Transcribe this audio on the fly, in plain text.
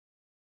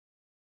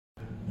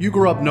You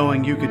grew up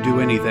knowing you could do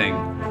anything.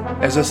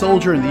 As a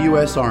soldier in the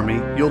U.S. Army,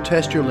 you'll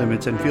test your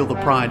limits and feel the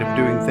pride of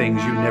doing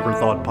things you never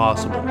thought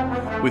possible.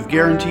 With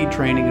guaranteed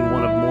training in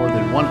one of more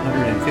than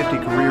 150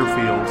 career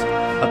fields,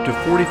 up to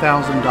 $40,000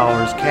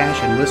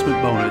 cash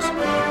enlistment bonus,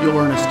 you'll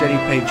earn a steady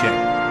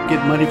paycheck,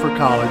 get money for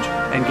college,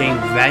 and gain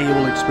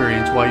valuable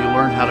experience while you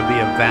learn how to be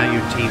a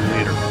valued team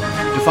leader.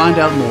 To find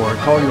out more,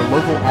 call your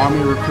local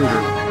Army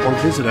recruiter or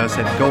visit us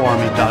at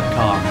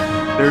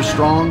GoArmy.com. There's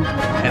strong,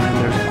 and then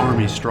there's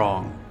Army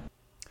strong.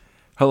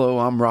 Hello,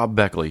 I'm Rob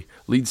Beckley,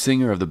 lead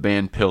singer of the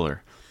band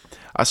Pillar.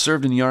 I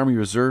served in the Army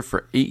Reserve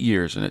for 8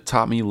 years, and it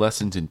taught me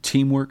lessons in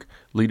teamwork,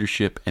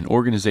 leadership, and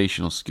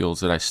organizational skills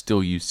that I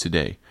still use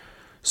today.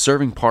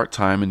 Serving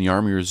part-time in the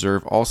Army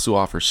Reserve also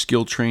offers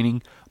skill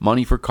training,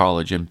 money for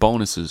college, and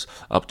bonuses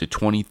up to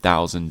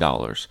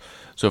 $20,000.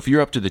 So if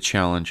you're up to the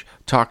challenge,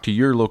 talk to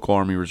your local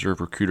Army Reserve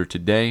recruiter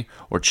today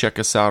or check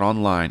us out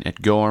online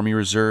at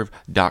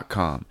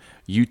GoArmyReserve.com.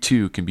 You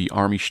too can be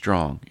Army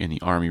strong in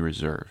the Army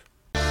Reserve.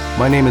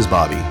 My name is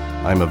Bobby.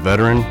 I'm a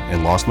veteran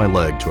and lost my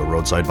leg to a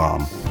roadside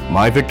bomb.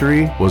 My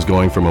victory was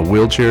going from a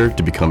wheelchair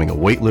to becoming a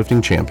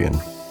weightlifting champion.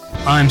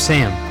 I'm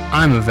Sam.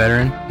 I'm a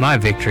veteran. My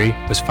victory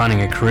was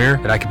finding a career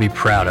that I could be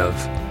proud of.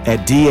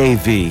 At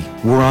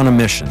DAV, we're on a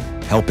mission,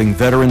 helping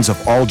veterans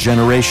of all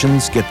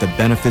generations get the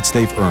benefits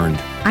they've earned.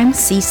 I'm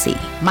Cece.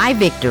 My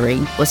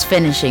victory was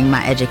finishing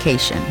my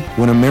education.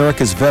 When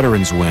America's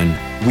veterans win,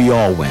 we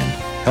all win.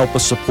 Help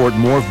us support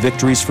more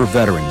victories for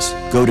veterans.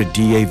 Go to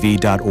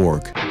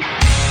DAV.org.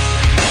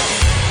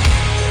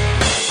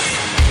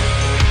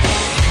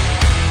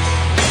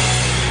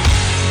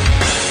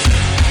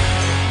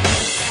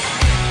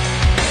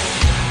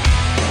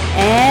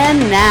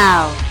 And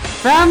now,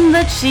 from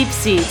the Cheap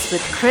Seats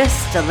with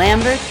Chris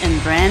DeLambert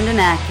and Brandon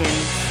Atkins.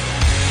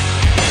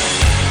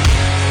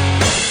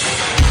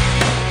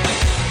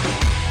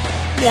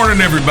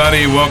 Morning,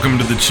 everybody. Welcome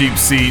to the Cheap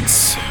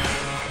Seats.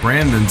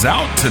 Brandon's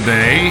out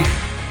today.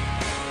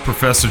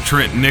 Professor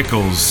Trent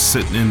Nichols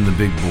sitting in the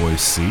big boy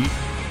seat.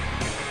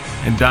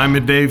 And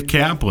Diamond Dave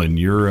Kaplan,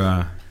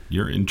 you're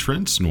in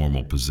Trent's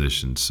normal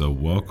position, so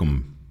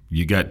welcome.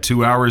 You got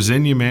 2 hours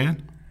in you,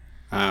 man.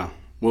 Oh.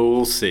 Well,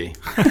 we'll see.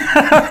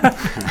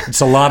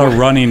 It's a lot of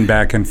running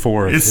back and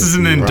forth. This is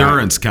an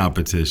endurance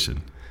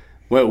competition.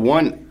 Well,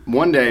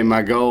 one day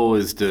my goal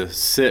is to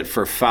sit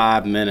for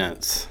 5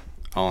 minutes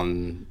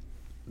on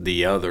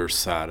the other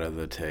side of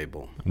the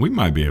table. We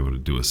might be able to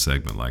do a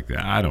segment like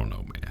that. I don't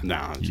know, man.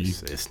 No,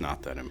 it's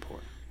not that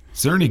important.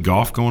 Is there any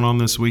golf going on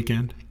this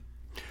weekend?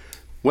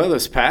 Well,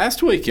 this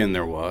past weekend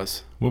there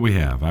was. What we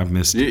have? I've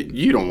missed it.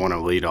 You don't want to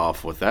lead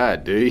off with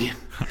that, do you?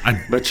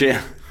 But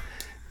yeah.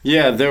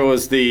 Yeah, there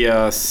was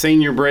the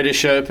Senior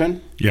British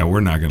Open. Yeah, we're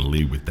not going to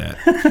lead with that.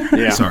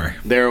 Yeah. Sorry.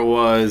 There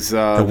was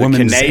the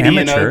Canadian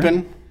Amateur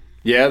Open.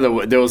 Yeah,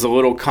 there was a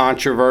little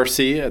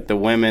controversy at the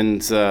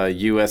Women's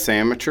U.S.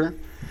 Amateur.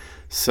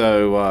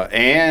 So,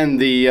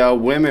 and the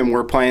women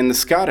were playing the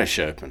Scottish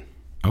Open.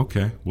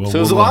 Okay. Well, so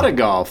there was a lot of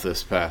golf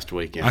this past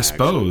weekend, I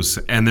suppose.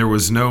 And there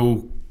was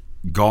no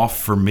golf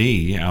for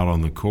me out on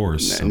the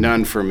course. So.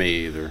 None for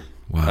me either,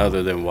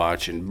 other than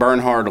watching.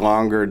 Bernhard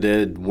Langer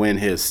did win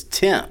his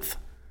 10th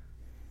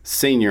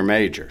senior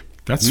major.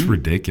 That's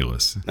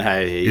ridiculous.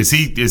 Hey, is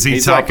he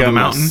he's top like of the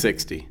mountain?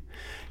 60.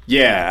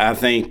 Yeah, I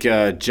think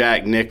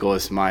Jack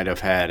Nicklaus might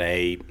have had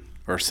 8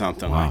 or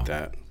something like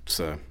that.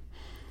 So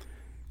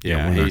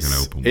yeah,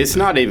 it's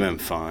not even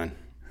fun.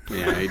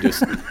 Yeah,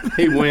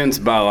 he wins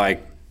by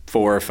like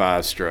 4 or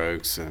 5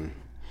 strokes, and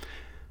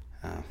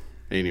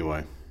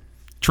anyway.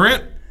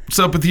 Trent, what's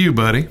up with you,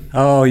 buddy?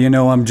 Oh,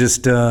 I'm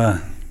just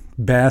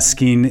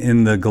basking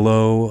in the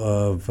glow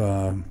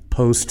of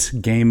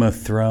post Game of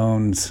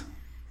Thrones.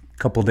 A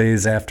couple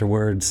days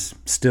afterwards,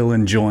 still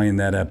enjoying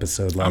that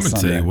episode last Sunday.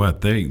 I'm gonna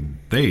tell you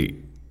what,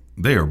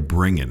 they are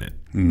bringing it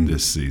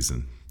this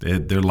season.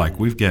 They're like,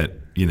 we've got,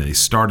 they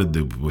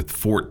started with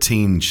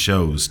 14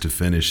 shows to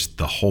finish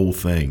the whole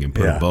thing and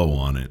put a bow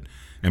on it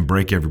and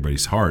break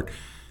everybody's heart.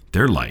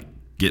 They're like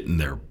getting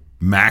their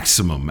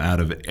maximum out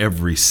of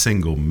every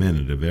single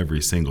minute of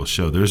every single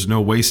show. There's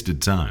no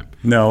wasted time.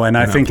 No, and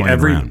I think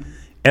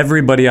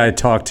everybody I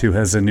talk to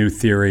has a new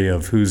theory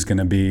of who's going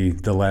to be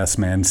the last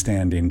man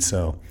standing.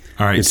 So,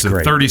 all right, it's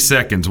great. 30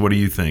 seconds. What do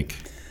you think?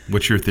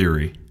 What's your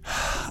theory?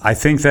 I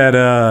think that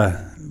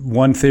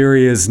one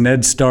theory is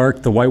Ned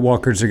Stark, the White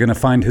Walkers are going to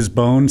find his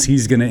bones.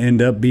 He's going to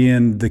end up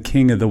being the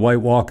king of the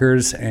White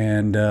Walkers.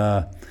 And,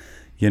 I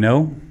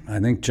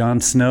think Jon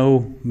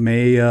Snow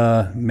may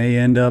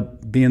end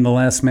up being the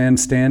last man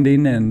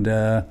standing, and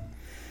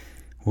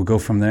we'll go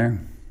from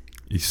there.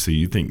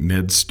 You think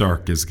Ned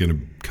Stark is going to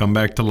come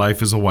back to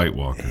life as a White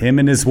Walker? Him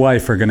and his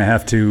wife are going to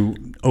have to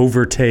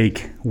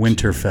overtake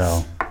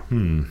Winterfell.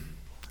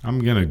 I'm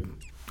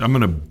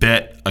gonna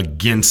bet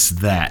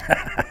against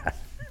that.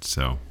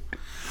 So,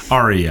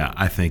 Arya,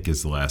 I think,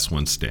 is the last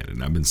one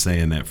standing. I've been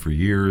saying that for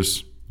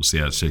years. We'll see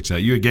how it shakes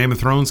out. You a Game of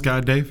Thrones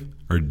guy, Dave?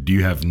 Or do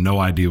you have no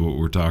idea what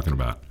we're talking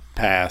about?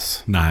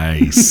 Pass.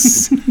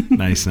 Nice.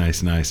 Nice.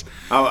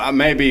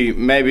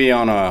 Maybe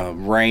on a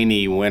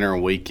rainy winter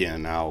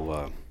weekend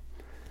I'll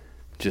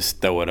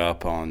just throw it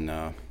up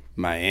on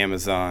my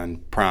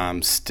Amazon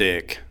Prime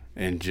stick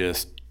and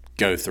just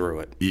go through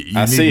it.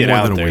 I see it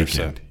out there.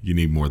 So. You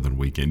need more than a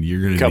weekend.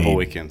 You're going to need a couple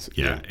weekends.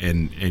 Yeah,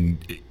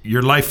 and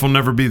your life will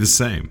never be the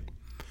same.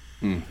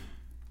 Never.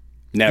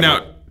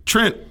 Now,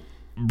 Trent,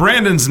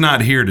 Brandon's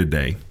not here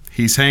today.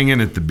 He's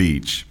hanging at the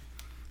beach.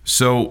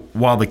 So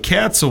while the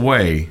cat's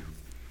away,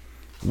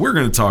 we're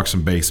going to talk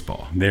some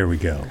baseball. There we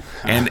go.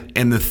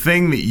 And the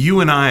thing that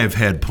you and I have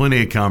had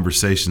plenty of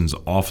conversations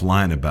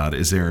offline about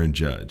is Aaron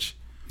Judge.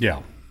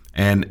 Yeah.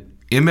 And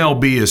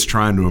MLB is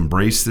trying to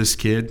embrace this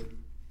kid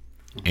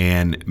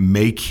and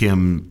make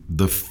him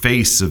the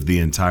face of the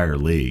entire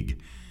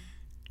league.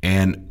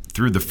 And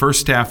through the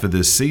first half of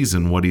this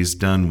season, what he's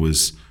done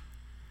was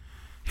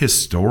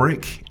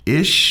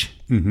historic-ish.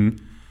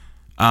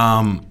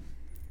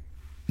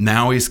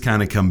 Now he's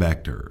kind of come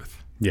back to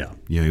earth. Yeah.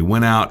 He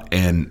went out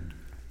and,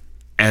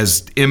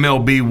 as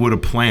MLB would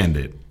have planned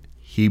it,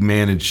 he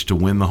managed to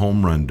win the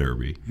home run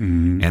derby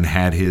and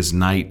had his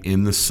night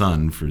in the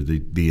sun for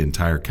the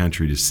entire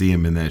country to see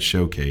him in that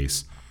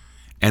showcase.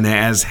 And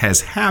as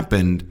has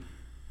happened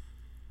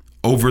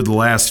over the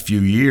last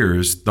few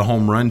years, the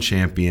home run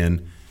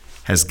champion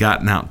has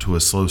gotten out to a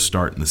slow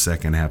start in the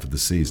second half of the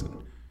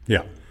season.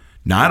 Yeah.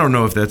 Now, I don't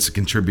know if that's a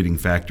contributing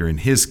factor in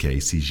his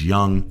case. He's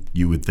young.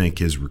 You would think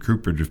his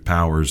recuperative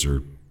powers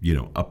are,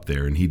 up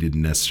there, and he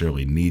didn't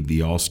necessarily need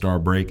the All-Star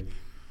break.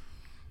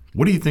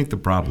 What do you think the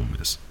problem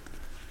is?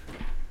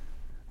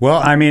 Well,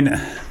 I mean,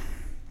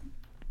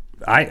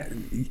 I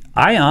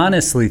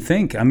honestly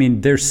think,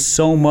 there's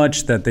so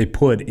much that they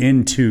put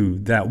into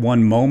that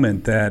one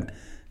moment that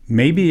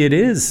maybe it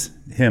is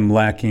him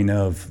lacking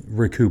of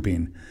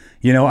recouping.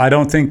 I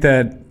don't think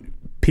that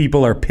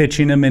people are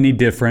pitching him any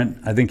different.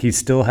 I think he's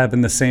still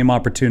having the same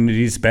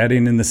opportunities,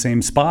 batting in the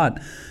same spot.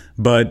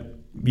 But,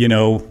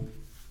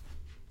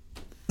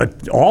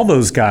 but all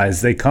those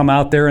guys, they come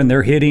out there and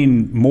they're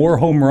hitting more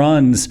home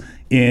runs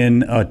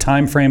in a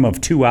time frame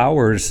of 2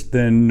 hours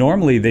than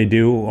normally they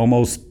do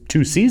almost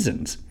 2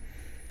 seasons.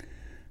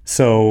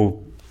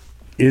 So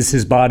is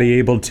his body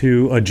able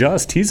to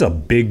adjust? He's a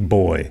big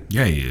boy.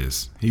 Yeah, he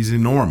is. He's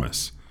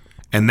enormous.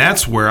 And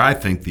that's where I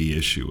think the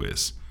issue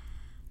is.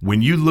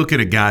 When you look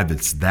at a guy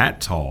that's that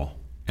tall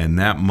and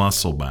that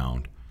muscle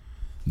bound,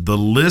 the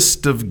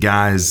list of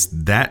guys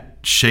that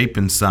shape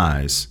and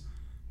size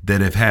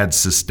that have had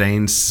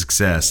sustained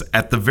success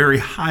at the very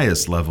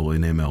highest level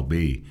in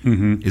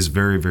MLB is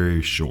very,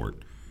 very short.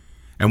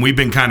 And we've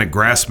been kind of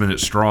grasping at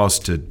straws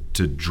to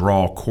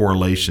draw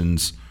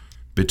correlations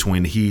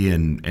between he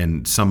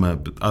and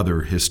some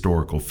other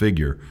historical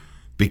figure.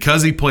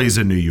 Because he plays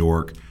in New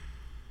York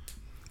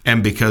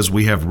and because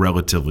we have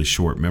relatively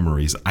short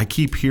memories, I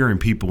keep hearing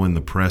people in the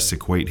press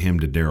equate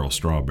him to Darryl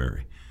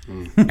Strawberry.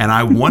 And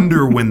I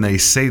wonder when they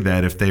say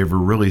that if they ever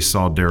really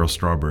saw Darryl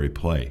Strawberry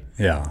play.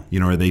 Yeah.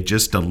 Are they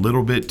just a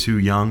little bit too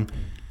young?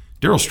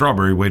 Darryl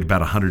Strawberry weighed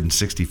about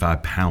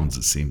 165 pounds,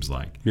 it seems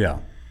like. Yeah.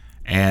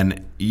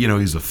 And,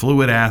 he's a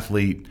fluid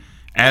athlete,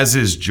 as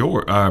is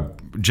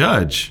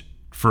Judge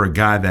for a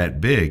guy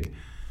that big.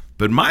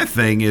 But my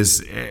thing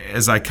is,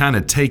 as I kind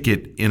of take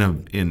it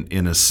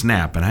in a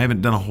snap, and I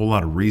haven't done a whole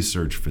lot of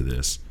research for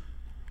this,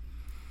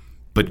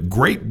 but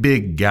great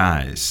big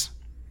guys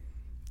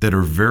that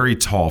are very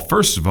tall,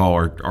 first of all,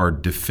 are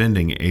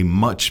defending a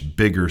much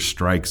bigger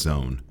strike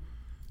zone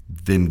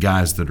than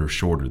guys that are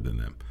shorter than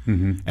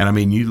them.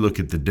 And you look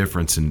at the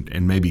difference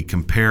and maybe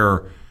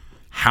compare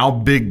how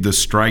big the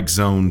strike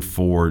zone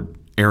for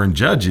Aaron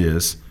Judge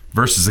is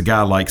versus a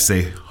guy like,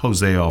 say,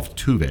 Jose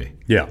Altuve.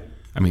 Yeah.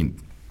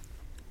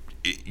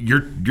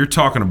 You're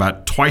talking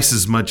about twice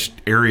as much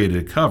area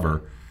to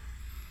cover.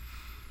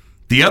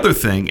 The other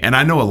thing, and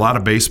I know a lot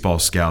of baseball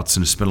scouts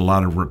and have spent a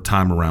lot of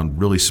time around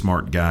really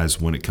smart guys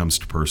when it comes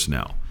to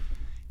personnel.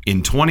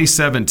 In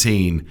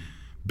 2017,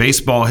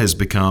 baseball has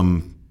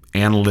become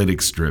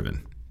analytics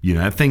driven.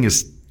 That thing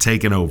has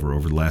taken over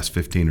the last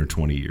 15 or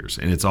 20 years,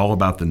 and it's all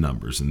about the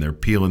numbers, and they're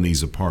peeling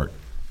these apart.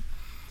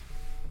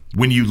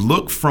 When you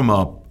look from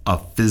a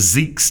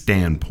physique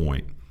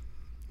standpoint,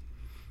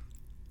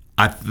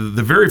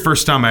 the very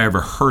first time I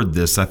ever heard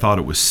this, I thought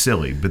it was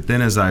silly. But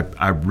then as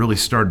I really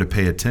started to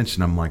pay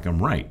attention, I'm like,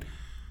 I'm right.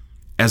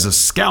 As a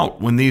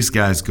scout, when these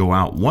guys go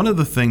out, one of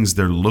the things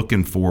they're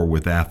looking for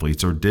with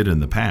athletes, or did in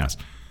the past,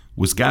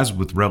 was guys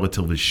with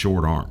relatively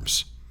short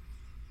arms.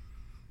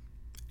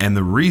 And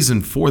the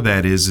reason for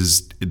that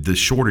is the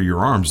shorter your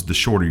arms, the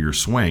shorter your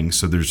swing.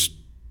 So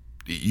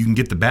you can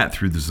get the bat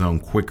through the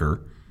zone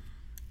quicker,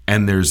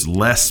 and there's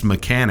less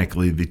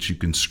mechanically that you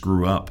can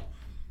screw up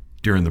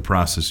during the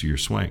process of your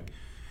swing.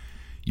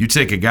 You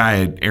take a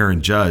guy,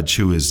 Aaron Judge,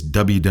 who is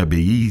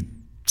WWE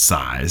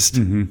sized.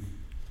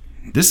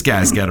 This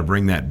guy's got to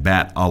bring that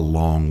bat a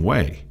long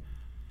way.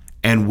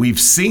 And we've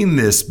seen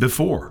this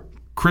before.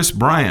 Chris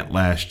Bryant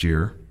last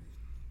year,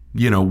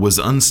 was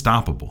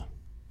unstoppable.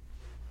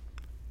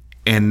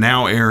 And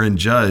now Aaron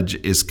Judge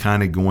is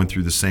kind of going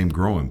through the same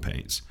growing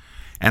pains.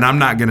 And I'm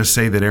not going to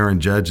say that Aaron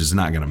Judge is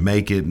not going to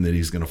make it and that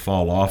he's going to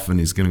fall off and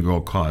he's going to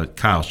go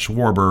Kyle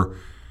Schwarber.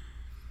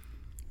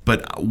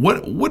 But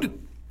what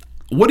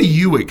what do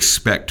you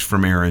expect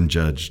from Aaron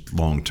Judge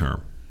long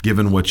term,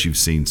 given what you've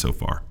seen so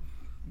far?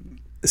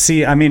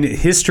 See, I mean,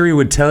 history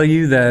would tell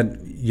you that,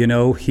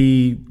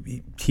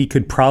 he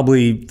could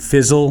probably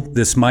fizzle.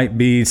 This might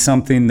be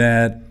something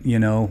that,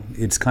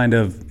 it's kind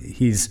of,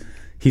 he's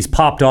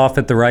popped off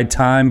at the right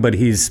time, but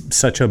he's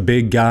such a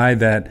big guy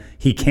that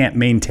he can't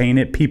maintain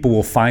it. People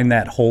will find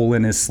that hole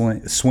in his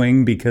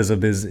swing because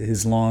of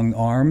his long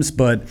arms.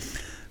 But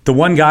the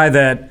one guy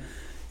that,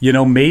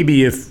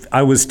 maybe if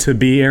I was to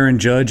be Aaron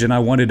Judge and I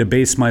wanted to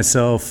base my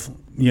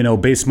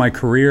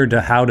career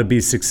to how to be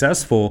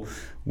successful,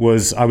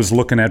 I was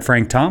looking at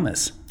Frank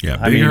Thomas. Yeah,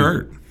 big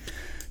hurt.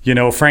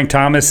 Frank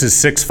Thomas is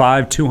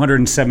 6'5",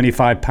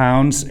 275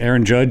 pounds.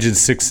 Aaron Judge is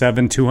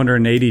 6'7",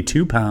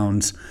 282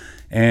 pounds.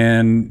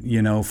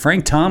 And,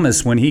 Frank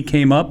Thomas, when he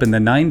came up in the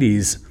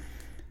 90s,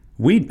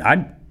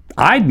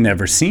 I'd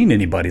never seen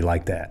anybody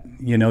like that.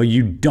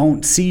 You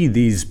don't see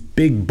these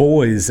big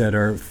boys that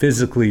are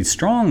physically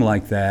strong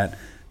like that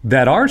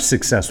are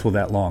successful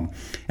that long.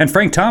 And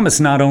Frank Thomas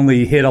not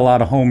only hit a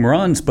lot of home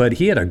runs, but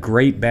he had a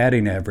great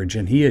batting average,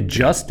 and he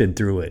adjusted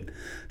through it.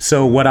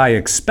 So what I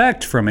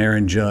expect from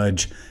Aaron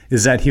Judge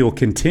is that he'll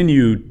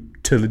continue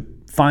to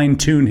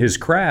fine-tune his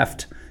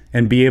craft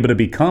and be able to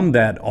become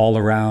that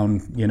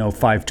all-around,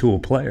 five-tool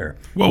player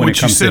when it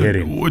comes to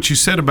hitting. What you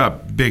said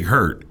about Big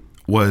Hurt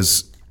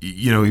was,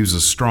 he was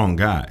a strong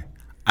guy.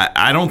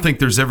 I don't think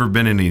there's ever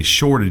been any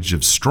shortage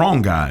of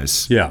strong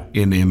guys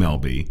in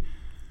MLB.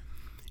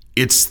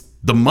 It's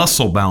the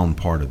muscle-bound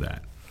part of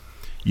that.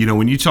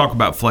 When you talk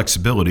about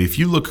flexibility, if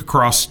you look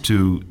across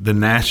to the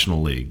National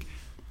League,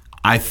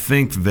 I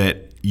think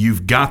that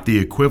you've got the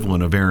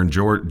equivalent of Aaron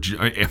George.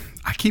 I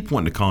keep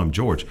wanting to call him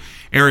George.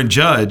 Aaron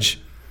Judge,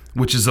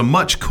 which is a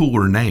much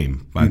cooler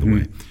name, by the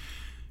way.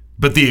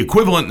 But the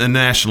equivalent in the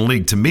National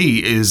League to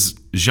me is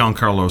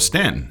Giancarlo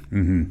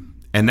Stanton.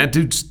 And that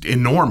dude's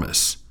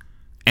enormous,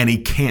 and he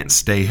can't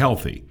stay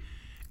healthy.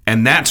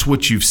 And that's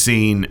what you've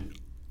seen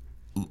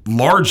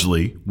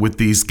largely with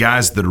these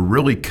guys that are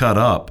really cut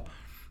up.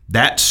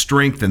 That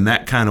strength and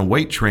that kind of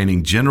weight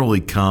training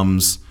generally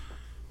comes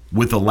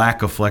with a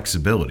lack of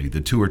flexibility.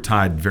 The two are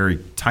tied very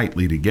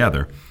tightly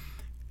together.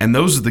 And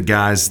those are the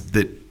guys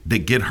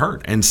that get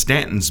hurt. And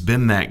Stanton's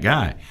been that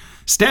guy.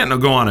 Stanton will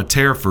go on a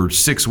tear for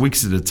 6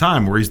 weeks at a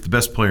time where he's the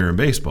best player in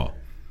baseball.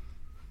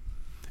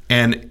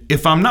 And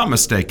if I'm not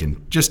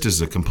mistaken, just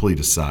as a complete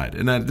aside,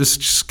 and this is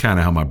just kind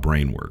of how my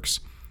brain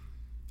works,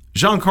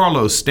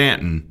 Giancarlo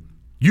Stanton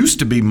used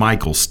to be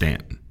Michael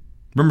Stanton.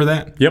 Remember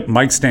that? Yep,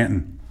 Mike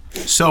Stanton.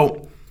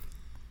 So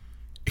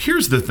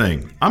here's the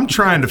thing. I'm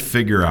trying to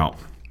figure out,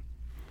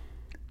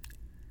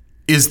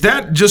 is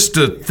that just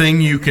a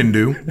thing you can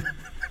do?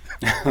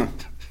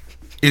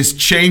 Is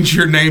change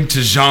your name to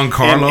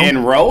Giancarlo?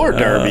 In roller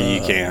derby,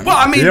 you can. Well,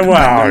 I mean,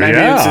 maybe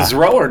it's his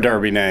roller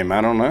derby name.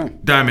 I don't know.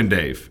 Diamond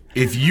Dave,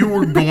 if you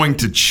were going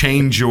to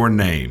change your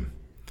name,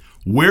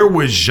 where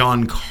would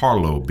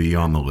Giancarlo be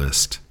on the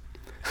list?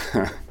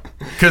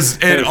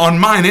 Because on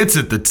mine, it's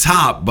at the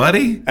top,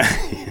 buddy.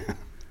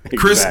 Exactly.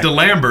 Chris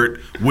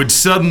DeLambert would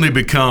suddenly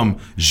become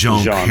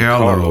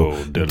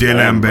Giancarlo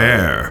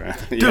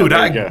DeLambert.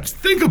 Dude,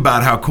 think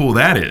about how cool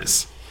that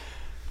is.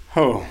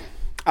 Oh,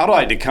 I'd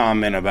like to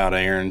comment about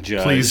Aaron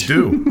Judge. Please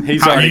do.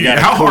 He's already got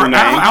a cool name.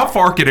 How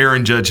far could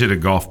Aaron Judge hit a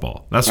golf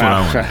ball? That's what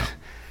I want to know.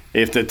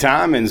 If the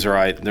timing's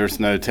right, there's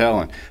no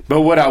telling.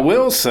 But what I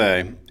will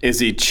say is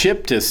he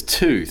chipped his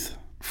tooth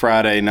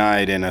Friday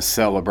night in a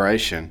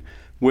celebration,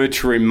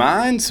 which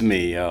reminds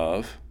me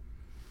of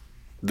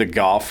the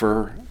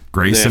golfer,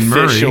 Grayson the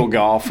Murray, official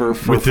golfer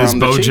with his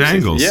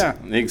Bojangles. Yeah,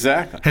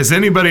 exactly. Has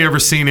anybody ever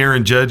seen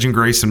Aaron Judge and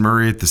Grayson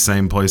Murray at the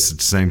same place at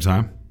the same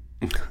time?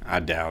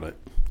 I doubt it.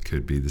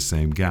 Could be the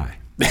same guy.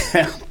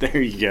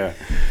 There you go.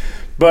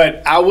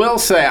 But I will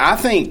say, I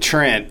think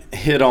Trent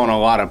hit on a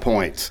lot of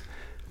points.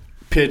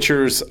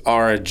 Pitchers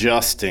are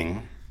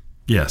adjusting.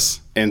 Yes.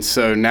 And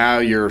so now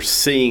you're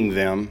seeing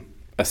them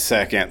a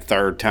second,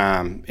 third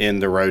time in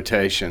the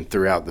rotation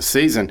throughout the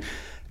season.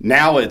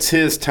 Now it's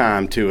his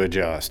time to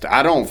adjust.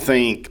 I don't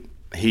think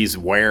he's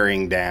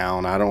wearing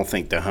down. I don't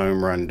think the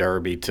home run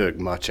derby took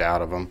much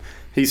out of him.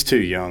 He's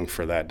too young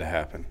for that to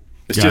happen.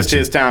 It's just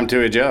his time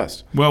to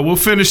adjust. Well, we'll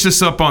finish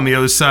this up on the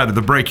other side of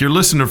the break. You're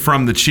listening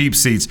From the Cheap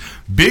Seats.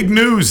 Big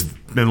news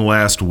in the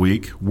last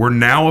week. We're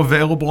now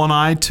available on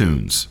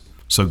iTunes.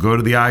 So go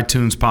to the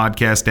iTunes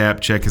podcast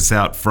app. Check us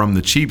out, From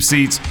the Cheap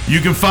Seats.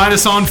 You can find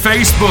us on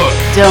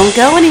Facebook. Don't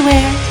go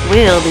anywhere.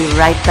 We'll be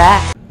right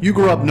back. You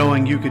grew up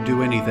knowing you could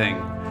do anything.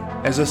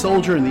 As a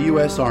soldier in the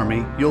U.S.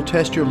 Army, you'll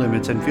test your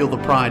limits and feel the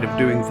pride of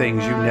doing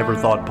things you never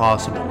thought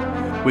possible.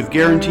 With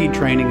guaranteed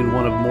training in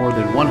one of more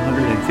than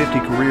 150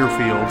 career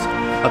fields,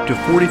 up to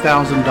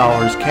 $40,000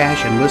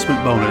 cash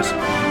enlistment bonus,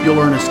 you'll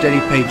earn a steady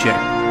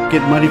paycheck,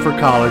 get money for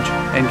college,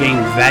 and gain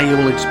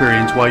valuable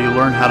experience while you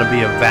learn how to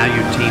be a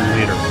valued team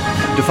leader.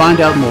 To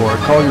find out more,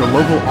 call your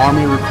local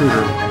Army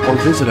recruiter or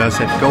visit us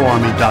at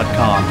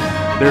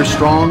GoArmy.com. There's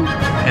strong,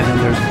 and then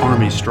there's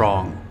Army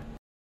Strong.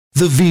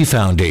 The V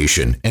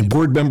Foundation and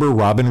board member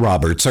Robin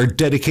Roberts are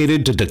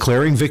dedicated to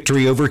declaring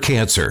victory over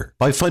cancer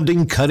by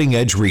funding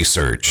cutting-edge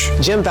research.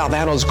 Jim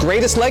Valvano's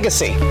greatest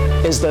legacy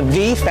is the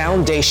V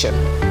Foundation.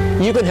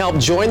 You can help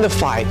join the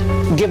fight,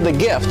 give the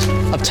gift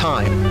of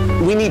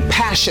time. We need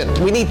passion,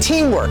 we need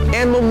teamwork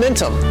and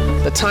momentum.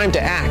 The time to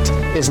act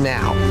is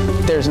now.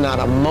 There's not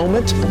a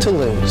moment to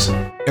lose.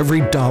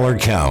 Every dollar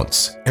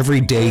counts. Every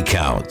day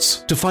counts.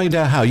 To find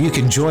out how you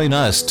can join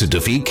us to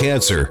defeat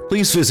cancer,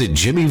 please visit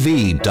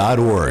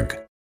jimmyv.org.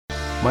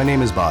 My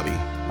name is Bobby.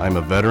 I'm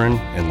a veteran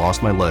and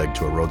lost my leg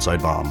to a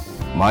roadside bomb.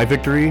 My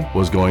victory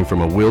was going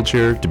from a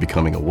wheelchair to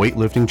becoming a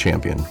weightlifting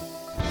champion.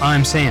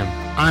 I'm Sam.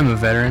 I'm a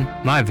veteran.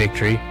 My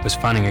victory was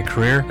finding a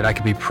career that I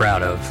could be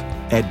proud of.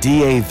 At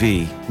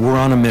DAV, we're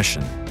on a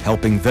mission,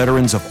 helping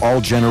veterans of all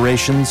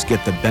generations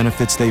get the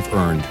benefits they've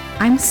earned.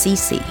 I'm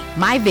Cece.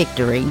 My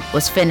victory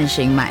was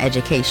finishing my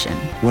education.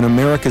 When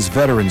America's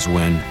veterans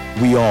win,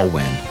 we all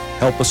win.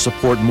 Help us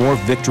support more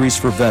victories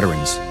for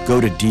veterans. Go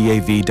to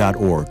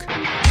DAV.org.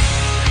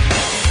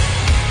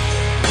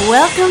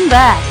 Welcome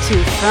back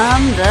to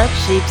From the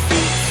Cheap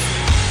Seats.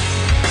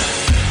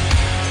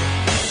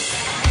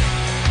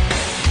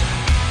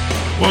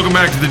 Welcome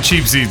back to the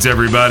Cheap Seats,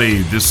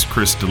 everybody. This is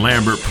Chris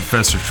DeLambert,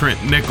 Professor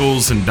Trent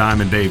Nichols, and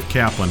Diamond Dave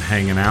Kaplan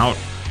hanging out.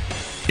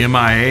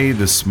 MIA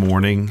this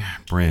morning,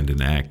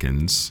 Brandon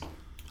Atkins.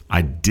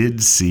 I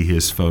did see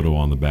his photo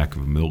on the back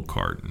of a milk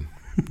carton.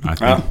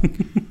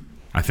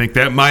 I think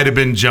that might have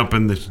been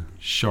jumping the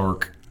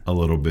shark a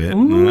little bit.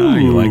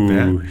 You like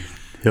that?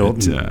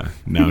 But,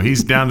 no,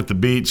 he's down at the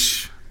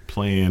beach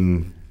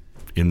playing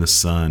in the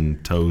sun,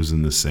 toes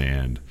in the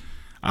sand.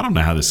 I don't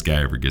know how this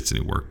guy ever gets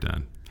any work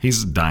done.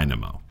 He's a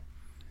dynamo.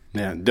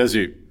 Yeah. Does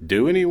he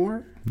do any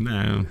work?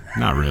 No,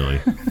 not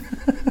really.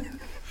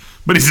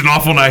 But he's an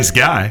awful nice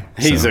guy.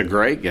 He's a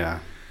great guy.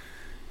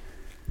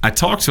 I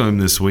talked to him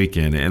this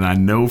weekend, and I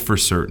know for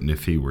certain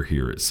if he were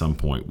here at some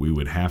point, we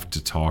would have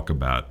to talk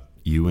about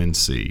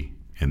UNC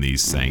and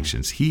these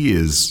sanctions. He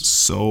is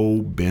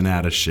so bent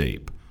out of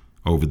shape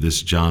over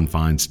this John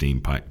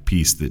Feinstein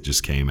piece that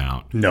just came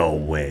out. No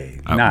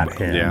way. Not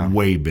him. Yeah.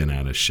 Way bent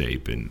out of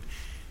shape. And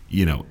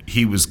you know,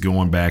 he was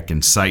going back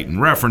and citing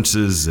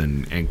references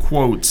and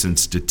quotes and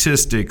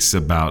statistics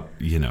about,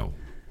 you know,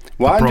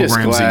 well, the I'm just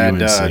programs at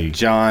glad UNC.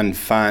 John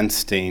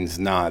Feinstein's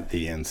not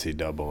the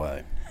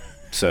NCAA.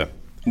 So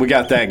we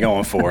got that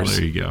going for us.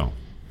 There you go.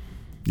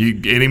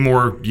 Any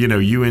more, you know,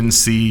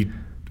 UNC?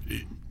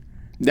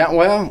 Yeah,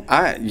 well,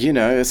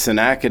 it's an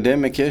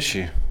academic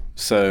issue.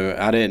 So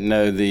I didn't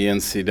know the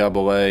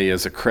NCAA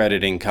is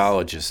accrediting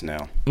colleges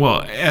now.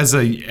 Well, as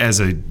a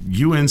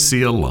UNC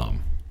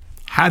alum,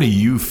 how do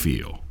you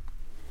feel?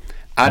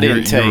 I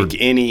didn't take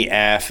any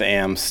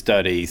AFAM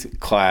studies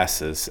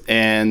classes,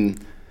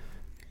 and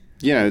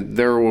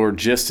there were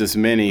just as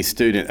many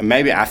students.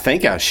 Maybe I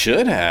think I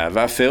should have.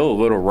 I feel a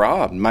little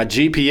robbed. My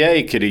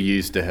GPA could have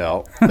used the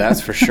help. That's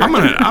for sure.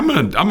 I'm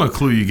gonna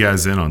clue you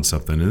guys in on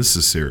something, and this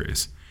is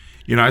serious.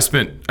 You know, I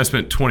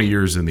spent 20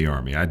 years in the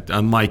Army.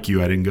 Unlike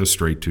you, I didn't go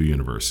straight to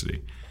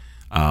university.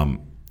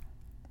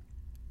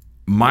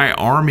 My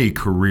Army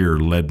career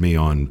led me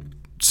on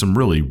some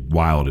really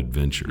wild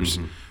adventures.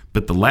 Mm-hmm.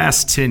 But the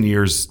last 10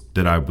 years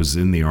that I was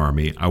in the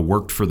Army, I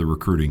worked for the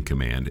recruiting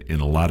command in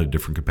a lot of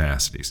different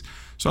capacities.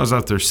 So I was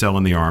out there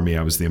selling the Army.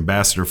 I was the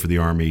ambassador for the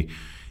Army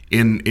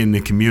in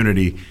the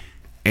community.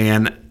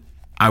 And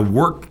I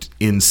worked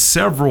in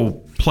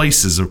several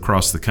places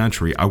across the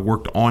country. I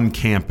worked on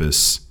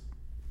campus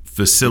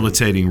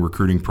facilitating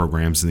recruiting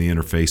programs and the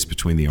interface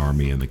between the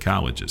Army and the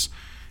colleges.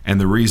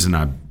 And the reason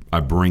I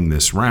bring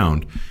this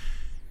round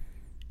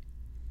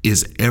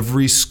is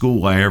every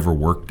school I ever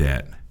worked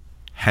at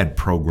had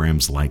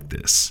programs like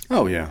this.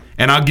 Oh yeah.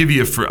 And I'll give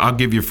you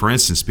for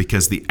instance,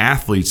 because the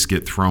athletes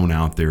get thrown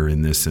out there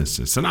in this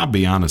instance. And I'll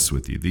be honest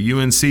with you, the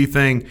UNC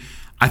thing,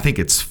 I think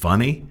it's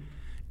funny,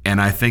 and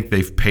I think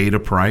they've paid a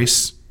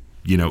price,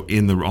 on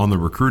the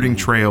recruiting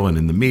trail and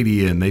in the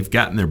media, and they've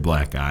gotten their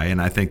black eye, and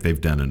I think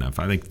they've done enough.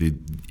 I think the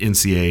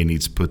NCAA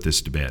needs to put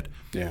this to bed.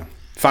 Yeah.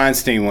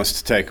 Feinstein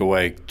wants to take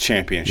away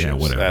championships. Yeah,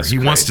 whatever. He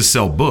wants to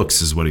sell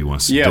books is what he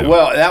wants to do. Yeah,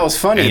 well, that was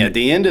funny. And at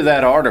the end of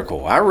that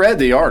article, I read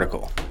the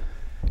article.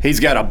 He's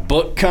got a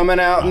book coming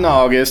out in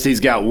August. He's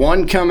got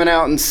one coming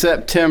out in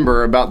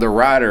September about the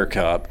Ryder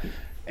Cup.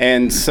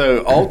 And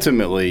so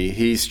ultimately,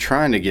 he's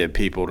trying to get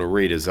people to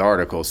read his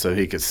article so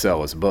he could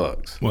sell his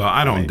books. Well,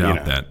 I don't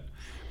doubt that.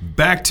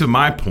 Back to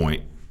my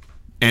point,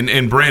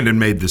 and Brandon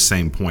made the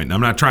same point. And I'm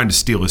not trying to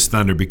steal his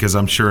thunder because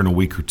I'm sure in a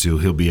week or two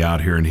he'll be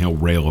out here and he'll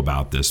rail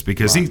about this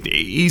because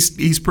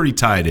he's pretty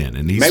tied in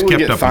and he's Maybe kept we'll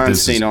get up with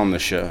this. Feinstein on the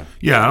show.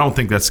 Yeah, I don't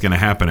think that's going to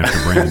happen after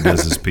Brandon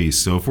does his piece.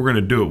 So if we're going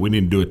to do it, we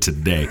need to do it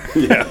today.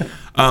 Yeah.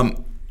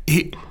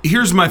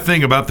 Here's my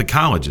thing about the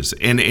colleges,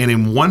 and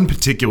in one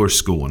particular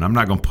school, and I'm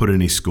not going to put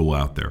any school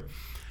out there.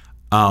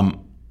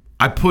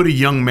 I put a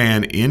young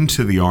man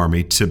into the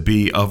Army to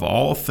be, of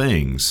all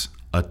things,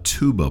 a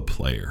tuba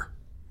player.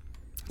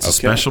 It's a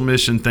special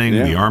mission thing.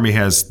 Yeah. The Army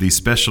has these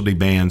specialty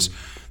bands.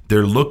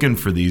 They're looking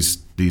for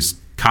these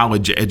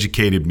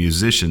college-educated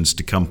musicians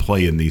to come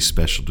play in these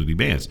specialty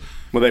bands.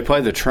 Well, they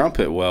play the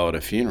trumpet well at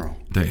a funeral.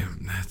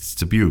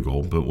 It's a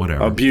bugle, but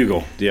whatever. A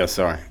bugle. Yeah,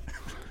 sorry.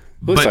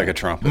 Looks like a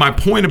trumpet. My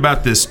point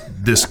about this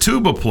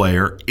tuba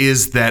player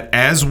is that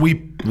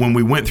when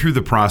we went through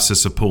the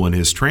process of pulling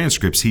his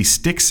transcripts, he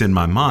sticks in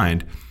my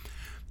mind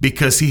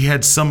because he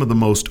had some of the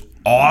most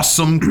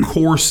awesome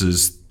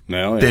courses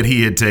that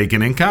he had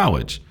taken in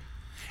college.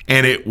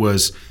 And it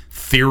was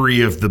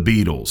Theory of the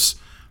Beatles,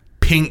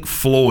 Pink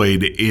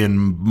Floyd in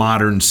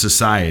Modern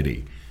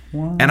Society.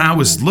 Wow. And I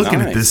was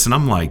looking at this and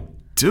I'm like,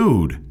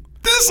 dude,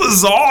 this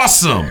is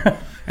awesome.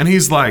 And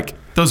he's like,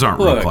 those aren't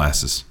real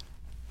classes.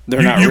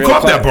 They're not you real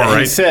caught that part,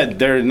 right? He said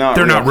they're not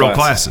real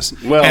classes.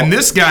 Well, and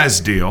this guy's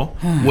deal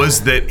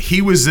was that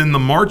he was in the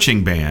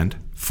marching band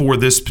for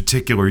this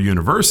particular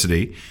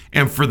university,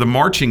 and for the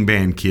marching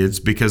band kids,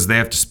 because they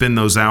have to spend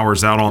those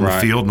hours out on the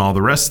field and all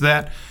the rest of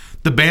that,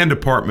 the band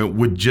department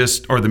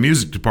the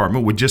music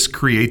department would just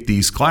create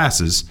these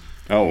classes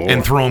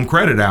and throw them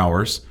credit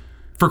hours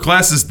for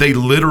classes they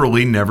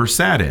literally never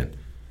sat in.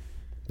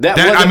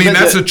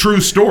 That's a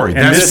true story.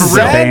 That's the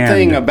sad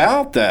thing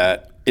about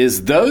that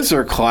is those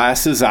are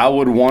classes I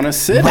would want to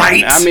sit in.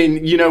 I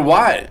mean, you know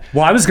why?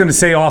 Well, I was going to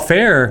say off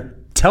air,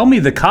 tell me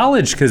the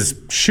college, because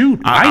shoot,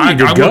 I need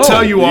to go. I will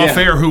tell you off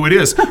air who it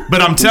is,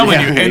 but I'm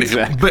telling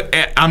you,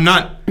 but I'm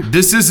not.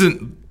 This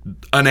isn't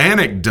an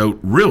anecdote,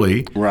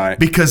 really, right?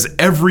 Because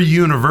every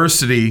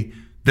university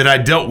that I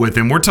dealt with,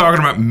 and we're talking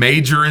about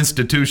major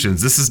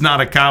institutions. This is not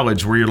a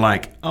college where you're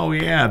like, oh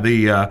yeah,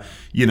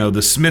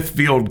 the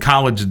Smithfield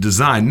College of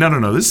Design.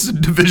 No. This is a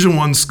Division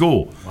I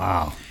school.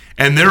 Wow.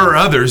 And there are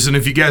others, and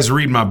if you guys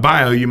read my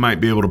bio, you might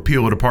be able to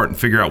peel it apart and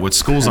figure out what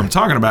schools I'm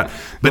talking about.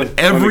 But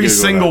every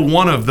single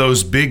one of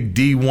those big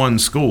D1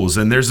 schools,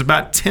 and there's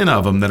about 10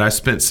 of them that I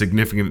spent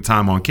significant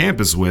time on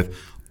campus with,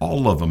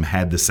 all of them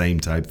had the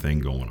same type thing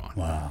going on.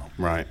 Wow.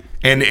 Right.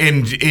 And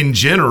in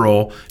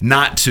general,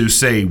 not to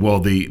say, well,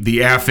 the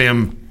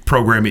AFM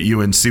program at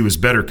UNC was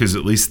better because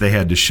at least they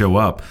had to show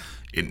up.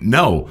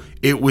 No,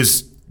 it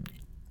was...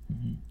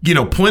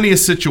 plenty of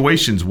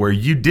situations where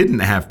you didn't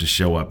have to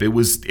show up. It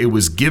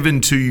was given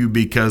to you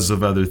because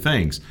of other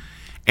things.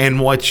 And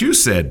what you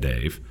said,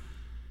 Dave,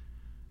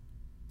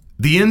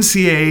 the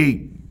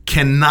NCAA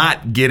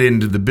cannot get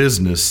into the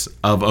business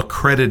of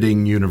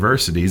accrediting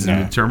universities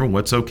and determine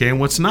what's okay and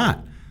what's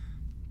not.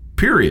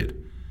 Period.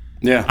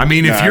 Yeah. I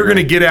mean, if you're going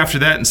to get after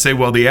that and say,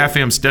 well, the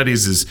AFM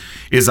studies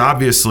is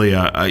obviously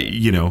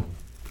a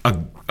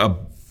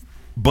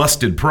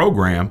busted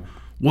program,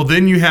 well,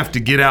 then you have to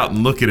get out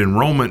and look at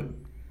enrollment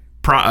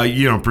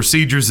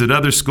procedures at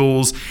other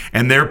schools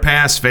and their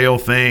pass-fail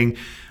thing.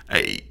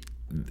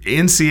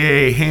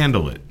 NCAA,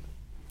 handle it.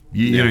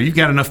 You've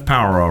got enough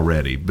power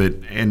already. But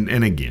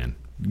and again,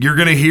 you're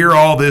going to hear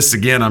all this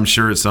again, I'm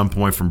sure, at some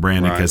point from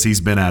Brandon because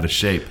he's been out of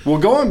shape. Well,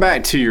 going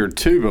back to your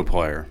tuba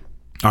player.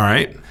 All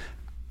right.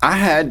 I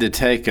had to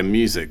take a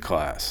music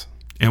class.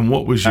 And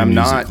what was your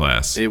music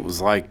class? It was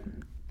like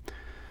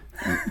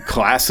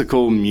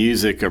classical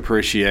music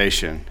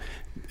appreciation.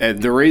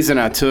 The reason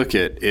I took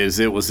it is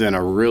it was in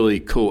a really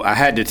cool – I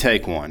had to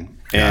take one,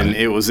 and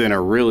it was in a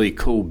really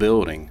cool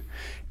building.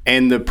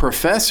 And the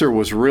professor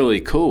was really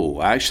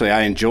cool. Actually,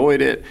 I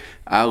enjoyed it.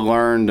 I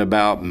learned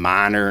about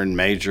minor and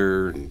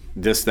major,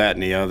 this, that,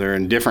 and the other,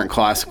 and different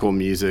classical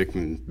music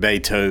and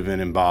Beethoven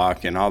and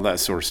Bach and all that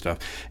sort of stuff.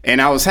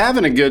 And I was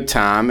having a good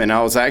time, and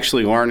I was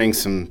actually learning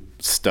some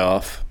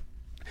stuff.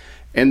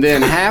 And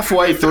then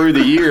halfway through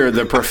the year,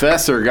 the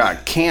professor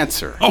got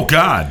cancer. Oh,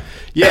 God.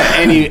 Yeah,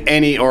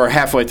 and he or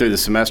halfway through the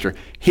semester,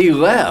 he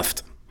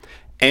left,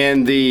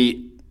 and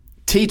the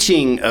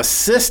teaching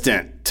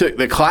assistant took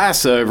the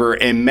class over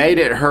and made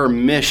it her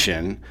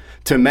mission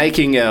to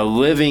making a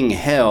living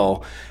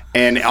hell,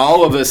 and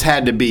all of us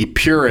had to be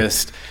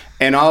purists,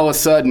 and all of a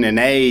sudden an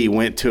A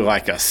went to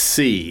like a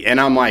C,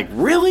 and I'm like,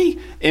 really?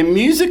 In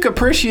music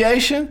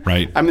appreciation?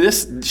 Right. I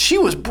mean, she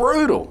was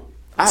brutal.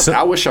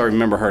 I wish I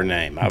remember her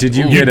name. Did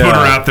you put her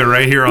out there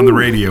right here on the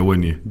radio,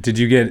 wouldn't you? Did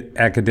you get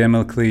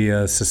academically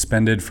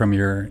suspended from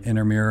your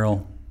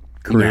intramural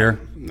career?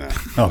 No.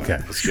 Okay.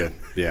 That's good.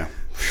 Yeah.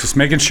 Just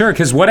making sure,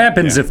 because what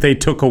happens if they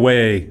took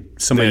away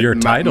some of your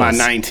titles? My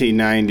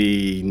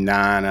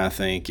 1999, I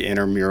think,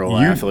 intramural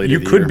athlete.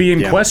 You could be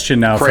in question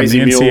now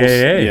Crazy from the NCAA.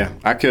 Mules. Yeah,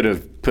 I could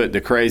have put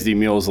the Crazy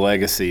Mules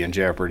legacy in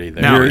jeopardy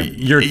there. Now,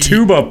 your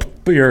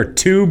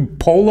tube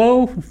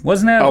polo,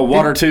 wasn't that? Oh,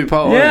 water tube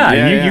polo.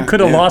 Yeah, you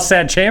could have lost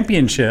that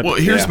championship. Well,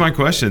 here's my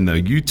question, though.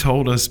 You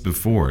told us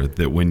before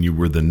that when you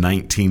were the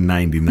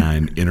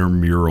 1999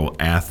 intramural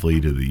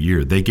athlete of the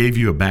year, they gave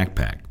you a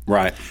backpack.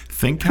 Right.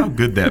 Think how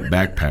good that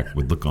backpack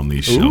would look on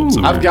these shelves.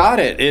 I've got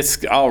it.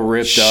 It's all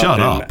ripped up. Shut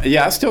up.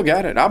 Yeah, I still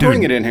got it. I'll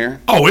bring it in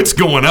here. Oh, it's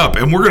going up,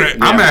 and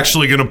I'm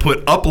actually gonna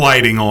put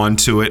uplighting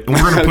onto it, and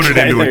we're gonna put it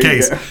into a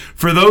case.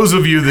 For those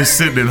of you that's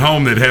sitting at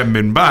home that haven't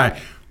been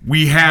by,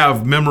 we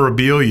have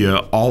memorabilia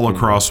all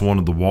across one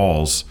of the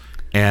walls,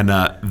 and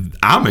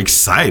I'm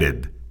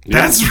excited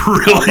That's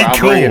really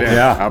cool.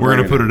 Yeah, we're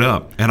going to put it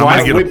up. And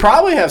we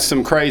probably have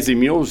some Crazy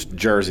Mules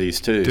jerseys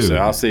too, so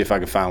I'll see if I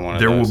can find one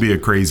of those. There will be a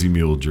Crazy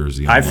Mule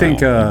jersey. I think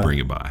bring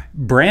it by.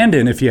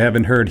 Brandon, if you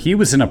haven't heard, he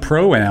was in a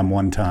Pro-Am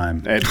one time.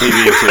 At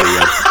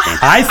BB&T,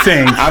 I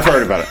think I've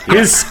heard about it.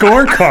 His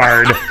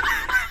scorecard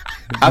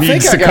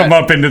needs to come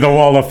up into the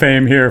Wall of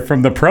Fame here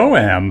from the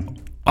Pro-Am.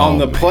 On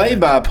the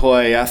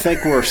play-by-play, I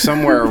think we're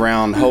somewhere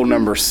around hole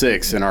number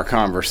 6 in our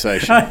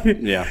conversation.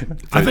 Yeah,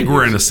 I think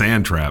we're in a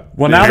sand trap.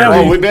 Well, now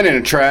that we've been in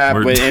a trap,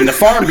 and the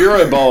Farm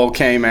Bureau Bowl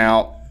came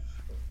out,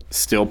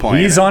 still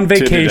playing. He's on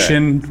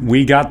vacation.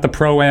 We got the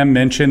Pro-Am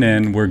mention,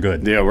 and we're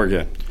good. Yeah, we're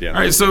good. Yeah. All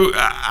right, so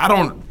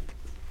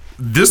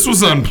this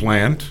was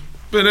unplanned,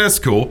 but that's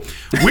cool.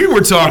 We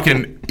were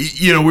talking,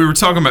 we were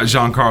talking about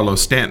Giancarlo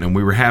Stanton, and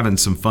we were having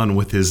some fun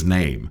with his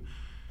name.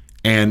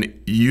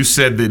 And you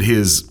said that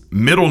his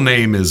middle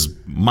name is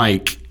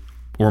Mike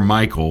or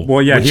Michael.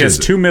 Well, yeah, he has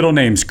two middle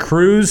names,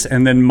 Cruz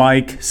and then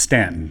Mike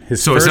Stanton.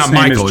 His so first it's not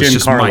name Michael, is it's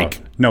just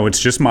Mike. No, it's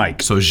just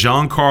Mike. So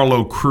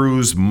Giancarlo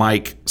Cruz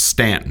Mike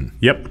Stanton.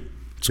 Yep.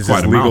 It's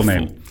quite a legal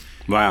name.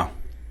 Wow.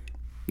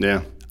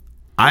 Yeah.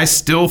 I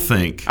still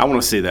think... I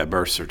want to see that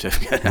birth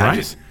certificate.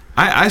 Right?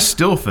 I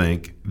still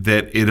think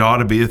that it ought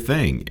to be a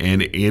thing.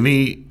 And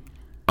any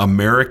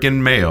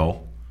American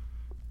male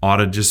ought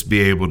to just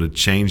be able to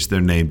change their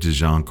name to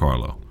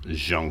Giancarlo.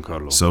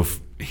 Giancarlo. So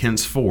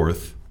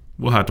henceforth,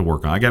 we'll have to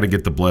work on it. I got to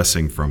get the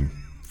blessing from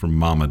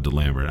Mama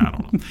DeLambert. I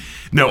don't know.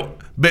 No,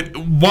 but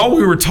while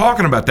we were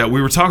talking about that, we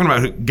were talking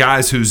about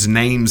guys whose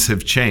names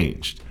have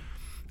changed.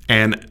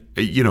 And,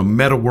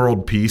 Meta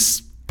World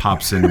Peace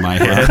pops into my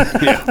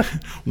head.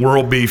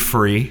 World Be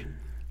Free.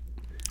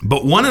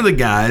 But one of the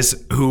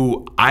guys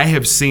who I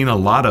have seen a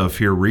lot of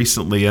here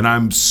recently, and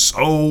I'm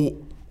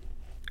so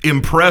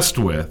impressed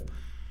with,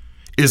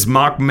 is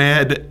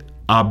Mahmoud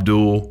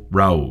Abdul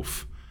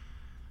Rauf,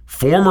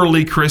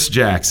 formerly Chris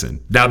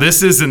Jackson. Now,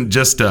 this isn't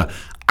just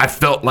I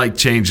felt like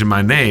changing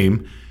my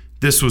name.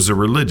 This was a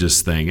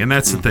religious thing, and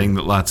that's the thing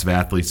that lots of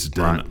athletes have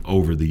done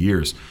over the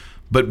years.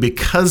 But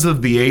because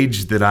of the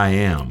age that I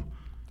am,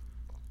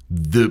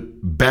 the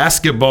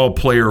basketball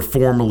player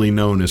formerly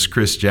known as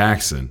Chris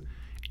Jackson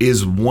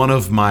is one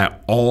of my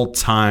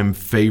all-time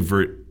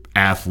favorite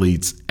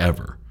athletes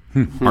ever.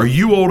 Are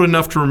you old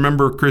enough to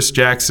remember Chris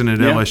Jackson at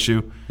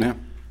LSU? Yeah.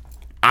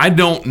 I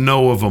don't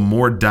know of a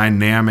more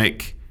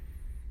dynamic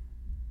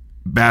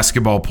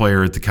basketball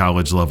player at the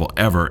college level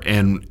ever.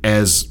 And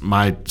as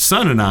my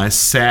son and I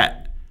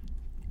sat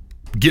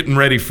getting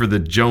ready for the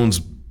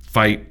Jones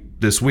fight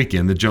this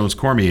weekend, the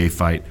Jones-Cormier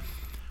fight,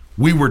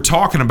 we were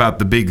talking about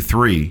the big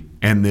three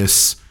and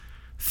this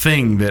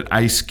thing that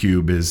Ice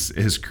Cube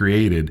has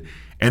created.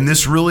 And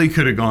this really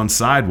could have gone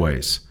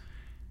sideways.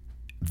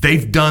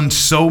 They've done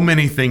so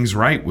many things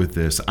right with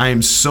this. I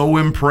am so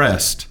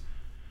impressed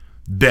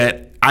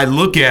that I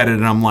look at it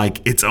and I'm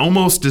like, it's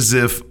almost as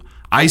if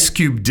Ice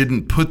Cube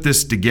didn't put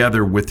this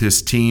together with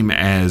his team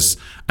as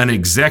an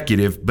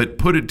executive, but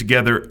put it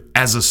together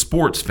as a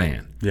sports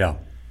fan. Yeah.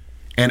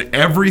 And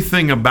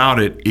everything about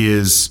it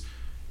has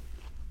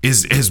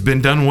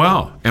been done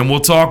well. And we'll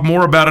talk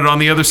more about it on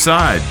the other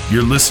side.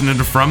 You're listening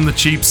to From the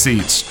Cheap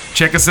Seats.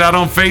 Check us out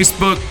on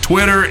Facebook,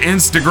 Twitter,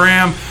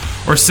 Instagram,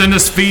 or send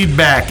us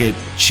feedback at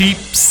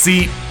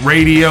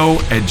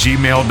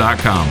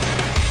cheapseatradio@gmail.com.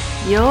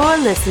 You're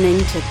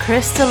listening to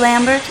Chris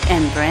DeLambert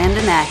and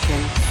Brandon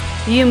Atkins.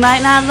 You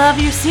might not love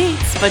your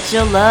seats, but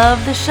you'll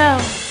love the show.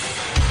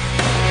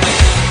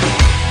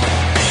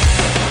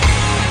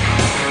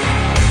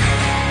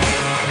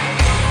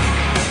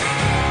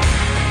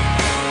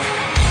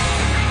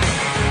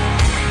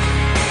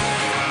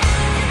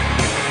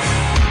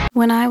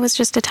 When I was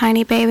just a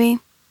tiny baby,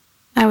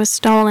 I was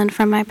stolen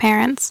from my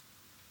parents.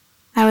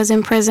 I was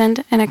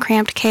imprisoned in a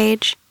cramped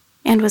cage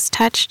and was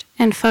touched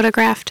and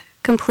photographed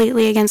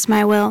completely against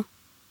my will,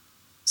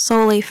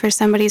 solely for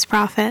somebody's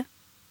profit.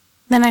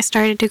 Then I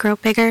started to grow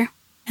bigger,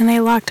 and they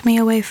locked me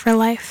away for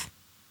life.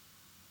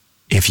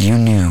 If you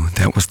knew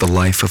that was the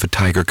life of a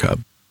tiger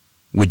cub,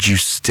 would you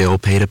still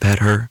pay to pet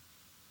her?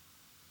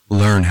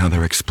 Learn how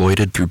they're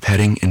exploited through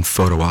petting and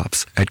photo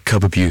ops at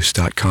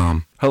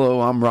cubabuse.com.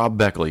 Hello, I'm Rob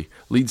Beckley,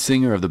 lead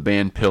singer of the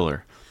band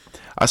Pillar.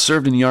 I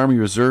served in the Army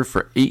Reserve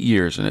for 8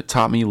 years, and it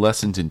taught me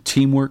lessons in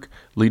teamwork,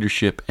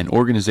 leadership, and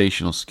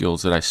organizational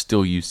skills that I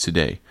still use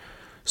today.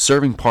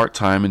 Serving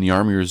part-time in the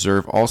Army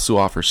Reserve also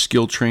offers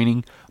skill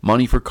training,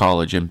 money for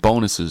college, and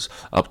bonuses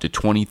up to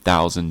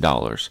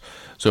 $20,000.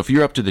 So if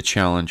you're up to the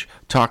challenge,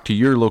 talk to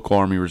your local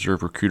Army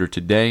Reserve recruiter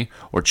today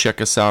or check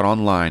us out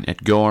online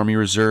at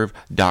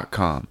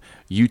goarmyreserve.com.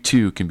 You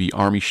too can be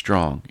Army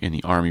strong in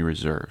the Army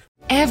Reserve.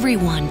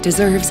 Everyone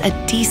deserves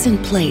a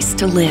decent place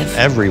to live.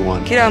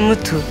 Everyone.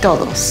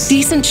 Todos.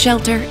 Decent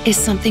shelter is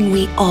something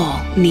we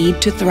all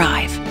need to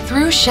thrive.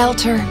 Through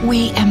shelter,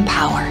 we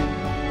empower.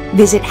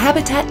 Visit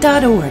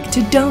Habitat.org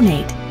to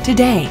donate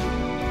today.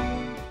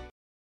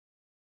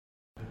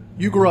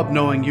 You grew up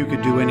knowing you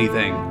could do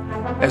anything.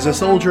 As a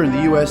soldier in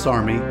the U.S.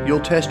 Army,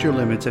 you'll test your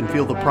limits and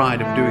feel the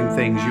pride of doing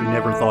things you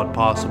never thought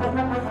possible.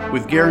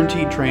 With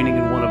guaranteed training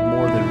in one of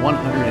more than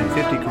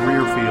 150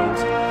 career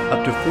fields,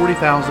 up to $40,000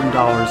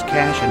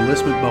 cash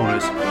enlistment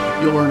bonus,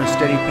 you'll earn a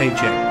steady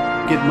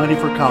paycheck, get money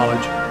for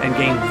college, and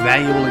gain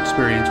valuable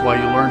experience while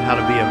you learn how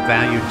to be a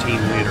valued team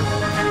leader.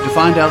 To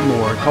find out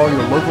more, call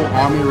your local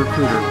Army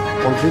recruiter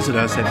or visit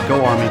us at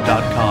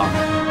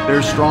GoArmy.com.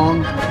 There's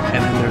strong,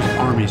 and then there's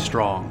Army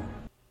strong.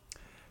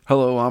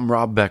 Hello, I'm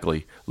Rob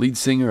Beckley, lead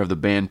singer of the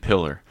band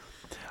Pillar.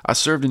 I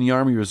served in the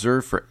Army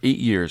Reserve for 8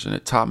 years, and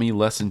it taught me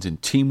lessons in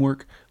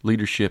teamwork,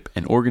 leadership,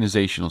 and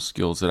organizational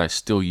skills that I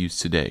still use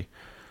today.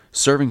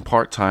 Serving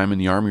part-time in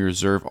the Army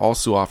Reserve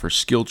also offers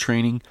skill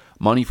training,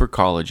 money for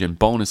college, and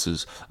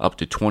bonuses up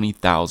to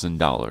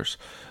 $20,000.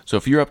 So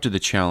if you're up to the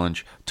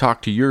challenge,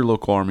 talk to your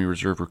local Army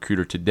Reserve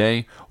recruiter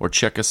today or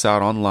check us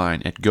out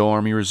online at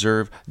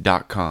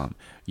GoArmyReserve.com.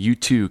 You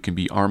too can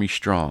be Army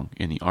strong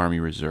in the Army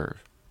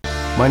Reserve.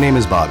 My name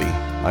is Bobby.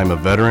 I'm a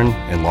veteran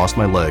and lost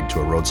my leg to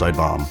a roadside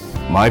bomb.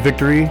 My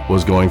victory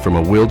was going from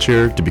a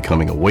wheelchair to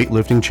becoming a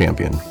weightlifting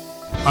champion.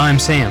 I'm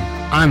Sam.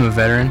 I'm a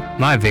veteran.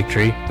 My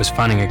victory was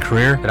finding a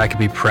career that I could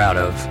be proud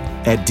of.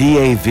 At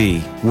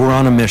DAV, we're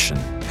on a mission,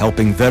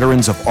 helping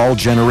veterans of all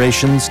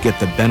generations get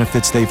the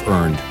benefits they've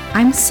earned.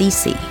 I'm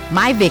Cece.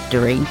 My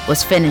victory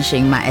was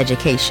finishing my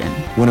education.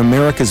 When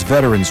America's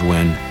veterans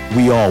win,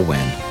 we all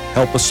win.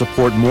 Help us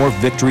support more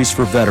victories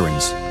for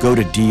veterans. Go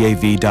to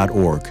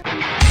DAV.org.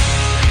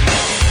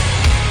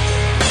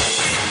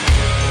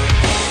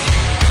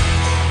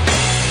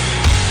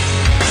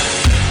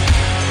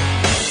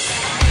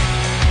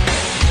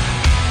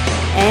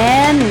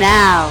 And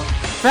now,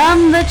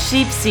 from the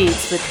cheap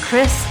seats with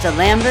Krista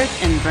Lambert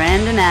and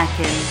Brandon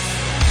Atkins.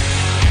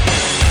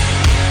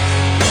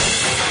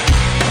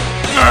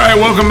 All right,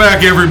 welcome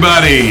back,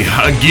 everybody.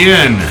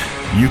 Again,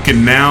 you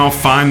can now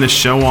find the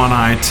show on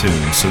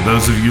iTunes. So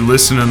those of you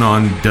listening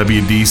on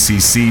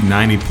WDCC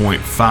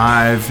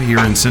 90.5 here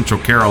in Central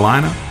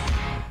Carolina,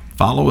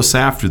 follow us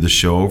after the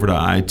show over to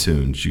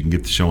iTunes. You can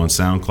get the show on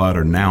SoundCloud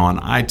or now on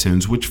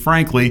iTunes, which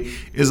frankly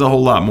is a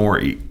whole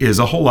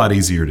lot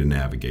easier to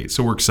navigate.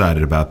 So we're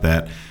excited about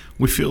that.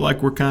 We feel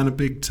like we're kind of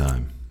big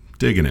time.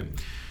 Digging it.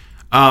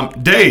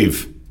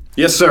 Dave.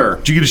 Yes, sir.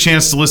 Did you get a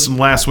chance to listen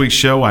to last week's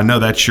show? I know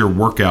that's your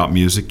workout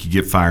music. You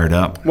get fired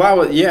up.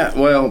 Well, yeah.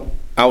 Well,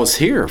 I was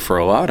here for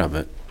a lot of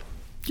it.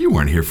 You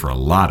weren't here for a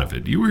lot of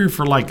it. You were here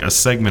for like a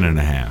segment and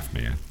a half,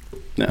 man.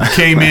 You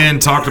came in,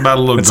 talked about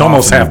a little. It's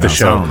almost half the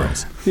show.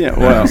 Yeah,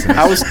 well,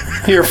 I was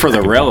here for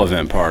the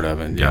relevant part of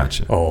it. Yeah.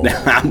 Gotcha. Oh,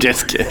 I'm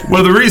just kidding.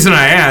 Well, the reason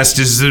I asked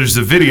is there's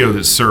a video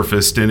that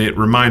surfaced, and it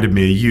reminded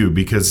me of you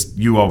because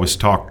you always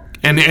talk,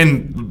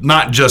 and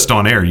not just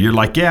on air. You're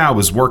like, yeah, I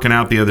was working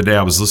out the other day.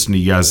 I was listening to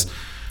you guys.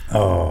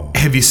 Oh.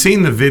 Have you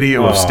seen the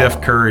video of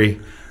Steph Curry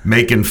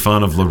making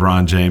fun of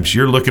LeBron James?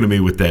 You're looking at me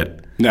with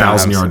that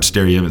 1,000-yard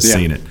stare. You haven't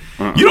seen it.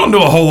 You don't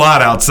know a whole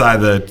lot outside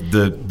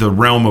the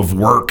realm of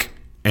work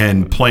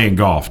and playing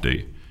golf, do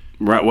you?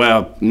 Right.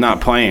 Well,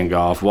 not playing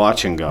golf,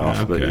 watching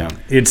golf. But yeah.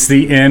 It's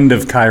the end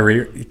of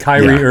Kyrie.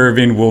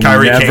 Irving will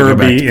never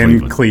be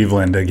in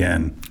Cleveland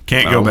again.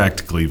 Can't go back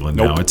to Cleveland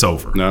now. It's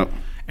over. No.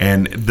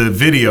 And the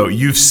video,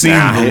 you've seen the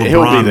LeBron.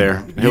 He'll be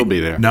there. He'll be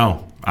there.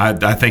 No,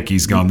 I think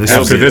he's gone. This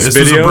was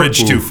a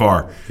bridge too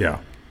far.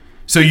 Yeah.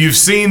 So you've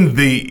seen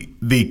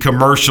the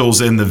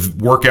commercials and the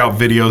workout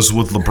videos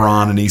with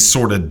LeBron, and he's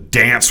sort of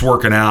dance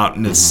working out,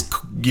 and it's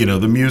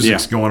the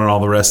music's going and all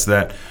the rest of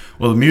that.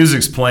 Well, the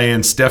music's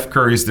playing. Steph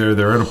Curry's there.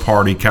 They're at a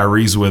party.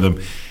 Kyrie's with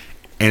him,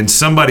 and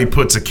somebody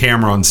puts a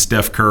camera on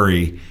Steph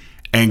Curry,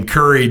 and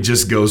Curry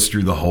just goes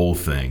through the whole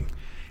thing,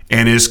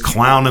 and is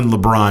clowning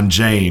LeBron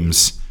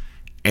James,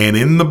 and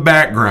in the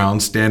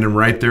background, standing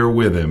right there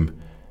with him,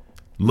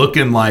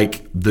 looking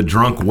like the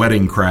drunk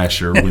wedding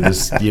crasher with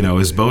his,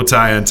 his bow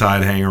tie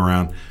untied, hanging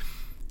around,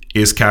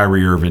 is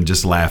Kyrie Irving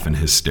just laughing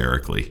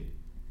hysterically,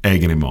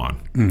 egging him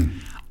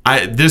on.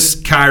 This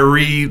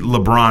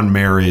Kyrie-LeBron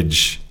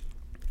marriage,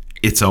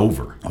 it's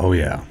over. Oh,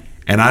 yeah.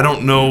 And I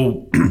don't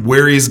know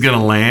where he's going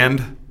to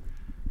land,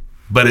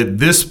 but at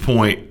this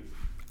point,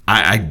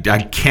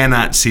 I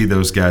cannot see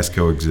those guys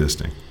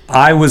coexisting.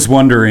 I was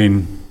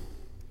wondering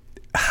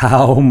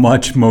how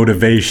much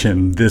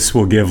motivation this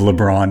will give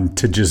LeBron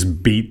to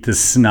just beat the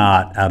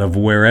snot out of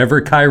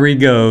wherever Kyrie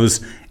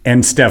goes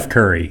and Steph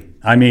Curry.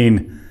 I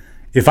mean,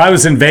 if I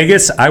was in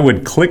Vegas, I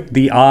would click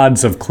the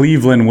odds of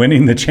Cleveland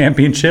winning the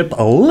championship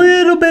a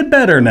little bit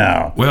better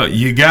now. Well,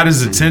 you got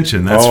his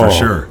attention, that's for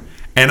sure.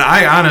 And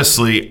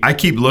I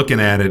keep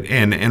looking at it,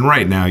 and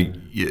right now,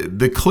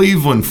 the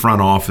Cleveland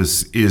front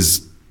office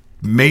is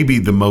maybe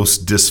the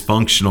most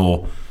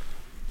dysfunctional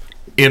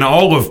in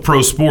all of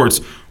pro sports,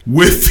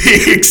 with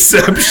the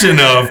exception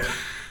of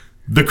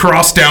the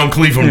crosstown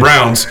Cleveland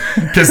Browns,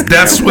 because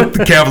that's what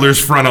the Cavaliers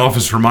front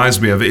office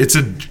reminds me of. It's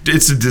a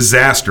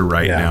disaster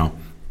right now.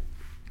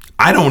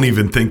 I don't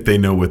even think they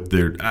know what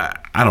they're.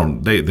 I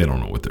don't. They don't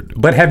know what they're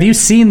doing. But have you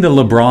seen the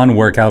LeBron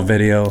workout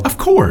video? Of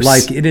course.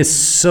 Like, it is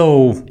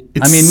so.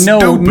 It's I mean,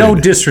 stupid. no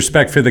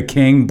disrespect for the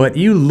king, but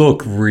you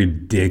look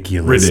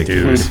ridiculous,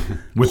 dude.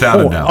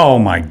 Without a doubt. Oh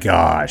my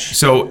gosh.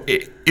 So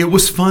it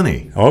was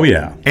funny. Oh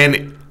yeah.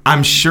 And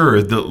I'm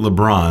sure that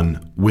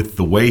LeBron, with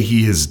the way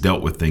he has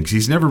dealt with things,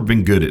 he's never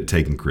been good at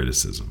taking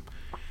criticism.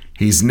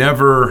 He's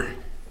never.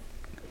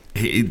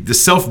 The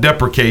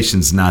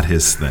self-deprecation's not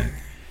his thing.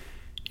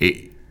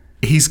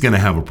 He's going to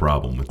have a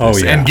problem with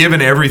this. Oh, yeah. And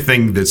given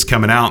everything that's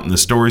coming out and the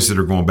stories that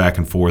are going back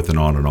and forth and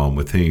on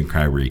with him and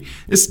Kyrie,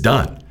 it's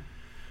done.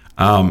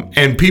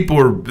 And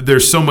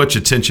there's so much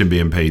attention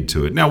being paid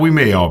to it. Now, we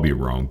may all be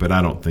wrong, but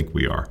I don't think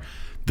we are.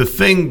 The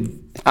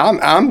thing...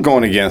 I'm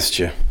going against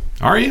you.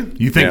 Are you?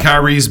 You think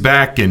Kyrie's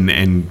back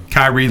and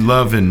Kyrie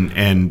Love and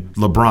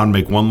LeBron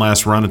make one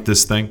last run at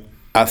this thing?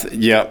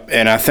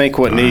 And I think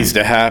what needs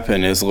to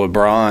happen is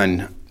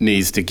LeBron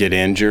needs to get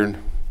injured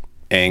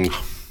and...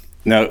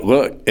 No,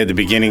 look, at the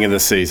beginning of the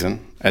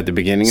season.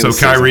 So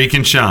Kyrie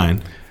can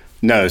shine.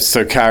 No,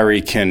 so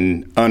Kyrie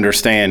can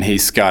understand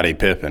he's Scottie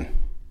Pippen.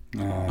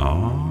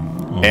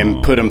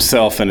 And put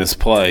himself in his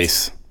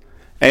place.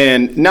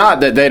 And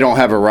not that they don't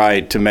have a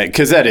right to make,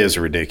 because that is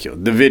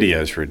ridiculous. The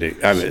video is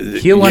ridiculous. I mean,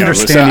 he'll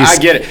understand. I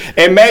get it.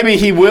 And maybe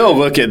he will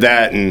look at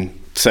that and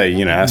say,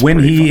 that's when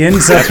pretty he funny.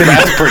 ends up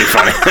That's pretty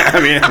funny. I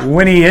mean,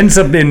 when he ends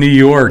up in New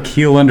York,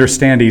 he'll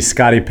understand he's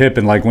Scottie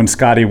Pippen, like when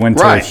Scottie went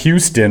to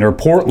Houston or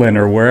Portland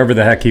or wherever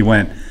the heck he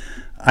went.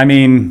 I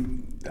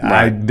mean,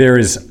 I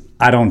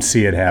don't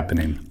see it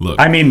happening. Look,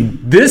 I mean,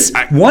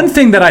 one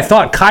thing that I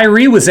thought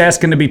Kyrie was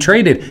asking to be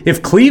traded.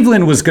 If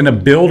Cleveland was going to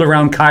build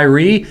around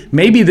Kyrie,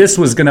 maybe this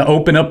was going to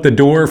open up the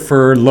door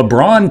for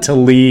LeBron to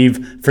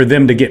leave, for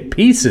them to get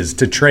pieces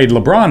to trade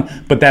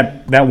LeBron. But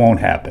that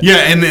won't happen.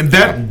 Yeah, and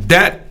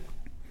that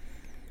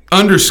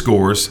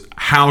underscores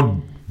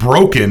how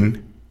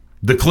broken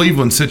the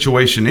Cleveland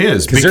situation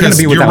is,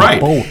 because you're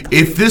right. Both.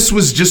 If this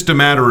was just a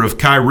matter of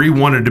Kyrie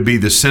wanted to be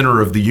the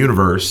center of the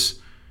universe,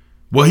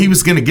 well, he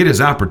was going to get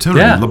his opportunity.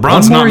 Yeah,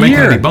 LeBron's not making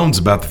any bones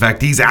about the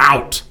fact he's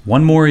out.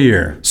 One more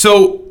year.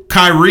 So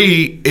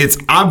Kyrie, it's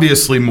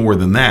obviously more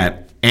than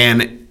that.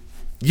 And,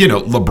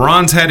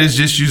 LeBron's had his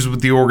issues with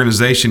the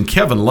organization.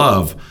 Kevin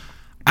Love,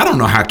 I don't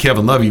know how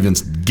Kevin Love even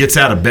gets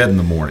out of bed in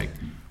the morning.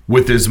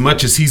 With as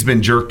much as he's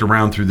been jerked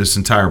around through this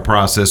entire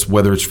process,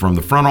 whether it's from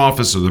the front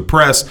office or the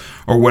press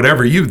or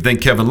whatever, you'd think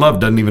Kevin Love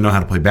doesn't even know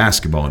how to play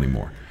basketball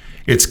anymore.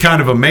 It's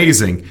kind of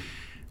amazing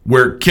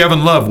where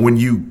Kevin Love, when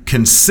you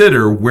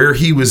consider where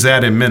he was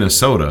at in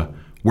Minnesota,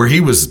 where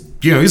he was,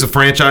 he's a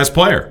franchise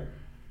player.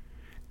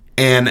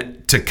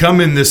 And to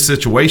come in this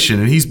situation,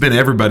 and he's been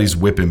everybody's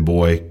whipping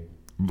boy,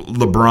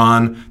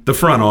 LeBron, the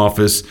front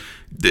office,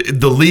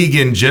 the league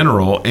in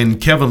general, and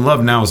Kevin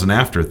Love now is an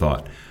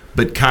afterthought.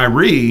 But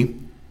Kyrie,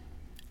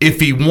 if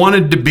he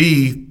wanted to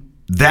be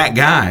that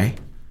guy,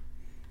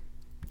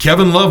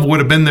 Kevin Love would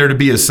have been there to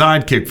be a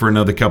sidekick for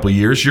another couple of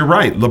years. You're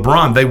right.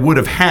 LeBron, they would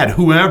have had,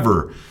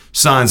 whoever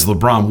signs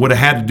LeBron would have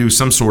had to do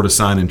some sort of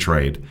sign and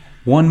trade.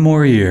 One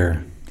more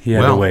year. He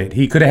had to wait.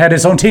 He could have had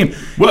his own team.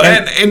 Well,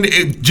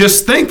 and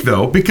just think,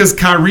 though, because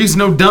Kyrie's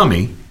no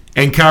dummy,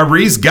 and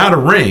Kyrie's got a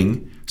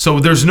ring, so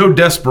there's no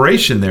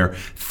desperation there.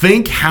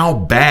 Think how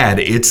bad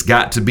it's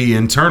got to be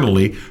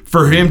internally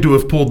for him to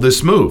have pulled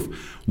this move.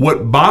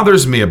 What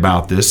bothers me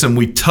about this, and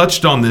we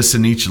touched on this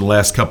in each of the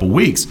last couple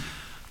weeks,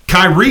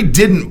 Kyrie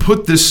didn't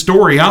put this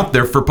story out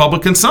there for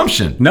public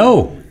consumption.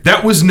 No.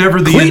 That was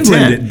never the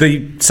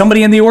intent.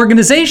 Somebody in the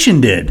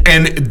organization did.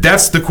 And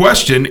that's the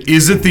question.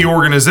 Is it the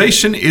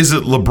organization? Is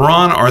it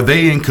LeBron? Are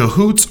they in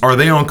cahoots? Are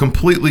they on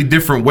completely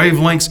different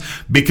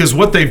wavelengths? Because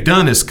what they've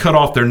done is cut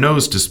off their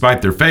nose to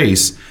spite their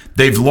face.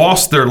 They've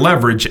lost their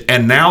leverage,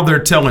 and now they're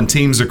telling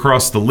teams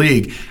across the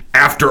league,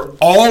 after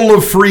all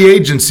of free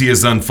agency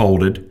is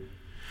unfolded,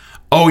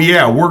 oh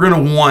yeah, we're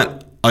going to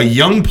want a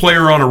young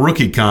player on a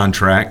rookie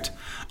contract,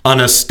 an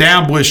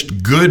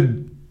established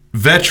good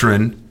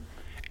veteran,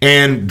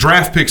 and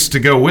draft picks to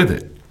go with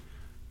it.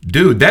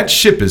 Dude, that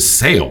ship has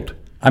sailed.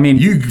 I mean,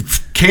 you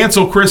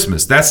cancel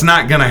Christmas. That's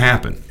not going to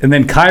happen. And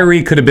then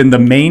Kyrie could have been the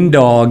main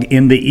dog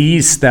in the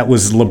East that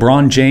was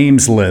LeBron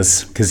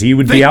James-less, because he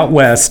would be out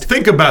west.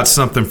 Think about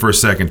something for a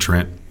second,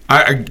 Trent.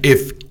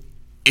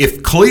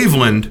 If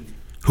Cleveland,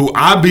 who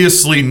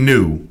obviously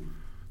knew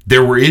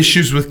there were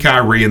issues with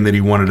Kyrie and that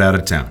he wanted out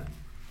of town,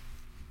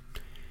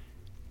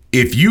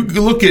 if you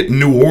look at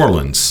New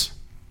Orleans,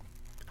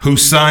 who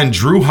signed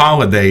Drew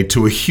Holiday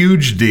to a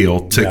huge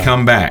deal to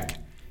come back,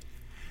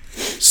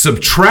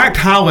 subtract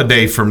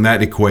Holiday from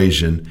that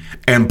equation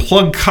and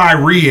plug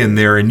Kyrie in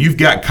there, and you've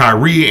got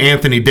Kyrie,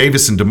 Anthony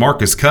Davis, and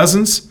DeMarcus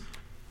Cousins.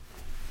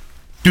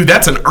 Dude,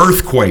 that's an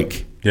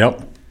earthquake.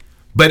 Yep.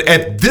 But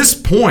at this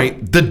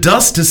point, the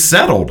dust has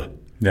settled.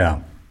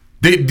 Yeah.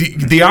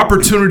 The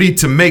opportunity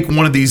to make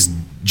one of these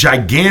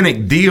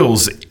gigantic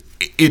deals,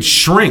 it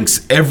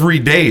shrinks every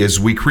day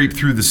as we creep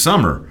through the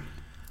summer.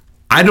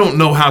 I don't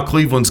know how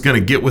Cleveland's going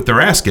to get what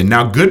they're asking.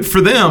 Now, good for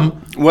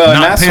them. Well,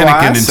 not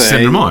panicking and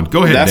sending them on.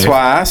 Go ahead, That's Dave.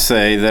 why I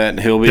say that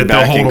he'll be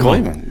back in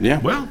Cleveland. Yeah.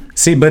 Well,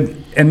 see,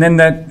 and then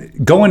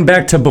that going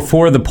back to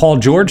before the Paul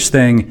George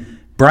thing,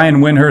 Brian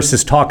Windhorst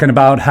is talking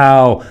about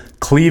how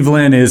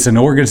Cleveland is an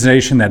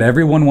organization that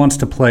everyone wants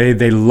to play.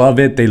 They love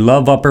it. They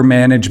love upper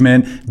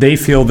management. They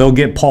feel they'll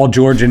get Paul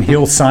George and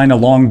he'll sign a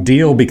long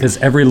deal because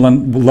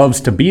everyone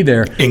loves to be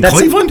there. That's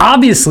Cleveland?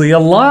 Obviously a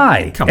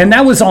lie. And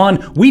that was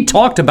we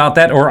talked about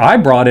that, or I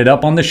brought it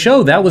up on the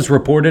show. That was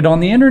reported on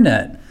the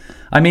internet.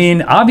 I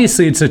mean,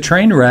 obviously it's a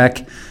train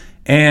wreck.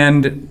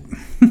 And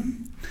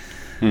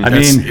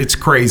it's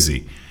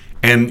crazy.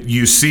 And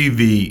you see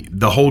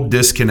the whole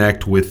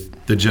disconnect with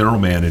the general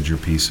manager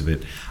piece of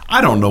it.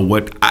 I don't know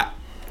what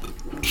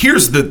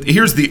here's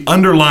the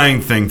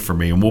underlying thing for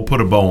me, and we'll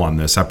put a bow on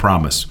this, I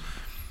promise.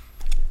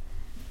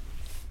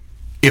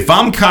 If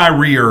I'm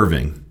Kyrie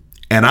Irving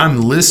and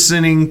I'm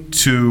listening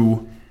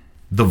to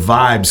the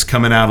vibes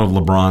coming out of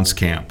LeBron's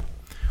camp,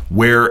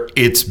 where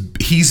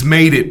he's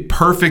made it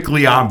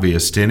perfectly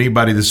obvious to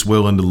anybody that's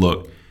willing to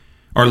look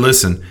or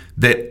listen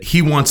that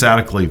he wants out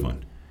of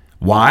Cleveland.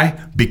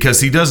 Why?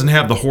 Because he doesn't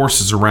have the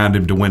horses around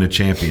him to win a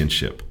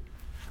championship.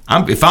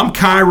 If I'm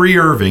Kyrie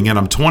Irving and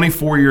I'm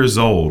 24 years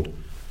old,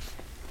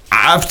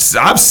 I've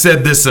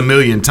said this a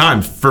million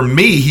times. For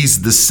me,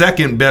 he's the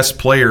second best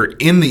player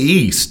in the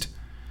East.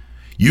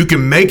 You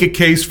can make a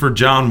case for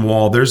John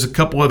Wall. There's a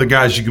couple other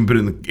guys you can put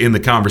in the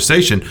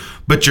conversation,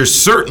 but you're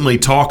certainly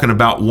talking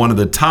about one of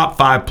the top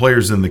 5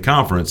 players in the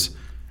conference.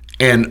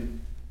 And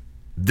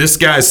this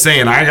guy's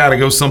saying, I got to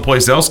go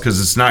someplace else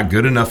because it's not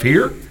good enough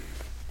here?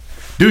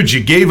 Dude,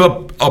 you gave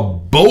up a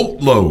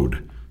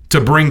boatload to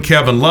bring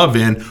Kevin Love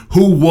in,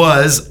 who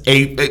was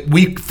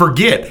we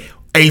forget,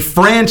 a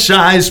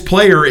franchise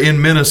player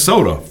in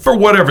Minnesota, for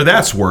whatever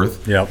that's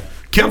worth. Yep.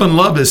 Kevin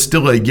Love is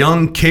still a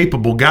young,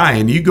 capable guy,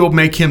 and you go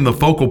make him the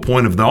focal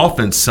point of the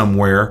offense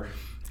somewhere,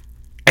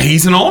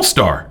 he's an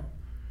all-star.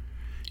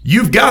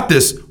 You've got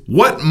this.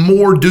 What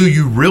more do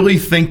you really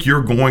think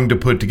you're going to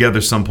put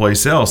together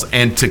someplace else?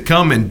 And to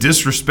come and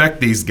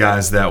disrespect these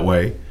guys that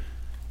way,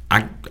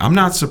 I'm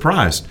not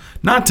surprised.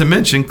 Not to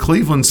mention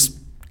Cleveland's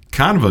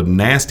kind of a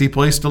nasty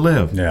place to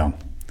live. Yeah.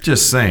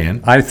 Just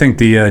saying. I think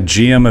the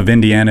GM of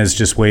Indiana is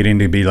just waiting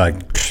to be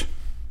like,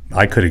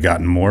 I could have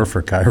gotten more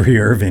for Kyrie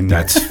Irving.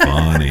 That's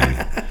funny.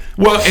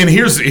 Well, and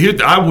here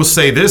I will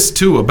say this,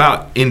 too,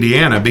 about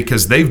Indiana,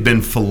 because they've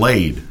been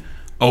filleted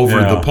over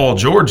the Paul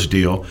George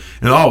deal.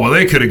 And,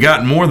 they could have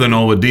gotten more than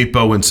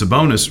Oladipo and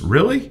Sabonis.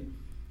 Really?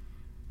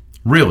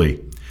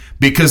 Really?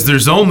 Because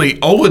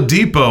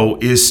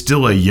Oladipo is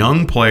still a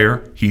young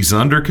player. He's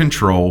under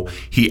control.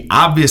 He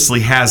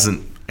obviously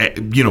hasn't,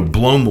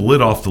 blown the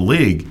lid off the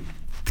league.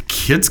 The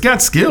kid's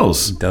got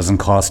skills. It doesn't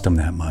cost him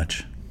that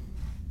much.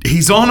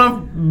 He's on a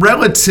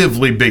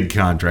relatively big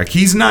contract.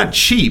 He's not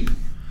cheap.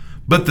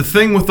 But the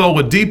thing with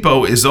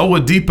Oladipo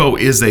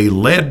is a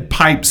lead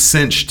pipe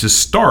cinch to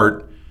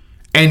start.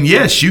 And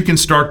yes, you can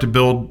start to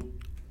build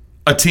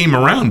a team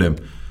around him.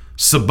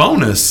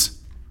 Sabonis,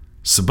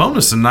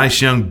 a nice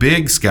young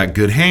big, has got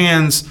good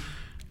hands,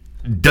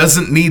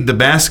 doesn't need the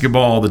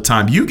basketball all the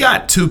time. You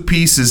got 2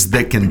 pieces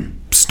that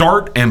can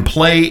start and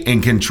play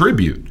and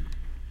contribute.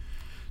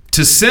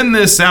 To send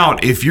this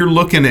out, if you're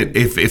looking at,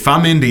 if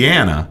I'm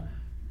Indiana,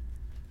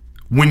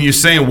 when you're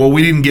saying,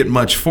 we didn't get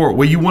much for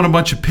it, you want a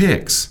bunch of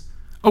picks.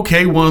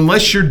 Okay,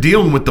 unless you're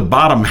dealing with the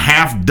bottom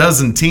half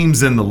dozen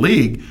teams in the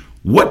league,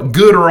 what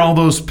good are all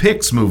those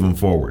picks moving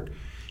forward?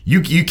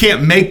 You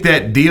can't make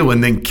that deal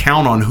and then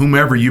count on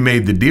whomever you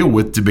made the deal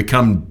with to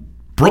become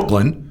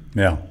Brooklyn.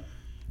 Yeah.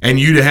 And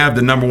you to have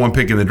the number 1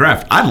 pick in the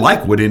draft. I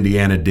like what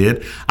Indiana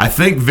did. I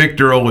think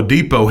Victor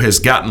Oladipo has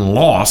gotten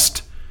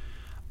lost.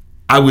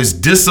 I was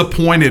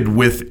disappointed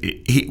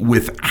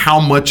with how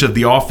much of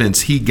the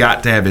offense he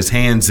got to have his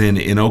hands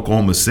in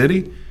Oklahoma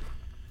City.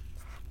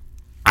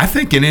 I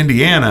think in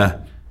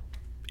Indiana,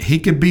 he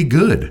could be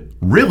good.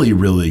 Really,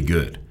 really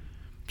good.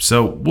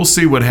 So we'll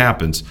see what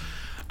happens.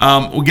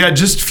 We got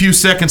just a few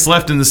seconds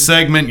left in the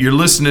segment. You're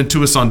listening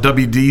to us on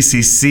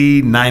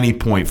WDCC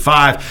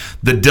 90.5,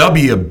 the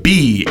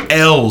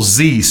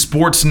WBLZ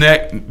Sports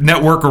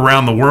Network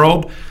around the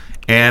world.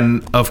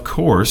 And, of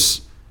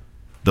course,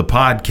 the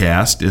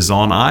podcast is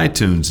on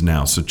iTunes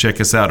now. So check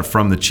us out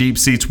from the cheap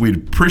seats. We'd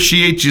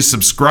appreciate you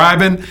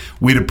subscribing.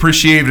 We'd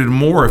appreciate it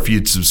more if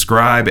you'd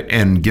subscribe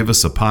and give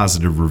us a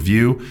positive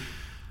review.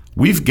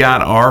 We've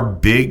got our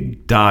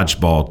big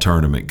dodgeball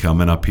tournament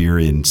coming up here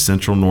in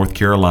Central North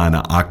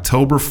Carolina,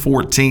 October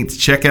 14th.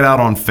 Check it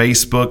out on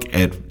Facebook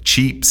at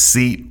Cheap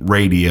Seat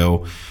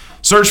Radio.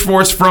 Search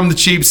for us from the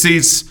Cheap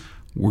Seats.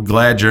 We're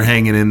glad you're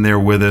hanging in there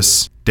with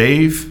us.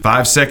 Dave,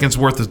 5 seconds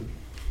worth of...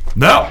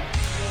 No!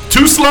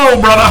 Too slow,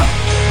 brother!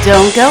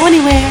 Don't go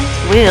anywhere.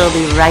 We'll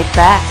be right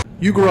back.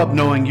 You grew up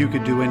knowing you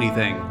could do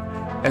anything.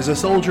 As a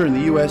soldier in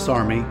the U.S.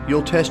 Army,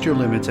 you'll test your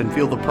limits and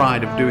feel the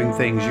pride of doing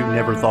things you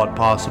never thought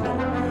possible.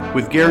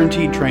 With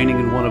guaranteed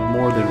training in one of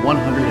more than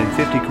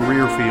 150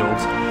 career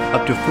fields,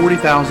 up to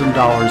 $40,000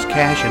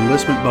 cash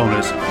enlistment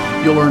bonus,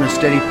 you'll earn a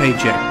steady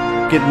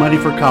paycheck, get money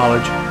for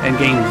college, and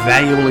gain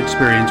valuable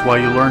experience while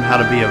you learn how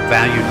to be a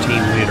valued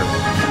team leader.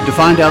 To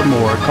find out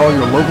more, call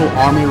your local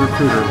Army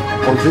recruiter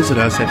or visit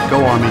us at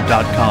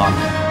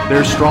GoArmy.com.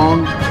 There's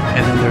strong,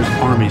 and then there's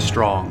Army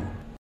strong.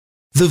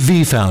 The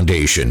V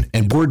Foundation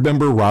and board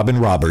member Robin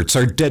Roberts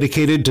are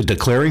dedicated to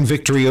declaring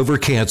victory over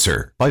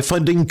cancer by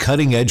funding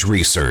cutting-edge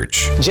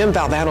research. Jim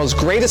Valvano's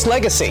greatest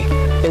legacy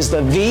is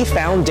the V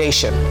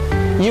Foundation.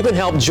 You can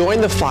help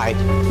join the fight,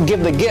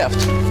 give the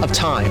gift of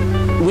time.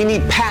 We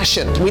need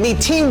passion, we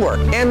need teamwork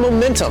and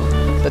momentum.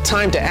 The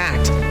time to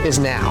act is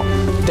now.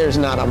 There's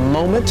not a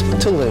moment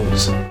to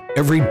lose.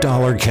 Every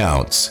dollar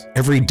counts.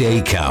 Every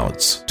day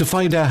counts. To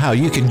find out how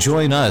you can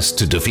join us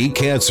to defeat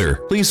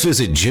cancer, please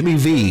visit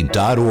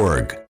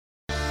jimmyv.org.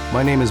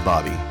 My name is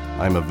Bobby.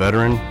 I'm a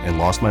veteran and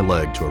lost my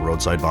leg to a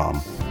roadside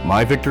bomb.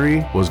 My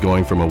victory was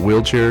going from a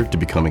wheelchair to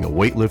becoming a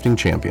weightlifting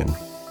champion.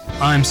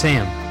 I'm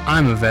Sam.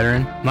 I'm a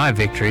veteran. My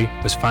victory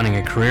was finding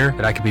a career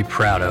that I could be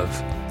proud of.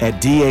 At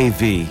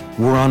DAV,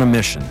 we're on a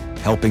mission,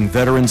 helping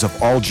veterans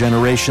of all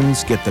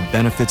generations get the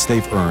benefits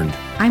they've earned.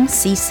 I'm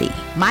Cece.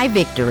 My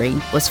victory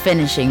was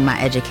finishing my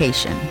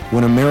education.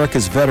 When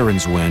America's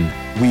veterans win,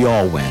 we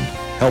all win.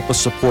 Help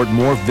us support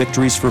more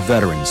victories for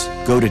veterans.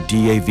 Go to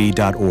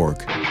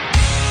DAV.org.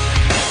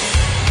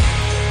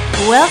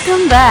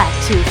 Welcome back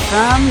to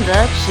From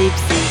the Cheap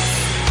Seats.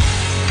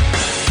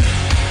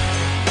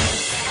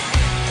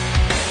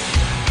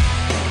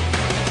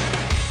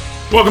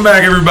 Welcome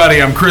back,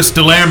 everybody. I'm Chris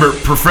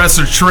DeLambert,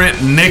 Professor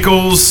Trent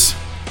Nichols,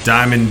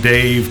 Diamond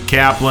Dave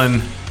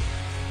Kaplan.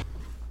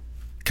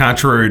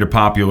 Contrary to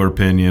popular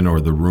opinion or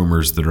the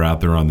rumors that are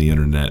out there on the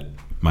internet,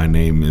 my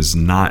name is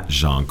not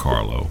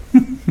Giancarlo.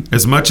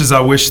 As much as I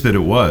wish that it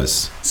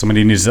was.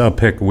 Somebody needs to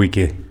uppick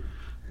Wiki.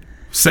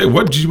 Say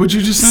what'd you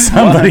just say?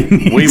 Somebody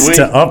needs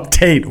to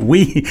update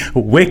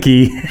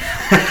Wiki.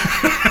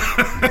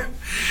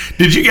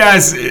 Did you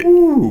guys?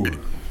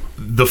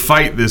 The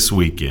fight this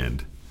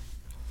weekend.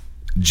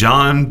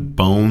 John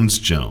Bones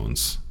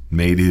Jones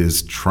made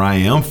his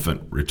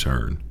triumphant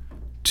return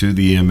to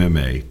the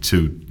MMA,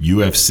 to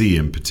UFC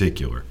in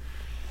particular.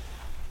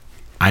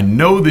 I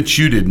know that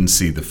you didn't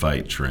see the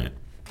fight, Trent,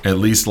 at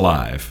least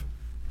live.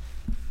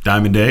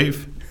 Diamond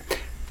Dave?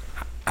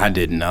 I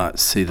did not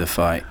see the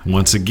fight.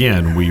 Once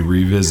again, we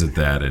revisit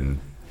that, and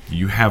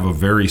you have a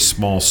very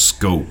small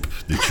scope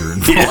that you're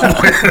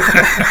involved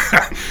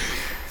with.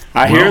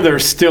 I hear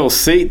there's still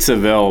seats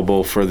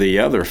available for the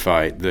other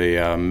fight, the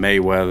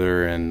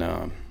Mayweather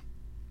and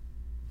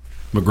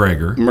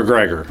McGregor.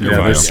 Yeah,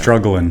 they're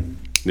struggling.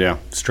 Yeah.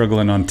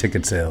 Struggling on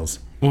ticket sales.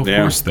 Well, of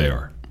course they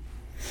are.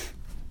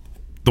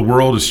 The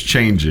world is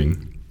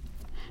changing,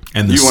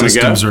 and the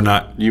systems are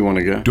not. You want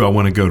to go? Do I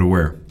want to go to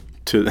where?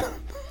 To the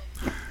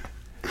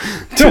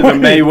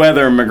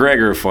Mayweather and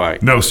McGregor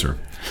fight. No, sir.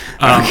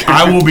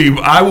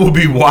 I will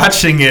be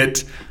watching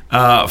it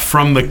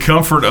from the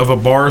comfort of a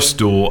bar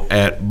stool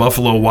at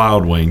Buffalo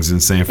Wild Wings in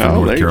Sanford,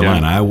 North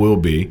Carolina. I will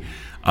be.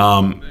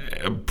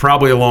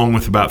 Probably along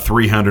with about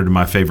 300 of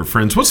my favorite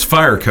friends. What's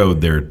fire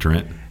code there,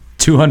 Trent?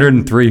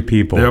 203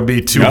 people. There'll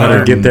be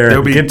 200. Get there.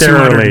 There'll be get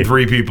there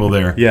 203 people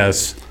there.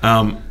 Yes.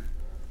 I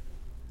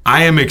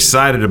am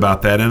excited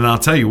about that, and I'll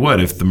tell you what: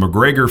 if the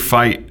McGregor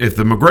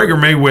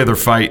Mayweather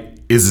fight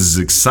is as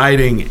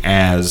exciting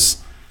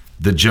as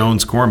the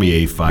Jones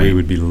Cormier fight, we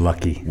would be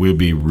lucky. We'd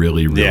be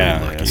really, really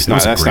lucky. That's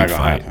not going to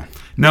happen.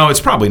 No,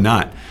 it's probably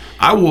not.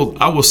 I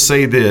will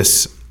say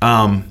this: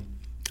 I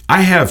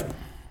have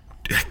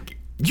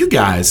you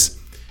guys.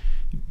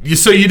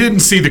 So you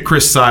didn't see the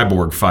Chris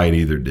Cyborg fight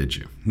either, did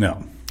you?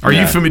 No. Are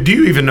you familiar? Do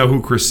you even know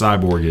who Chris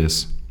Cyborg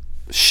is?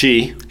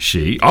 She.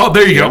 Oh,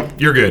 there you go.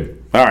 You're good.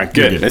 All right,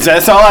 good.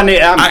 That's all I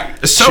need.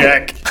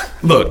 Check.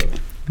 Look,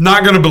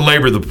 not going to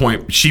belabor the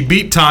point. She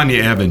beat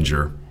Tanya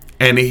Evinger,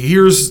 and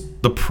here's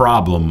the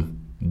problem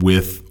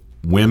with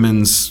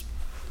women's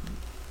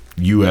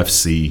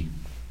UFC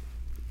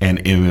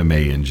and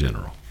MMA in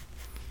general.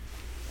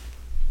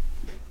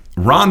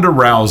 Ronda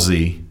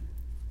Rousey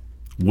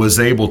was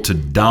able to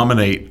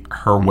dominate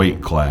her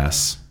weight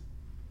class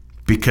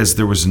because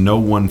there was no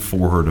one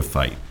for her to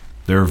fight.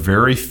 There are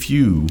very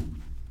few,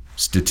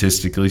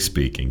 statistically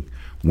speaking,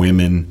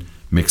 women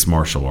mixed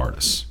martial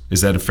artists.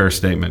 Is that a fair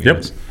statement? Yep.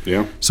 Guys?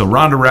 Yeah. So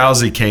Ronda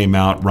Rousey came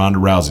out. Ronda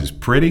Rousey's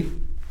pretty.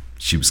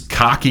 She was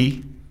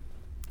cocky,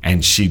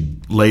 and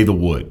she'd lay the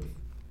wood.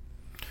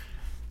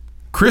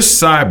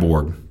 Chris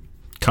Cyborg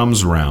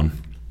comes around,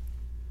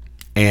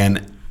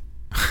 and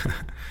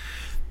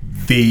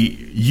the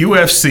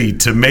UFC,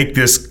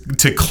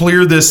 to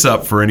clear this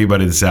up for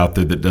anybody that's out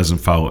there that doesn't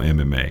follow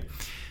MMA,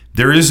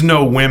 there is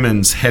no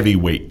women's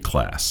heavyweight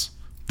class.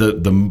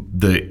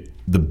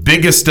 The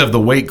biggest of the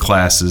weight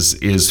classes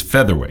is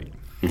featherweight.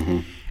 Mm-hmm.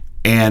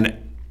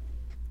 And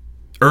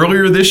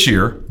earlier this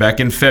year, back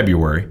in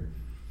February,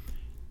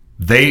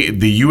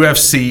 the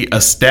UFC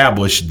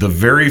established the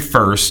very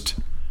first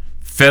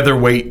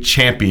featherweight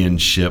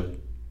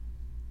championship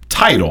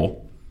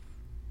title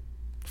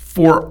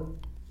for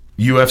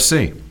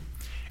UFC.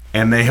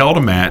 And they held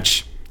a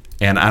match,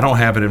 and I don't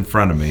have it in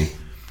front of me,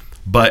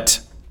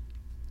 but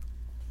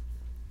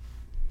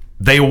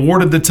They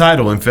awarded the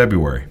title in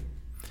February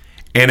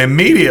and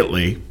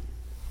immediately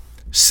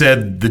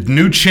said the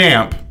new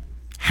champ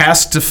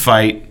has to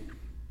fight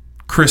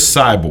Chris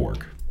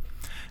Cyborg.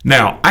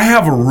 Now, I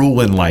have a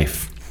rule in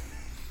life.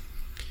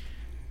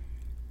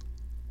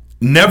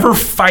 Never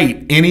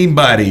fight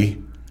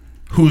anybody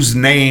whose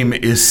name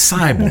is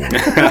Cyborg.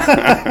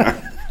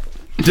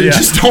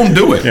 Just don't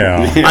do it. Yeah.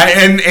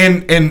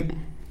 And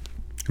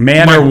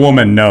man or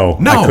woman, no.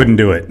 I couldn't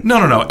do it.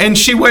 No. And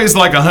she weighs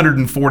like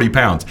 140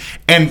 pounds.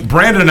 And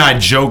Brandon and I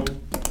joked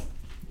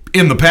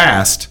in the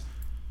past,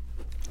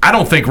 I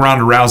don't think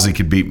Ronda Rousey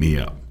could beat me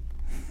up.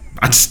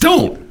 I just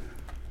don't.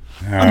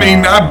 I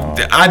mean,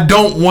 I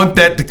don't want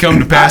that to come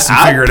to pass and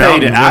figure it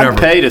out and whatever. I'd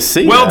pay to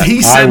see Well, that.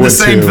 he said the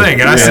same too.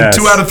 thing. And I said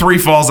 2 out of 3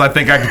 falls, I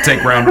think I could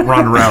take Ronda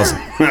Rousey.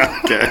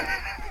 Okay.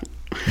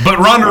 But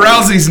Ronda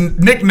Rousey's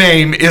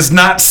nickname is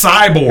not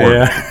Cyborg.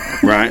 Yeah.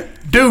 Right.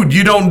 Dude,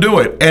 you don't do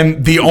it.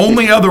 And the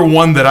only other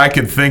one that I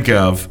could think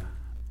of,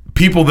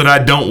 people that I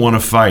don't want to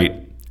fight,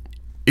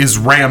 is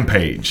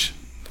Rampage.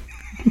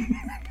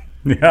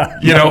 Yeah.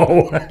 You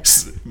know,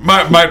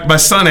 my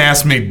son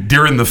asked me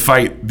during the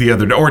fight the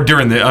other day, or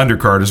during the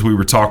undercard as we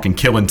were talking,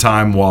 killing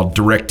time while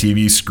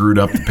DirecTV screwed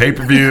up the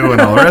pay-per-view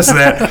and all the rest of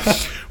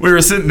that. We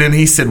were sitting and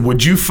he said,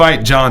 would you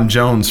fight John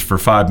Jones for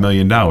 $5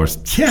 million?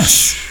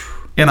 Yes.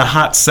 In a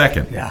hot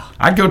second. Yeah.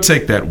 I'd go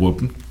take that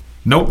whooping.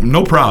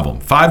 No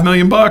problem. $5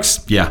 million?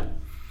 Yeah.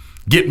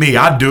 Get me.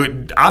 I'd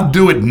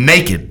do it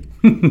naked.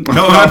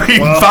 No, I mean,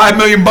 $5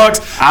 million.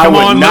 Come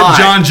on, let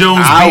John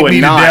Jones beat me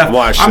to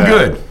death. I'm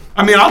good.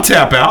 I mean, I'll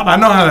tap out. I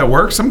know how that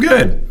works. I'm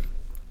good.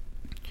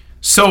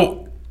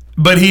 So,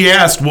 but he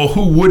asked, well,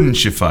 who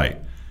wouldn't you fight?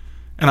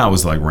 And I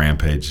was like,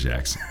 Rampage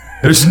Jackson.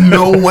 There's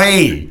no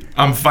way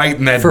I'm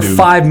fighting that for dude.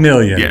 $5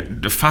 million. Yeah,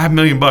 $5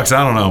 million. I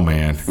don't know,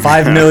 man.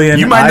 $5 million.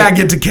 You might not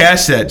get to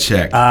cash that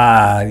check.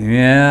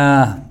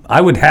 Yeah. I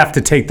would have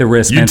to take the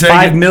risk. You And take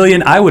 $5 it?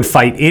 million, I would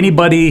fight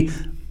anybody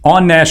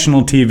on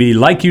national TV,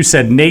 like you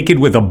said, naked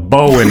with a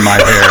bow in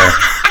my hair.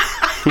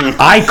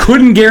 I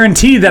couldn't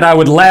guarantee that I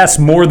would last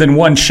more than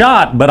one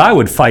shot, but I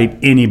would fight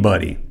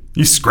anybody.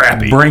 You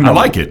scrappy. Bring 'em. I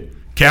like it.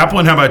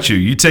 Kaplan, how about you?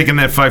 You taking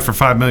that fight for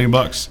 $5 million?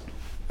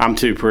 I'm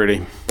too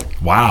pretty.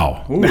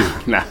 Wow.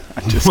 Nah,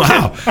 I'm just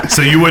Wow. kidding.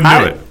 So you wouldn't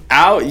do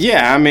it?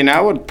 Yeah, I mean, I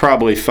would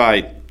probably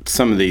fight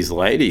some of these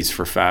ladies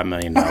for $5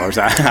 million.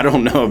 I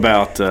don't know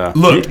about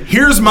Look,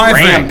 here's my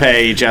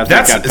Rampage. thing. I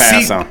think I'd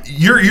pass on.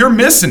 You're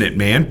missing it,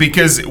 man,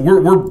 because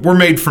we're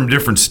made from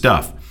different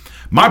stuff.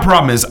 My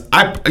problem is,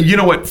 you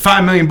know what,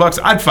 $5 million,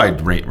 I'd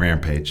fight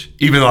Rampage,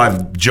 even though I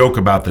joke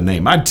about the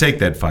name. I'd take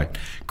that fight.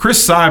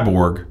 Chris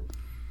Cyborg,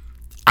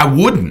 I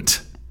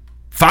wouldn't.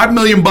 $5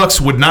 million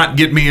would not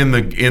get me in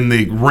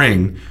the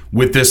ring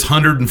with this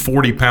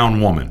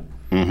 140-pound woman.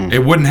 Mm-hmm.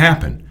 It wouldn't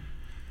happen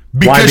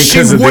because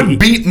she would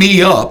beat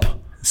me up.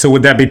 So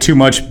would that be too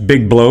much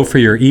big blow for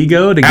your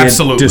ego to get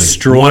Absolutely.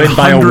 destroyed 100%.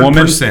 by a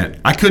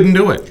woman? I couldn't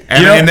do it.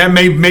 And that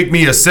may make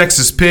me a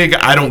sexist pig.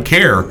 I don't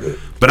care.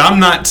 But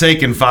I'm not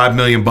taking $5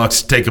 million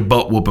to take a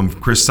butt whooping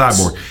from Chris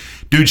Cyborg.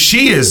 Dude,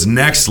 she is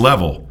next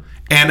level.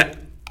 And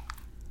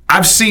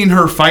I've seen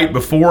her fight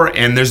before,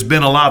 and there's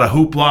been a lot of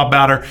hoopla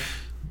about her.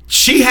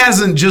 She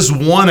hasn't just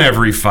won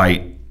every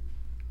fight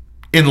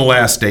in the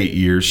last 8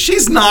 years.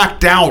 She's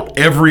knocked out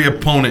every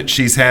opponent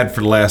she's had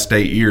for the last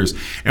 8 years.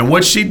 And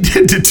what she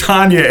did to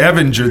Tanya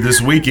Evinger this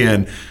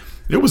weekend,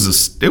 it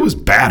was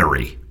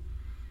battery.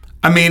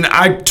 I mean,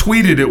 I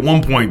tweeted at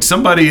one point,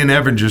 somebody in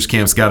Evinger's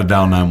camp's got to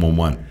dial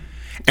 911.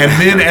 And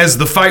then as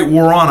the fight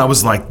wore on, I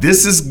was like,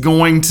 this is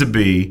going to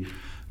be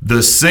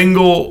the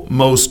single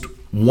most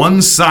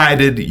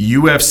one-sided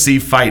UFC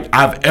fight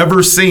I've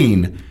ever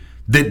seen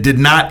that did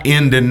not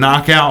end in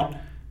knockout.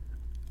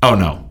 Oh,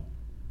 no.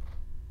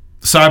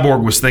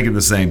 Cyborg was thinking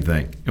the same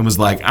thing and was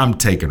like, I'm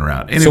taking her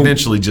out. And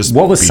eventually just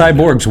what was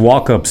Cyborg's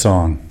walk-up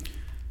song?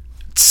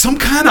 Some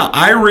kind of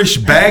Irish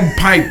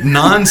bagpipe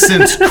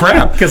nonsense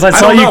crap. Because I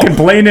saw you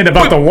complaining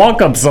about the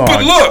walk-up song.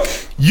 But look,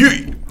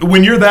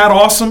 when you're that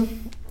awesome,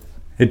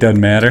 it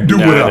doesn't matter. Do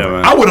whatever.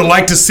 I would have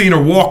liked to seen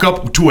her walk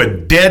up to a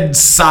dead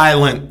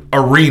silent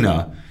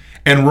arena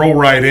and roll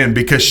right in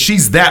because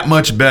she's that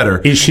much better.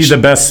 Is she the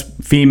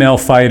best female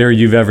fighter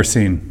you've ever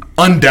seen?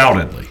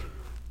 Undoubtedly.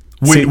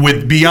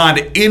 With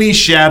beyond any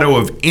shadow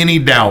of any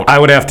doubt. I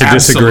would have to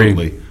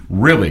disagree.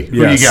 Really?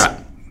 Who you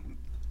got?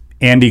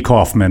 Andy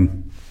Kaufman.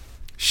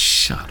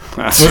 Shut up.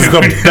 Was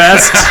the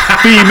best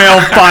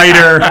female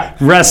fighter,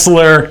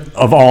 wrestler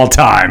of all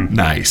time.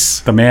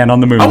 Nice. The man on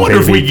the moon, I wonder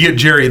if baby. we get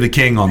Jerry the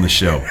King on the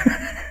show.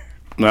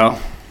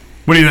 Well.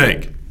 What do you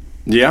think?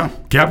 Yeah.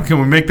 Captain, can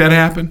we make that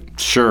happen?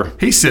 Sure.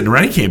 He's sitting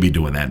around. He can't be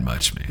doing that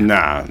much, man.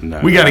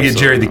 No. We got to get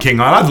Jerry the King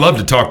on. I'd love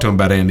to talk to him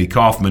about Andy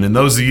Kaufman. And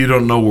those of you who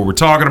don't know what we're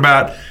talking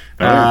about,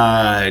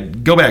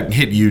 go back and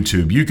hit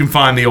YouTube. You can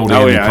find the old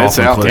Andy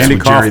Kaufman clips Andy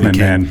with Jerry Kaufman, the King.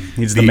 man.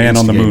 He's the man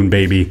on the moon,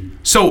 baby.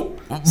 So,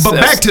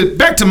 but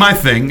back to my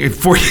thing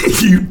before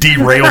you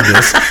derailed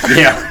this.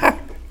 Yeah.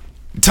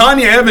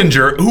 Tanya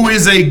Evinger, who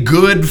is a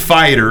good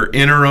fighter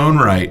in her own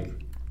right,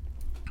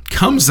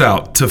 comes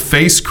out to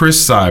face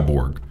Chris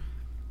Cyborg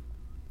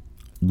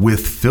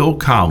with Phil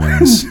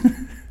Collins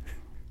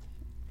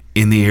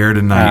in the air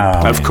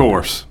tonight. Of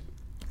course.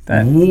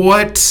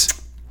 What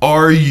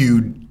are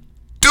you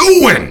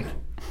doing?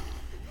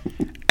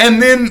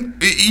 And then,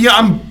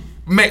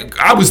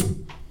 I was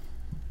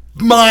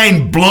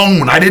mind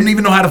blown. I didn't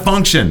even know how to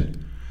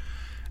function.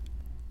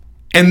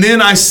 And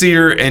then I see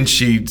her, and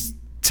she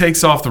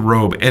takes off the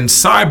robe. And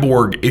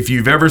Cyborg, if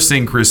you've ever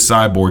seen Chris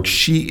Cyborg,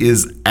 she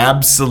is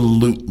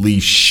absolutely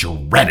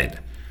shredded.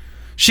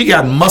 She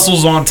got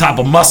muscles on top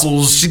of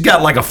muscles. She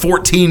got like a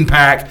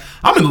 14-pack.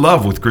 I'm in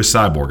love with Chris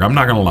Cyborg. I'm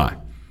not going to lie.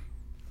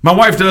 My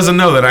wife doesn't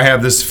know that I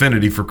have this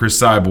affinity for Chris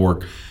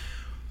Cyborg.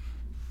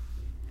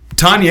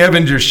 Tanya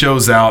Evinger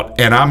shows out,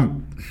 and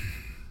I'm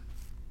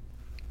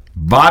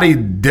body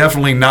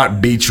definitely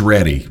not beach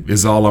ready,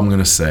 is all I'm going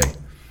to say.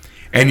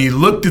 And you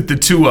looked at the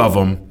two of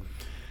them.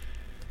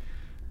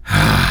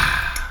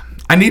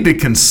 I need to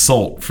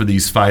consult for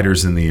these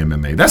fighters in the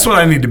MMA. That's what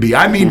I need to be.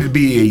 I need to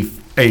be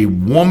a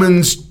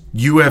woman's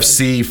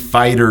UFC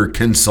fighter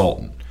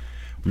consultant.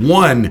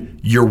 One,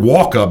 your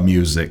walk-up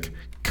music.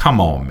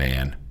 Come on,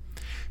 man.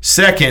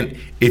 Second,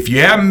 if you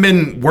haven't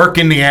been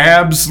working the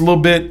abs a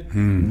little bit,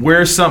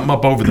 wear something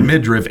up over the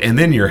midriff, and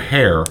then your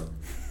hair.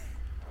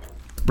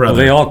 Brother. Well,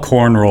 they all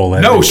cornroll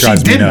it. No, she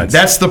didn't.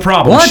 That's the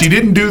problem. What? She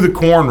didn't do the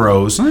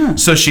cornrows,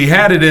 so she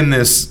had it in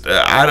this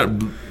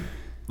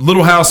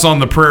Little House on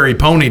the Prairie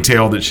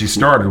ponytail that she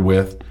started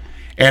with.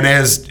 And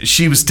as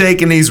she was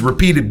taking these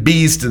repeated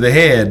bees to the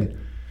head,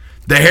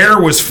 the hair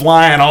was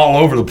flying all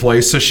over the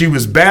place. So she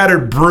was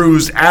battered,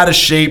 bruised, out of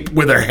shape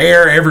with her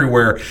hair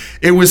everywhere.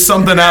 It was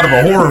something out of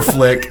a horror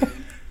flick.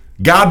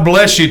 God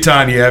bless you,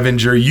 Tanya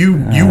Evinger.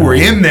 You were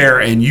in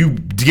there and you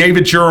gave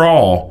it your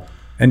all.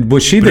 And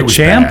was she the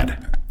champ?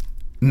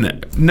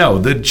 Bad. No,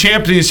 the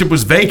championship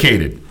was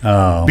vacated.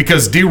 Oh.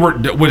 Because D.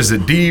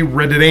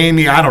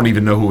 Redidamy, I don't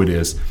even know who it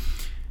is,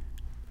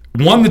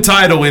 won the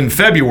title in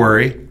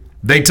February.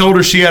 They told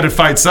her she had to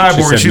fight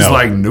Cyborg, and she's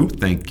like, no,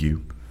 thank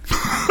you.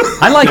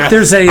 I like,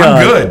 there's a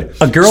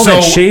girl So-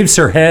 that shaves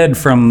her head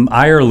from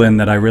Ireland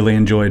that I really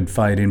enjoyed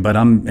fighting, but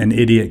I'm an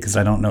idiot because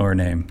I don't know her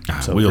name.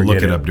 So We'll forget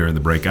look it up during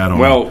the break. I don't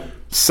know. Well,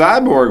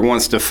 Cyborg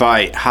wants to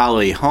fight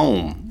Holly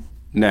Holm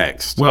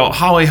next. Well,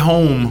 Holly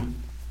Holm,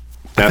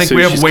 I think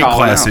we have a weight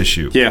class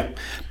issue. Yeah,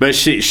 but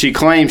she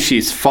claims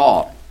she's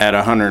fought at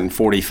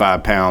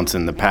 145 pounds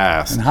in the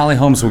past. And Holly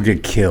Holmes will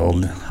get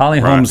killed. Holly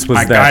Right. Holmes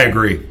was that. I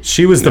agree.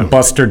 She was the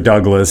Buster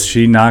Douglas.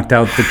 She knocked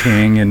out the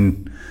king,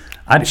 and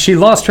she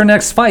lost her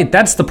next fight.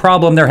 That's the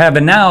problem they're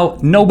having now.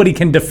 Nobody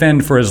can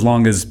defend for as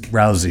long as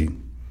Rousey.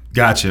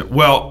 Gotcha.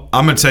 Well,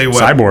 I'm going to tell you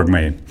what. Cyborg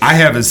made. I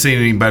haven't seen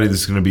anybody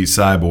that's going to beat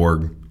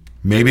Cyborg.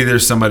 Maybe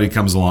there's somebody that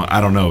comes along. I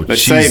don't know. They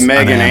She's say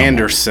Megan an animal.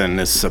 Anderson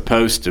is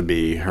supposed to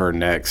be her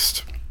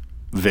next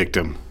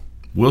victim.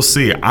 We'll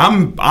see.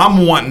 I'm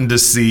wanting to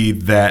see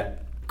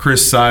that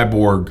Chris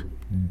Cyborg,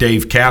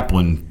 Dave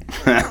Kaplan.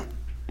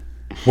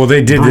 Well,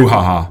 they did.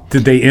 Brouhaha.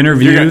 Did they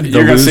interview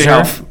the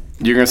loser?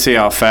 You're gonna see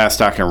how fast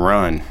I can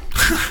run.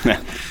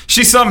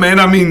 She's something,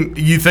 man. I mean,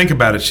 you think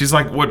about it. She's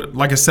like what?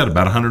 Like I said,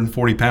 about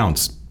 140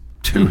 pounds,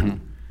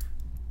 dude.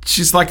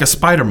 She's like a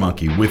spider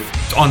monkey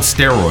on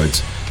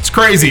steroids. It's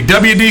crazy.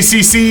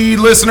 WDCC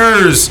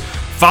listeners,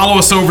 follow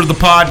us over to the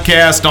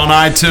podcast on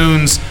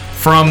iTunes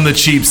from the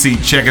cheap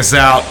seat. Check us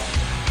out.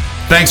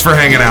 Thanks for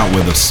hanging out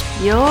with us.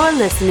 You're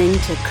listening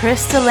to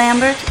Krista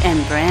Lambert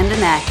and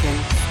Brandon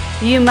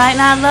Atkins. You might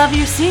not love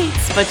your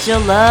seats, but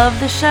you'll love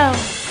the show.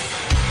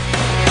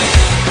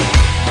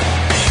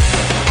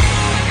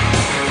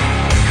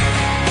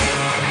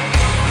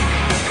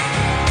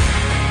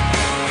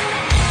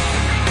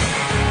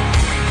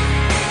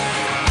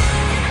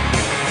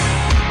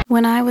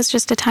 When I was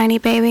just a tiny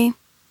baby,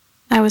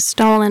 I was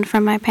stolen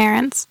from my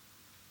parents.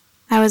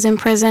 I was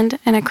imprisoned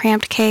in a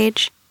cramped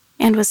cage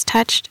and was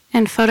touched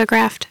and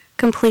photographed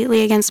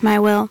completely against my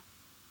will,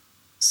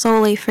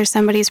 solely for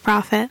somebody's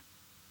profit.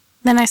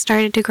 Then I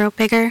started to grow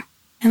bigger,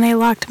 and they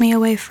locked me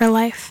away for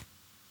life.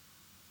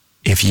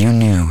 If you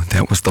knew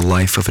that was the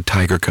life of a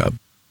tiger cub,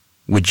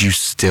 would you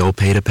still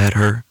pay to pet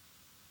her?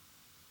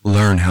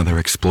 Learn how they're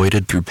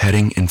exploited through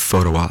petting and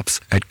photo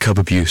ops at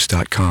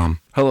cubabuse.com.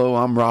 Hello,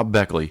 I'm Rob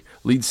Beckley,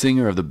 lead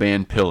singer of the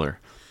band Pillar.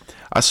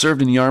 I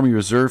served in the Army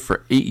Reserve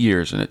for 8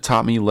 years, and it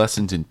taught me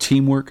lessons in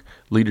teamwork,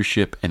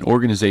 leadership, and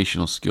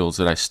organizational skills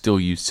that I still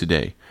use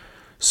today.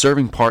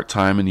 Serving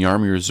part-time in the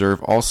Army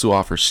Reserve also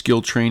offers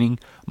skill training,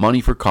 money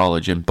for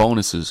college, and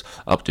bonuses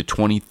up to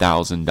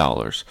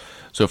 $20,000.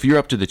 So if you're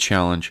up to the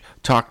challenge,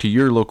 talk to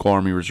your local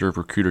Army Reserve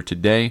recruiter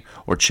today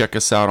or check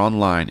us out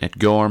online at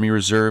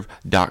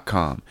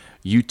goarmyreserve.com.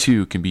 You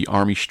too can be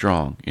Army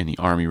strong in the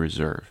Army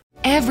Reserve.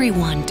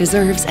 Everyone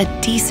deserves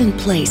a decent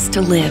place to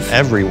live.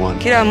 Everyone.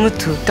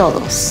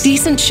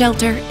 Decent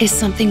shelter is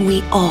something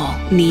we all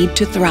need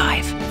to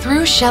thrive.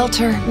 Through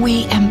shelter,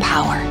 we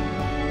empower.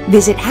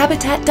 Visit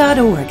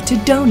Habitat.org to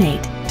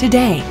donate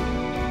today.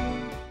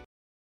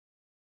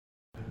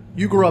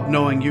 You grew up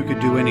knowing you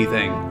could do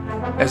anything.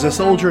 As a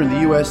soldier in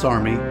the U.S.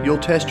 Army, you'll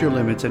test your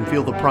limits and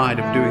feel the pride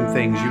of doing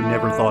things you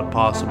never thought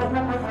possible.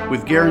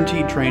 With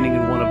guaranteed training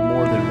in one of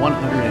more than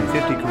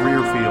 150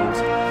 career fields,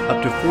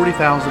 up to $40,000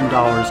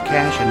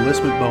 cash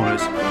enlistment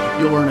bonus,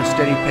 you'll earn a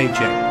steady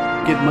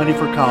paycheck, get money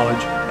for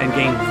college, and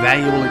gain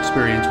valuable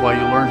experience while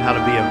you learn how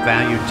to be a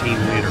valued team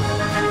leader.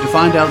 To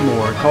find out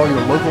more, call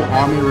your local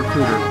Army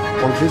recruiter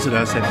or visit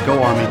us at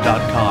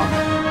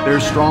GoArmy.com.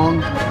 There's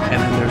Strong,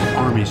 and then there's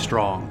Army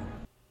Strong.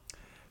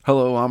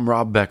 Hello, I'm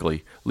Rob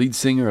Beckley, lead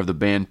singer of the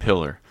band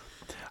Pillar.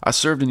 I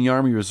served in the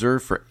Army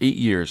Reserve for 8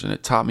 years, and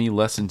it taught me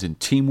lessons in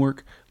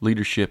teamwork,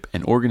 leadership,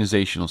 and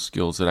organizational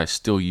skills that I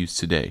still use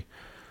today.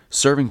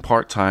 Serving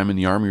part-time in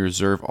the Army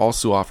Reserve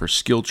also offers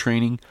skill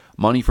training,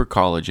 money for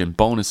college, and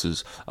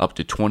bonuses up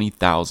to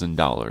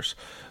 $20,000.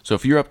 So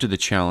if you're up to the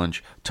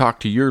challenge, talk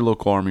to your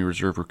local Army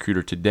Reserve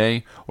recruiter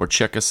today or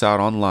check us out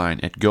online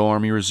at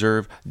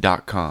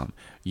GoArmyReserve.com.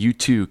 You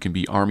too can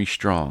be Army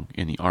Strong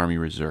in the Army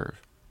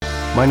Reserve.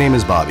 My name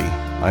is Bobby.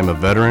 I'm a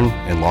veteran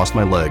and lost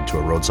my leg to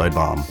a roadside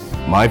bomb.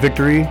 My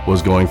victory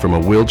was going from a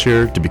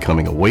wheelchair to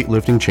becoming a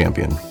weightlifting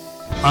champion.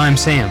 I'm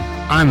Sam.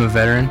 I'm a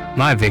veteran.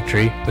 My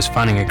victory was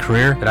finding a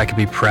career that I could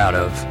be proud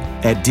of.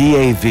 At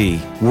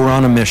DAV, we're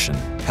on a mission,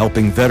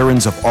 helping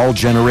veterans of all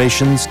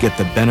generations get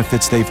the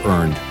benefits they've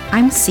earned.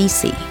 I'm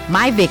Cece.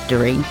 My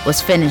victory was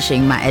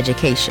finishing my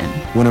education.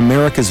 When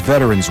America's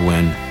veterans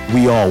win,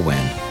 we all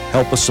win.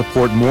 Help us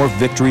support more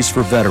victories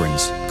for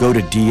veterans. Go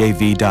to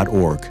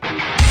DAV.org.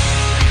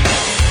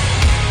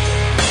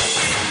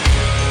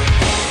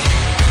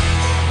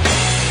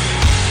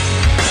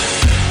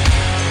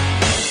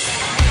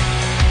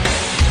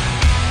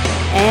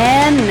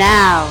 And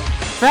now,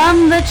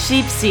 from the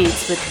cheap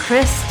seats with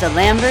Chris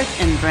DeLambert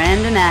and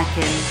Brandon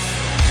Atkins.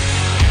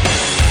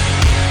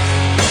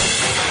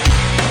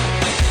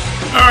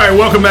 All right,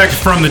 welcome back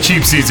from the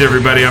cheap seats,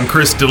 everybody. I'm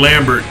Chris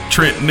DeLambert,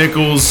 Trent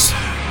Nichols,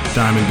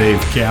 Diamond Dave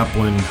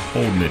Kaplan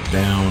holding it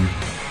down.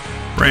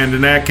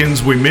 Brandon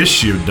Atkins, we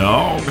miss you,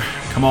 dog.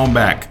 Come on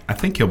back. I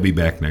think he'll be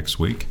back next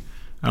week.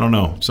 I don't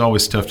know. It's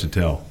always tough to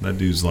tell. That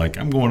dude's like,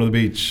 I'm going to the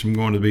beach. I'm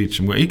going to the beach.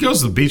 He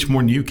goes to the beach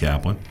more than you,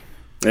 Kaplan.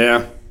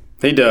 Yeah.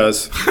 He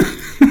does.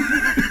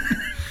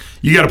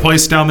 You got a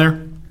place down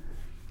there?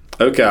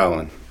 Oak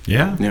Island.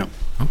 Yeah? Yeah.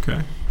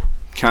 Okay.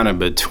 Kind of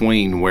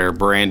between where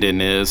Brandon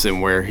is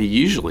and where he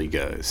usually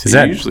goes. Is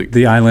that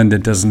the island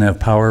that doesn't have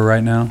power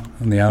right now?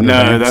 On the outer No,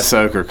 banks? that's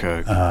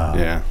Ocracoke.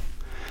 Yeah.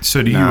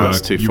 So do you,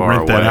 you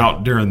rent that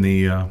out during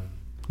the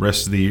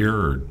rest of the year?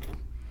 Or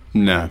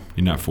no.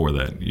 You're not for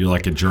that? You're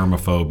like a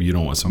germaphobe. You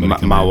don't want somebody to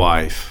come my in.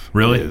 wife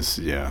Really? is,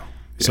 yeah.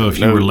 So if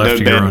you were left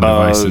to your own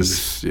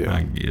devices,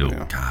 yeah.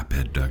 God,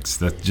 bed bugs.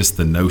 That just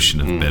the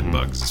notion of bed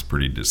bugs is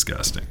pretty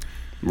disgusting.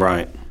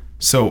 Right.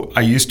 So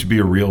I used to be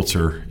a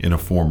realtor in a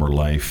former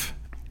life,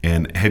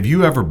 and have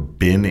you ever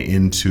been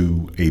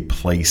into a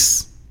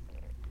place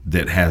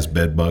that has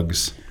bed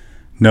bugs?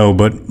 No,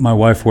 but my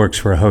wife works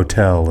for a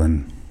hotel,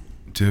 and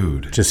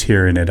dude, just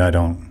hearing it, I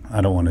don't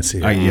want to see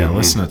it. Yeah,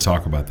 let's not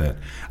talk about that.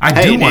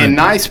 And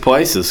nice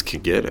places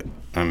could get it.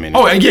 I mean,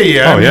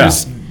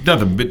 There's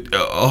nothing but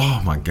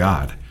oh my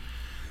God.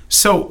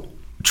 So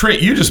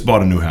Trent, you just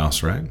bought a new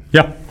house, right?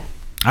 Yeah.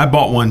 I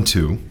bought one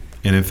too,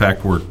 and in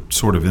fact, we're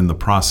sort of in the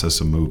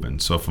process of moving.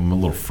 So if I'm a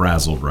little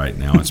frazzled right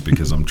now, it's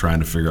because I'm trying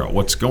to figure out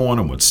what's going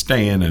and what's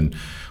staying, and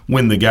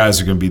when the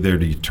guys are going to be there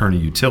to turn the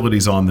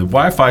utilities on. The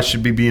Wi-Fi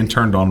should be being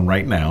turned on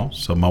right now.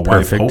 So my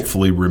wife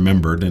hopefully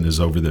remembered and is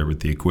over there with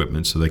the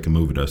equipment, so they can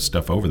move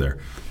stuff over there.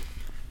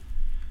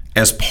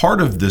 As part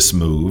of this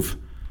move,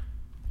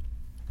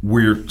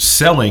 we're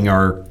selling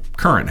our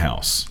current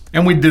house.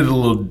 And we did it a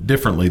little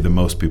differently than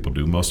most people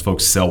do. Most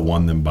folks sell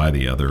one, then buy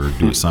the other, or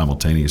do it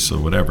simultaneously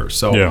or whatever.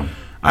 So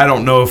I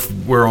don't know if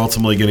we're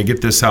ultimately going to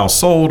get this house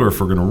sold, or if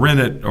we're going to rent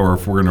it, or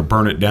if we're going to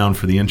burn it down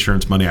for the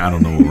insurance money. I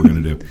don't know what we're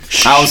going to do.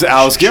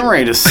 I was getting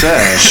ready to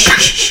say,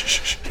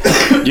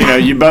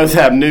 you both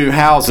have new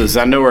houses.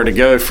 I know where to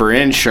go for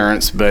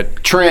insurance,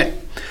 but Trent,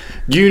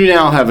 you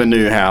now have a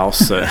new house.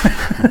 So.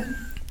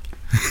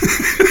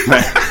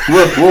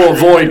 We'll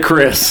avoid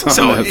Chris.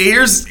 So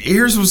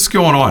here's what's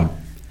going on.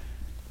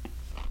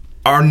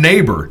 Our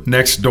neighbor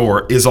next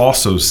door is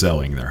also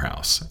selling their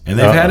house, and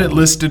they've had it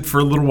listed for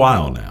a little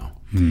while now.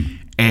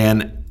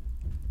 And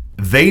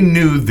they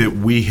knew that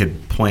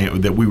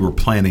we were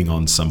planning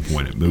on some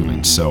point at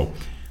moving. So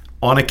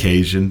on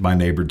occasion, my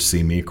neighbor would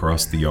see me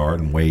across the yard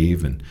and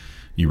wave, and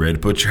you ready to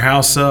put your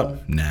house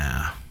up?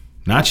 Nah,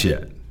 not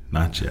yet.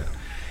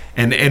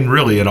 And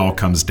really, it all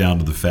comes down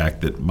to the fact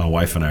that my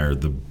wife and I are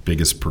the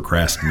biggest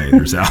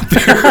procrastinators out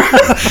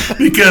there,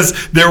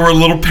 because there were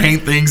little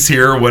paint things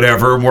here or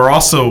whatever. And we're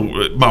also,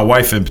 my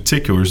wife in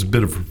particular, is a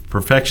bit of a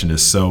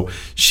perfectionist, so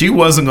she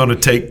wasn't going to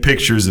take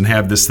pictures and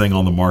have this thing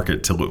on the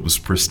market till it was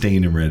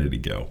pristine and ready to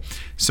go.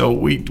 So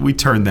we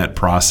turned that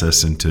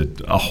process into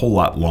a whole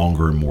lot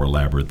longer and more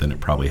elaborate than it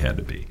probably had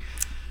to be.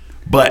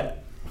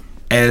 But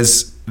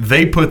as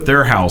they put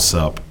their house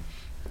up,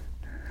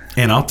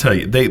 and I'll tell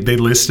you, they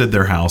listed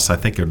their house, I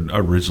think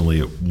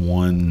originally at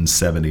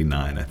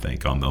 $179, I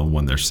think, on the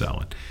one they're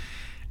selling.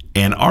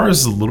 And ours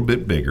is a little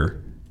bit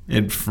bigger,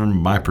 And from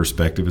my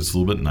perspective, it's a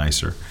little bit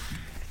nicer.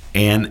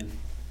 And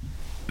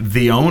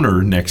the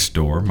owner next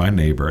door, my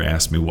neighbor,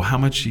 asked me, well, how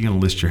much are you going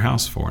to list your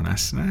house for? And I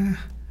said,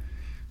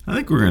 I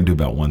think we're going to do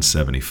about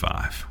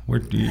 175. We're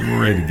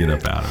ready to get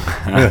up out of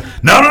it.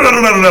 No.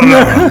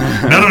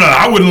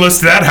 I wouldn't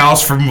list that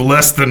house for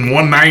less than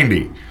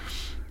 190.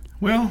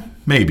 Well,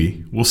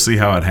 maybe. We'll see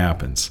how it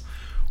happens.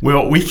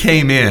 Well, we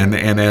came in,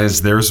 and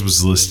as theirs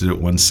was listed at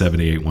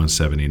 178,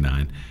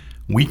 179,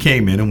 we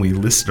came in and we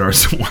listed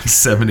ours at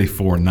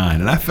 174.9,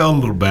 and I felt a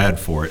little bad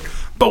for it.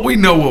 But we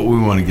know what we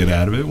want to get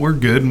out of it. We're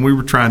good, and we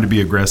were trying to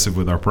be aggressive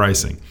with our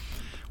pricing.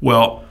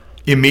 Well,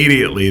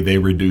 immediately they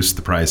reduced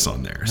the price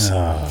on theirs.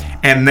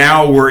 And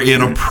now we're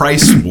in a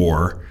price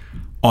war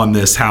on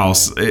this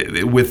house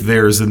with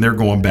theirs, and they're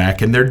going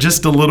back, and they're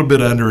just a little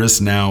bit under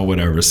us now,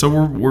 whatever. So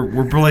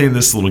we're playing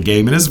this little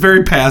game, and it's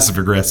very passive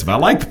aggressive. I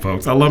like the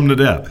folks. I love them to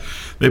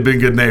death. They've been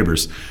good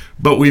neighbors.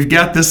 But we've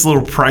got this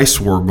little price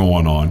war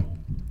going on.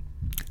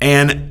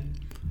 And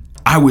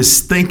I was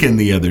thinking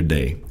the other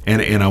day,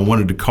 and I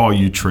wanted to call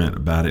you, Trent,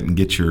 about it and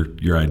get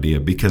your idea,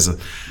 because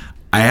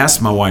I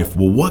asked my wife,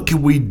 well, what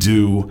can we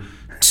do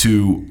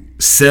to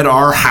set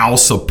our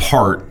house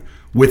apart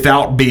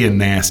without being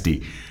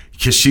nasty?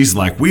 Because she's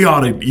like, we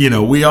ought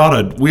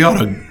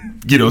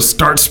to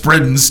start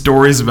spreading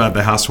stories about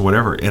the house or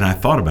whatever. And I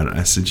thought about it.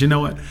 I said, you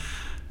know what?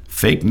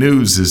 Fake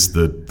news is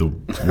the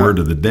word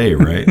of the day,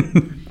 right?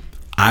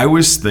 I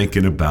was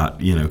thinking about,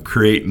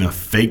 creating a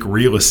fake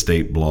real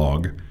estate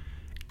blog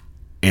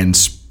and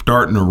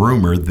starting a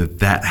rumor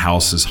that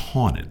house is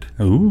haunted.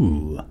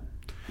 Ooh.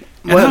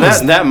 Well,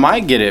 that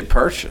might get it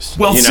purchased.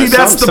 Well, see,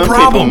 that's the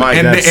problem.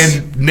 And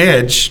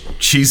Nedge,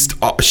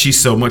 she's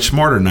so much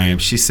smarter than I am.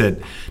 She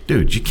said,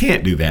 dude, you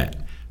can't do that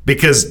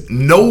because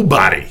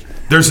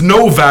there's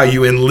no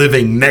value in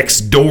living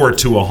next door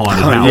to a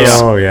haunted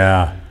house. Oh,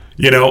 yeah.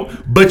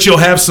 But you'll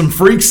have some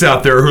freaks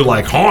out there who are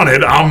like,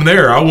 haunted, I'm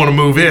there, I want to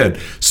move in.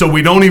 So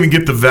we don't even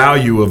get the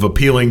value of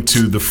appealing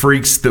to the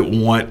freaks that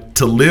want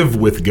to live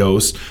with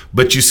ghosts,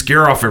 but you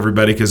scare off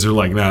everybody because they're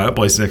like, nah, that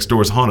place next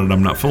door is haunted,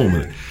 I'm not fooling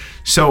with it.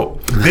 So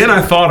then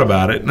I thought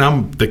about it, and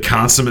I'm the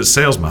consummate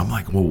salesman. I'm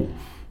like, well,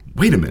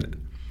 wait a minute.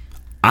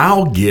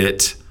 I'll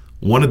get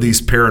one of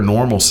these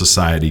paranormal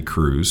society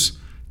crews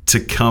to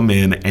come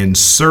in and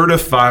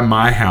certify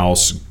my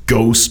house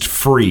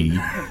ghost-free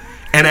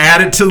and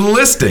add it to the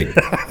listing.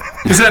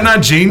 Is that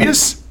not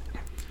genius?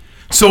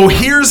 So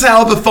here's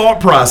how the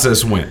thought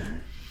process went.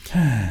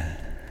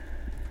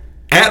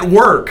 At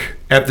work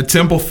at the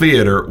Temple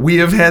Theater, we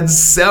have had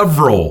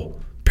several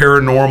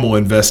paranormal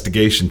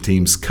investigation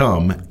teams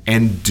come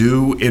and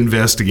do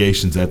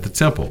investigations at the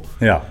Temple.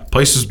 Yeah.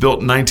 Place was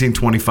built in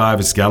 1925.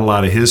 It's got a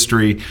lot of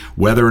history.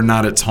 Whether or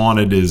not it's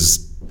haunted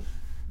is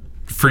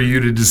for you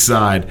to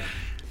decide.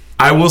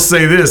 I will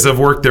say this, I've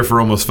worked there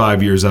for almost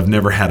 5 years. I've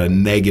never had a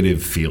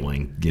negative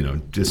feeling,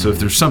 so if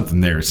there's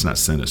something there, it's not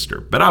sinister.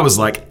 But I was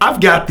like,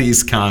 I've got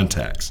these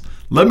contacts.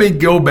 Let me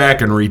go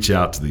back and reach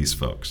out to these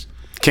folks.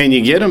 Can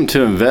you get them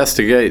to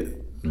investigate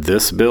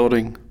this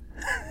building?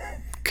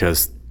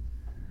 Because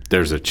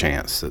there's a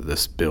chance that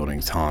this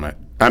building's haunted.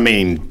 I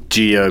mean,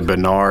 Gio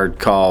Bernard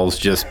calls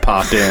just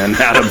pop in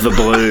out of the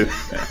blue.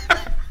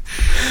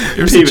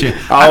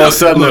 All of a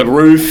sudden, the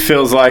roof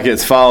feels like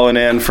it's falling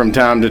in from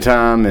time to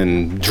time,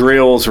 and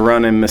drills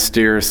running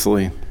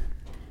mysteriously.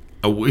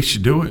 Oh, we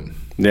should do it.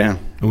 Yeah.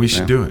 We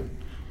should do it.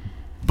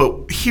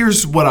 But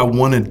here's what I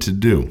wanted to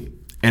do,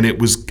 and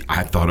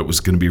I thought it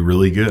was going to be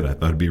really good. I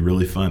thought it'd be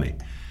really funny.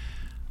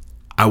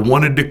 I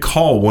wanted to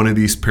call one of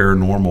these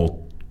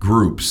paranormal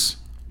groups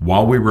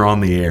while we were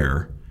on the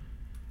air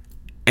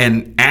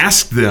and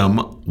ask them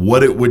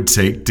what it would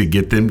take to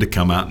get them to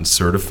come out and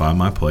certify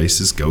my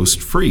place as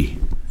ghost-free.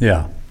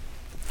 Yeah.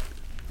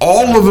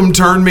 All of them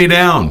turned me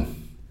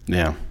down.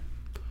 Yeah.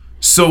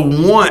 So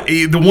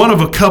one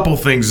of a couple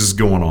things is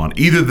going on.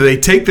 Either they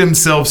take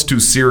themselves too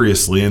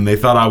seriously and they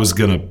thought I was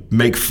going to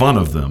make fun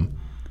of them,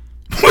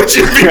 which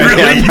would be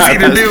really easy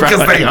to do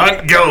because they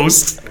hunt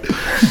ghosts.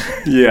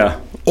 Yeah.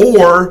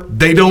 Or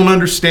they don't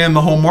understand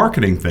the whole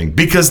marketing thing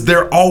because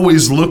they're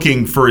always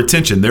looking for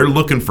attention. They're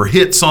looking for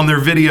hits on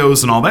their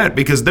videos and all that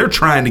because they're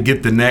trying to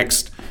get the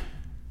next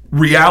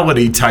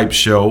reality type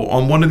show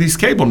on one of these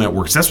cable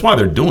networks. That's why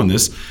they're doing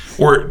this.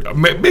 Or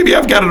maybe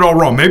I've got it all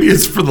wrong. Maybe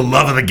it's for the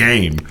love of the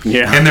game.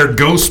 Yeah. And they're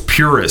ghost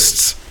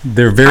purists.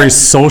 They're very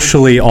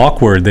socially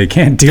awkward. They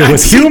can't deal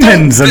with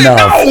humans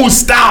enough. No,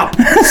 stop.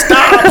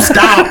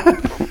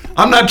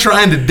 I'm not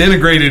trying to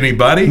denigrate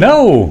anybody.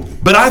 No.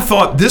 But I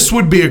thought this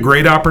would be a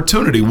great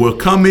opportunity. We'll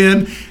come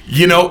in,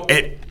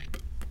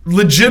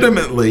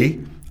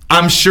 legitimately,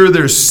 I'm sure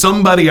there's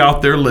somebody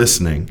out there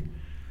listening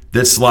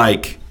that's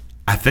like,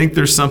 I think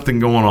there's something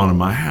going on in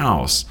my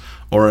house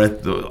or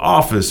at the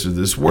office or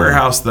this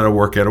warehouse that I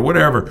work at or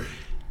whatever.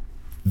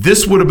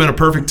 This would have been a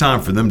perfect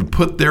time for them to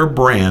put their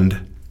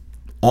brand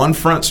on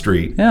Front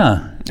Street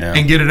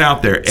and get it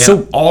out there. And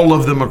so, all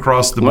of them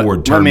across the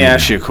board. Let me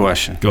ask you a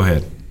question. Go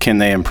ahead. Can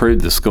they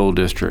improve the school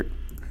district?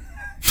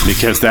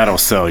 Because that'll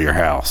sell your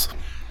house.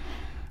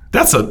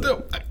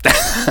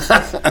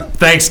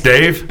 Thanks,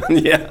 Dave.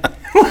 Yeah.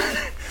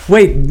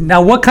 Wait,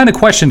 now what kind of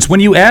questions? When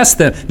you ask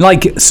them,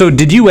 so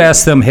did you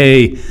ask them,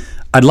 hey,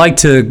 I'd like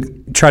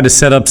to try to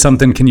set up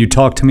something, can you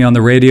talk to me on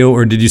the radio?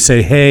 Or did you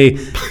say, hey,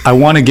 I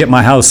want to get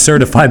my house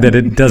certified that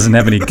it doesn't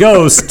have any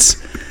ghosts?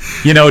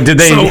 Did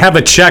they have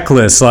a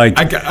checklist? Like,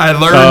 I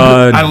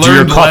learned do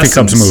your coffee lessons.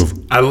 cups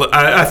move?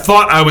 I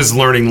thought I was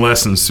learning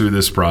lessons through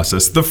this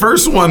process. The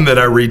first one that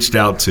I reached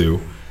out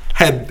to,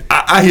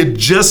 I had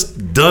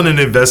just done an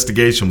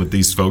investigation with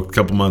these folks a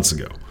couple months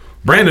ago.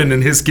 Brandon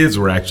and his kids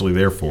were actually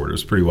there for it. It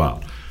was pretty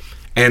wild.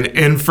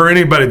 And for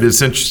anybody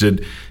that's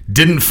interested,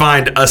 didn't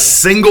find a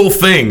single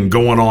thing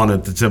going on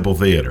at the Temple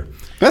Theater.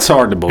 That's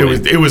hard to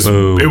believe. It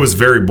was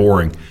very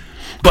boring.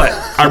 But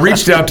I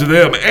reached out to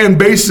them and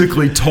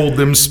basically told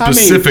them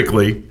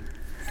specifically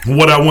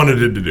what I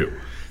wanted it to do.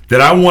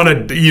 That I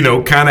wanted,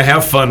 kind of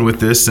have fun with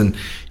this, and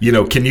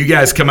can you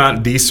guys come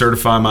out and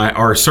certify my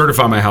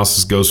house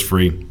as ghost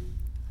free?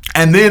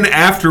 And then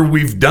after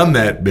we've done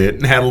that bit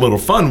and had a little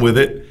fun with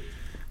it,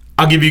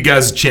 I'll give you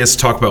guys a chance to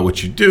talk about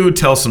what you do,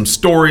 tell some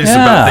stories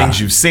about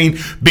things you've seen,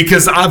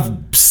 because I've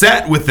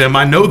sat with them.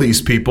 I know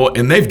these people,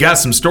 and they've got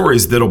some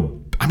stories they'll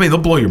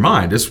blow your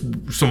mind. It's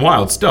some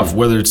wild stuff,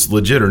 whether it's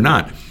legit or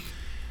not.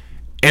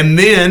 And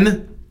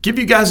then give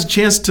you guys a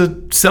chance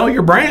to sell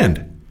your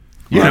brand,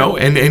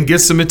 and get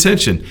some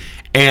attention.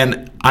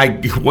 And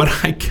what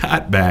I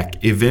got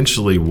back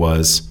eventually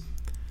was,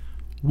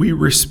 we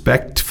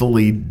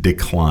respectfully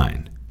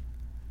decline.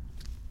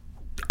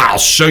 I'll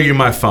show you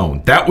my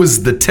phone. That was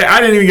I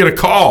didn't even get a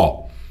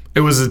call. It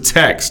was a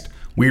text.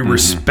 We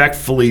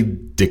respectfully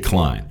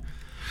decline.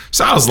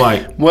 So I was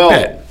like,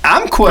 well,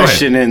 I'm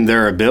questioning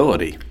their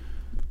ability.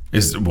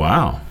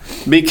 Wow.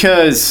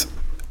 Because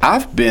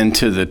I've been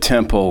to the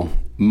temple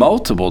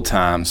multiple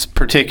times,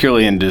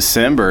 particularly in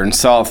December, and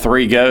saw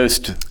 3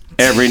 ghosts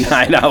every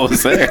night I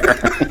was there.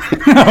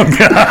 Oh,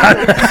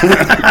 God.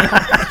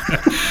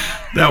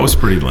 That was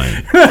pretty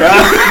lame.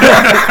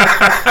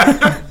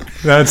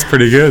 That's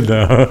pretty good,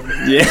 though.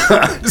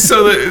 Yeah.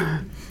 So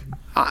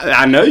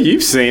I know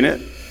you've seen it.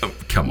 Oh,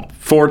 come on.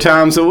 4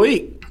 times a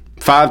week.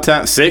 5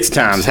 times, 6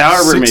 times,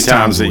 however many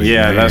times a week.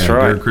 Yeah, that's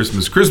right.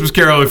 Christmas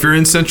Carol. If you're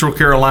in Central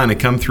Carolina,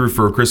 come through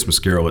for a Christmas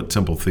Carol at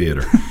Temple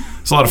Theater.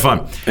 It's a lot of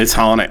fun. It's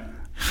haunted.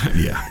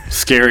 Yeah.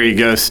 Scary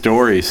ghost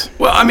stories.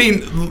 Well, I mean,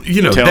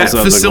 that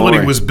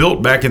facility was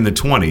built back in the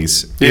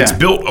 20s. Yeah. It's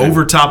built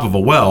over top of a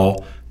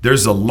well.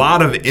 There's a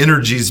lot of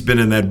energy's been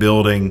in that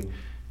building.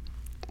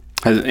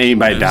 Has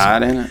anybody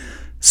died in it?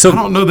 So I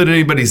don't know that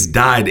anybody's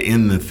died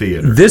in the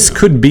theater. This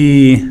could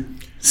be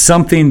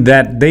something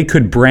that they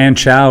could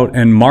branch out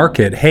and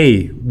market.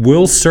 Hey,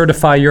 we'll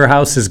certify your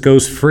house as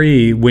ghost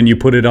free when you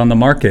put it on the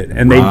market.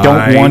 And they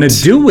don't want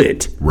to do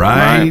it.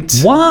 Right.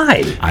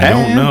 Why? I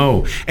don't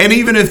know. And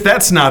even if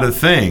that's not a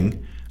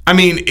thing, I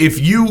mean,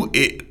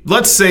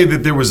 let's say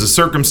that there was a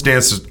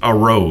circumstance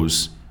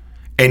arose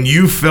and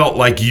you felt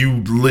like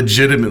you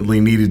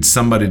legitimately needed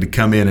somebody to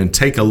come in and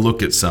take a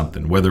look at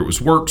something, whether it was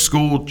work,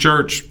 school,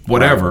 church,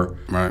 whatever.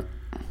 Right.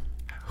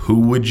 Who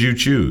would you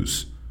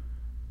choose?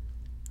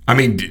 I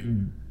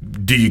mean,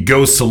 do you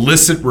go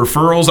solicit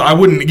referrals? I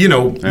wouldn't,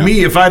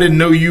 me, if I didn't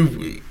know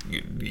you,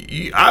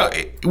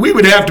 we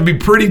would have to be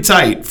pretty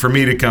tight for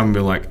me to come and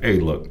be like, hey,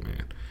 look,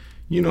 man,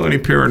 any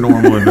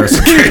paranormal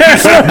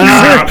investigators?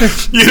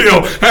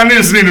 I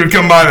just need to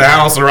come by the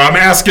house, or I'm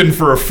asking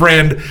for a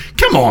friend.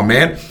 Come on,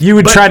 man. You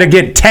would try to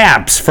get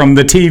taps from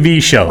the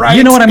TV show. Right?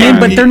 You know what I mean?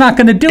 But they're not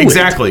going to do it.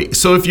 Exactly.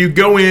 So if you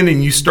go in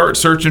and you start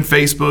searching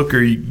Facebook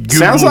or you Google,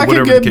 sounds like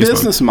whatever a good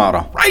business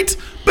model. Right.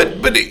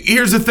 But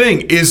here's the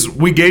thing, is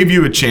we gave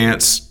you a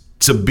chance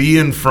to be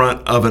in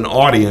front of an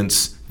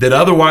audience that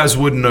otherwise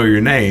wouldn't know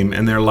your name,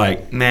 and they're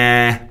like,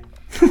 nah,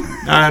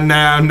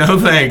 no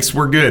thanks,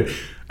 we're good.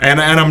 And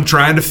I'm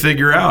trying to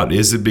figure out,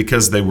 is it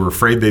because they were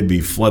afraid they'd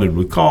be flooded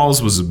with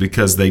calls? Was it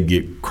because they'd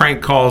get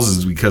crank calls?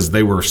 Is it because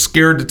they were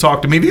scared to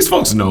talk to me? These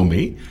folks know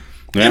me.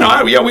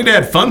 Yeah. We'd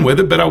had fun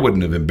with it, but I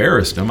wouldn't have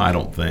embarrassed them, I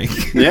don't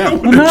think. Yeah.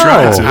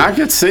 I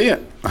could see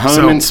it.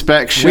 Home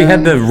inspection. We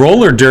had the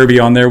roller derby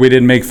on there. We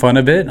didn't make fun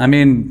of it. I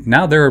mean,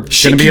 now they're going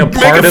to be a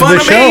part of the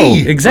show.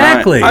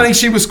 Exactly. Right. I think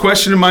she was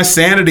questioning my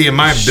sanity and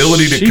my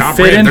ability to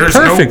comprehend. There's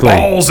perfectly. No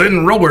balls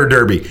in roller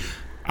derby.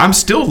 I'm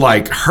still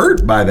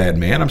hurt by that,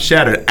 man. I'm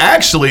shattered.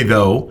 Actually,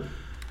 though,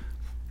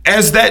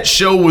 as that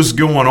show was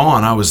going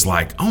on, I was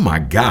like, oh my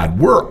God,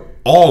 we're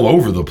all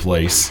over the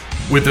place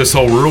with this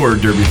whole roller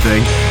derby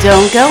thing.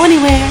 Don't go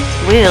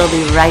anywhere. We'll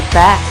be right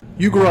back.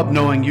 You grew up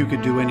knowing you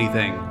could do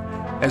anything.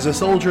 As a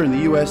soldier in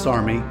the U.S.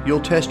 Army,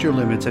 you'll test your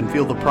limits and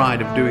feel the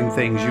pride of doing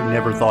things you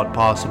never thought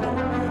possible.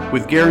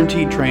 With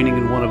guaranteed training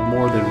in one of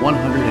more than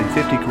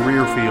 150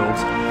 career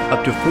fields,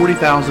 up to $40,000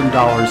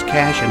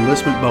 cash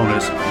enlistment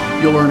bonus,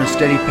 you'll earn a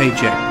steady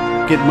paycheck,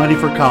 get money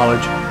for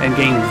college, and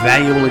gain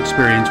valuable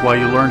experience while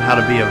you learn how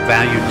to be a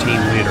valued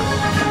team leader.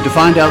 To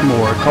find out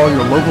more, call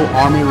your local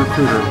Army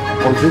recruiter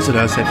or visit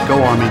us at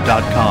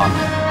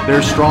GoArmy.com.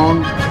 There's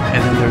strong,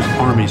 and then there's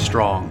Army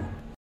Strong.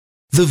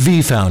 The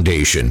V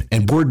Foundation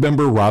and board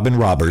member Robin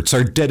Roberts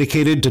are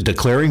dedicated to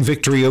declaring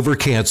victory over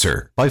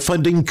cancer by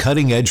funding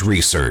cutting-edge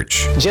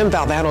research. Jim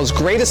Valvano's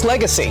greatest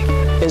legacy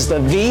is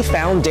the V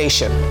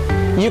Foundation.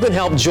 You can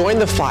help join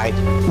the fight,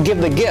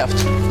 give the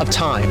gift of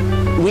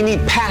time. We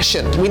need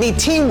passion, we need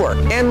teamwork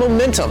and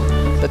momentum.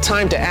 The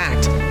time to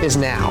act is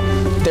now.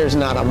 There's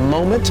not a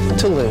moment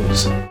to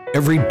lose.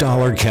 Every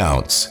dollar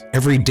counts.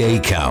 Every day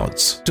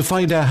counts. To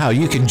find out how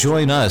you can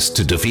join us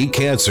to defeat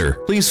cancer,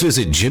 please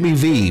visit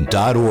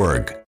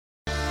jimmyv.org.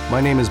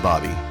 My name is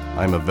Bobby.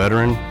 I'm a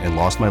veteran and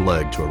lost my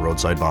leg to a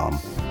roadside bomb.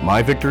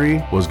 My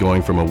victory was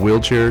going from a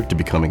wheelchair to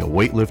becoming a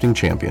weightlifting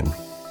champion.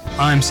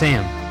 I'm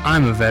Sam.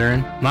 I'm a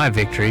veteran. My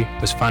victory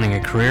was finding a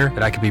career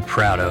that I could be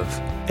proud of.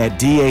 At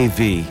DAV,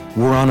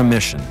 we're on a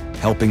mission,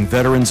 helping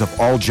veterans of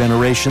all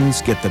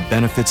generations get the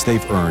benefits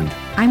they've earned.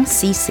 I'm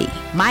Cece.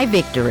 My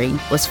victory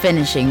was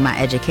finishing my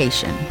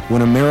education.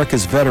 When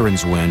America's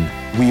veterans win,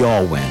 we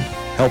all win.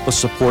 Help us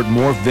support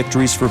more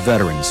victories for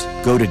veterans.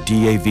 Go to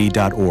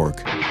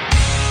DAV.org.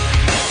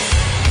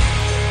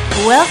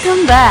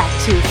 Welcome back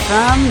to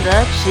From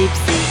the Cheap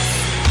Seats.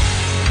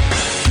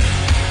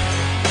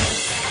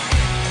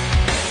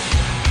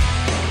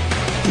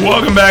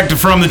 Welcome back to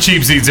From the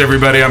Cheap Seats,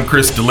 everybody. I'm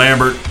Chris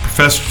DeLambert.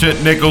 Professor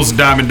Chet Nichols and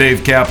Diamond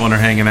Dave Kaplan are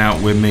hanging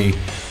out with me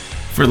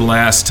for the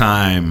last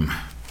time.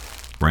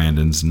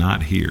 Brandon's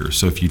not here.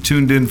 So if you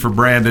tuned in for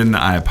Brandon,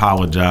 I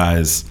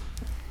apologize.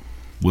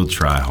 We'll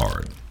try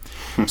hard.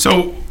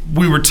 So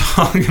we were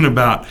talking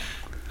about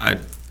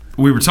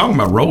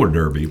roller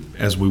derby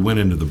as we went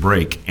into the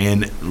break.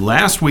 And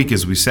last week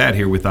as we sat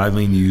here with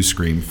Eileen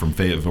Uscream from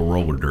Fayetteville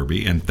Roller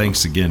Derby, and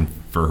thanks again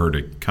for her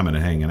to coming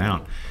and hanging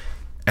out.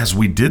 As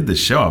we did the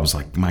show, I was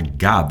like, my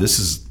God, this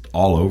is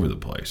all over the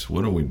place.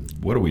 What are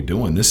we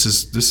doing? This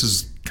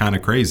is kind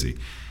of crazy.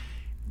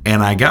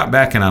 And I got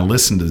back and I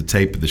listened to the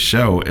tape of the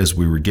show as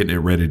we were getting it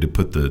ready to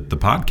put the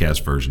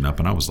podcast version up,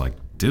 and I was like,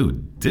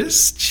 dude,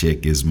 this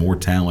chick is more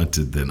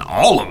talented than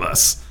all of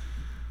us.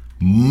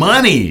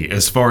 Money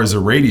as far as a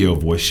radio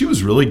voice. She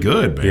was really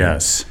good, man.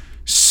 Yes.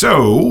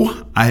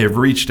 So I have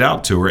reached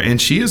out to her,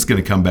 and she is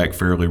going to come back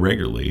fairly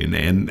regularly.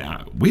 And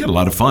we had a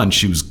lot of fun.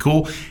 She was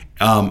cool.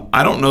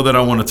 I don't know that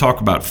I want to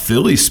talk about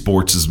Philly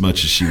sports as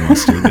much as she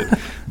wants to,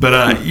 but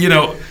I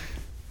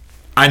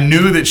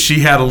knew that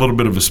she had a little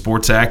bit of a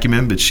sports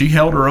acumen, but she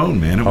held her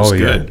own, man. It was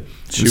good.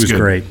 She was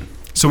great.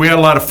 So we had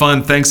a lot of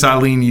fun. Thanks,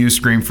 Eileen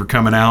Uscream, for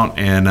coming out.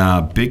 And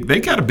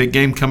they got a big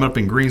game coming up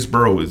in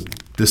Greensboro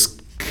this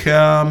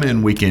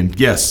coming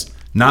weekend. Yes,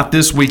 not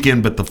this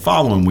weekend, but the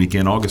following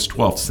weekend, August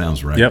 12th,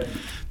 sounds right. Yep.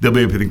 They'll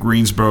be up in the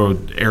Greensboro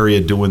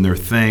area doing their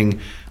thing.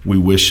 We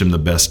wish them the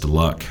best of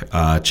luck.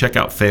 Check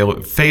out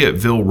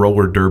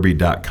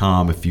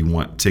FayettevilleRollerDerby.com if you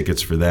want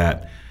tickets for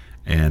that.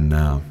 And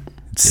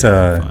it's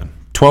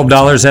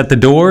 $12 at the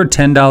door,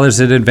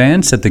 $10 in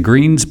advance at the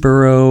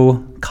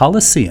Greensboro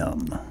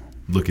Coliseum.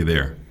 Looky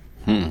there.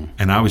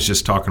 And I was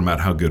just talking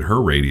about how good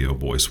her radio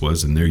voice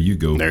was, and there you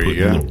go. There you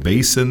putting a little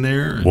bass in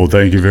there. Well,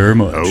 thank you very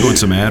much. Doing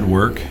some ad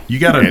work. You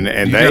got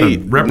a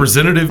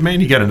representative,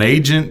 man. You got an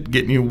agent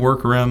getting you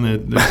work around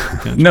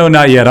the No,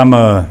 not yet. I'm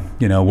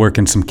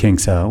working some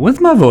kinks out with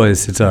my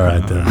voice. It's all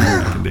right though.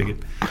 I can dig it.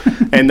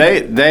 And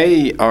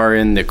they are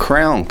in the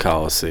Crown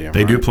Coliseum.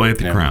 They do play at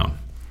the Crown.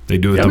 They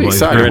do it. We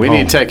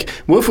need to take.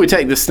 What if we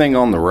take this thing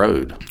on the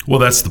road? Well,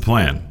 that's the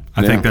plan.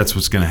 I think that's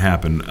what's going to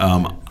happen.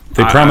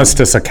 They promised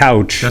us a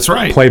couch. That's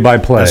right. Play by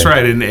play. That's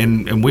right.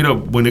 And we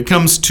don't. When it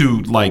comes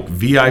to like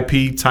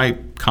VIP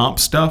type comp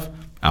stuff,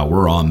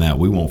 we're on that.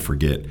 We won't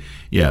forget.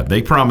 Yeah,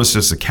 they promised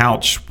us a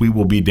couch. We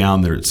will be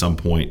down there at some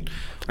point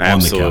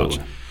on the couch.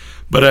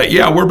 But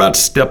we're about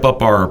to step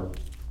up our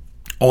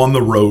on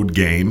the road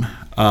game.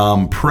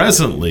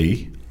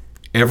 Presently,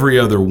 every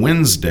other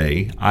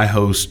Wednesday, I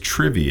host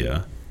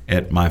trivia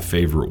at my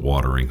favorite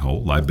watering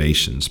hole,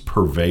 Libations,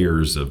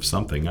 purveyors of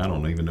something. I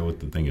don't even know what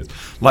the thing is.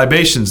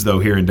 Libations, though,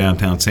 here in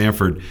downtown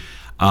Sanford,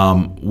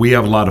 we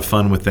have a lot of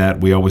fun with that.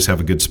 We always have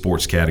a good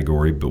sports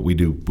category, but we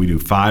do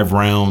 5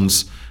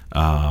 rounds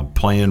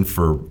playing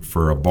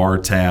for a bar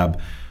tab.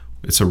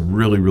 It's a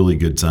really, really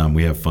good time.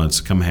 We have fun,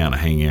 so come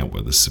hang out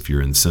with us if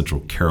you're in the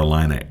Central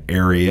Carolina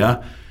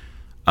area.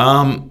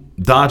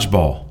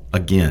 Dodgeball,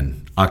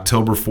 again,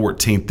 October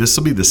 14th. This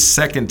will be the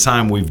second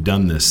time we've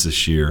done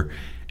this year.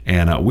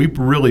 And we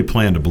really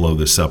plan to blow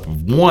this up.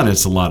 1,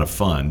 it's a lot of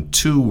fun.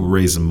 2, we're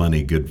raising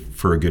money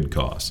for a good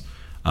cause.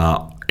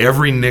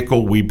 Every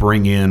nickel we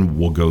bring in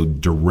will go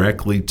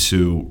directly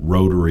to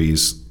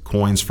Rotary's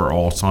Coins for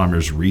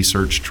Alzheimer's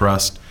Research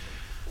Trust,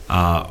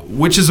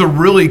 which is a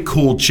really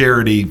cool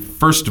charity,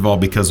 first of all,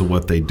 because of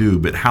what they do,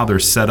 but how they're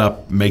set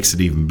up makes it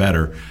even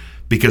better,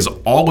 because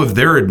all of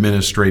their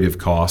administrative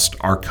costs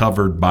are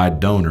covered by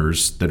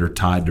donors that are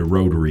tied to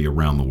Rotary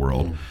around the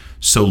world.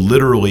 So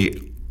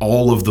literally,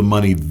 all of the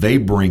money they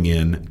bring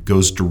in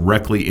goes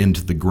directly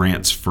into the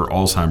grants for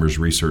Alzheimer's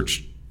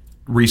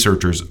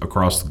researchers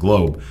across the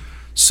globe.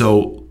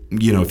 So,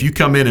 if you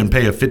come in and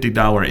pay a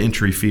 $50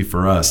 entry fee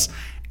for us,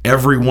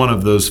 every one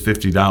of those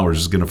 $50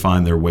 is going to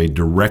find their way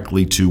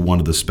directly to one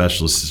of the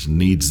specialists that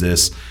needs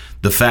this.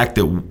 the fact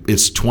that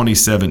it's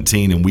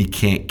 2017 and we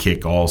can't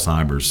kick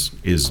Alzheimer's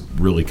is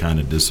really kind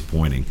of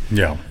disappointing.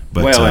 Yeah.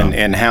 But,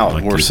 and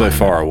how we're so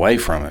far away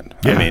from it.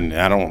 Yeah. I mean,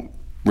 I don't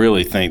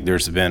really think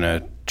there's been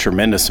a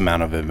tremendous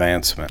amount of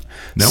advancement.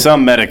 Nope.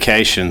 Some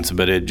medications,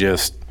 but it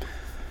just,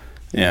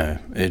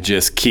 it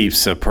just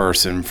keeps a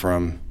person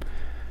from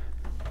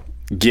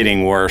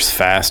getting worse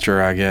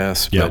faster, I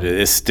guess. Yep. But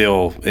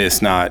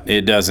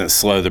it doesn't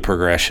slow the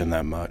progression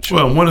that much.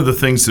 Well, one of the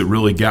things that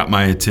really got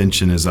my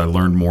attention as I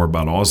learned more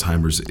about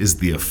Alzheimer's is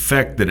the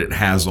effect that it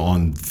has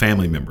on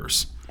family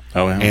members.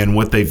 Oh, yeah. And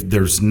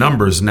there's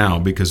numbers now,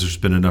 because there's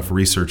been enough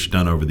research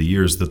done over the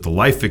years, that the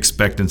life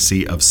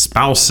expectancy of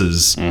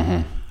spouses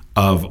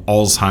of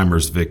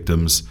Alzheimer's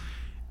victims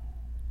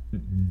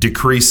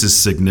decreases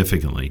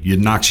significantly. It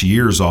knocks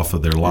years off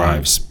of their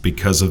lives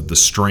because of the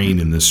strain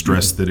and the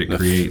stress that it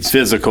creates.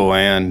 Physical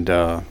and,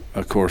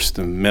 of course,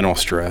 the mental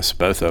stress,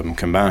 both of them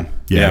combined.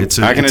 Yeah,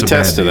 I can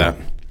attest to that.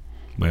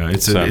 Well,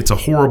 it's a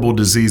horrible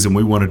disease, and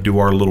we want to do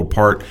our little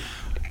part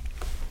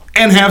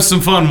and have some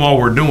fun while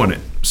we're doing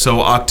it.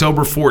 So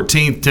October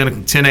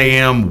 14th, 10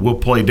 a.m., we'll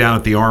play down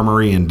at the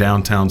Armory in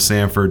downtown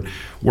Sanford.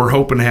 We're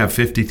hoping to have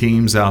 50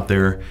 teams out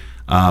there.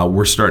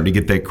 We're starting to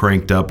get that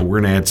cranked up, but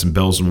we're going to add some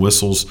bells and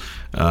whistles.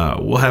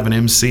 We'll have an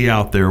MC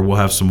out there. We'll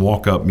have some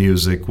walk-up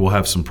music. We'll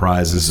have some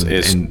prizes.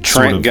 Is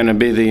Trent going to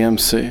be the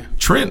MC?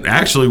 Trent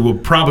actually will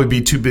probably be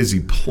too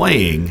busy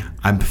playing.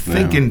 I'm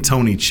thinking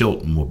Tony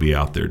Chilton will be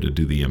out there to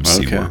do the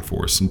MC work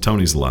for us, and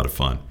Tony's a lot of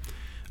fun.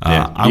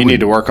 You need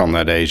to work on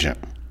that agent.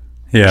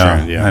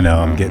 Yeah, Trent, I know.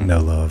 I'm getting no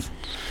love.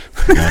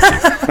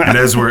 And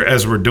as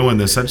we're doing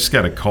this, I just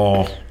got a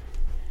call.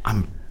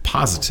 I'm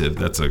positive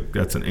that's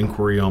an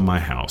inquiry on my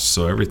house,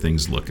 so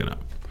everything's looking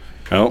up.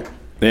 Oh,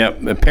 yeah,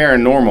 the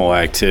paranormal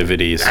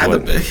activities. They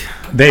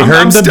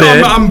heard the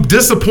bid. I'm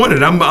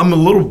disappointed. I'm a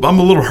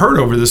little hurt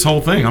over this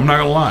whole thing. I'm not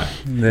gonna lie.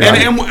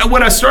 Yeah. And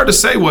what I started to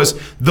say was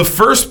the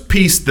first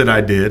piece that I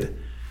did,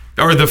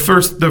 or the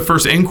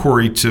first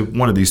inquiry to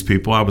one of these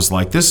people, I was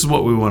like, "This is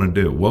what we want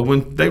to do." Well,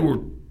 when they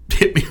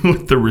hit me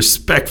with the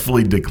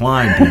respectfully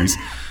declined piece,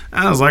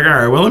 I was like, all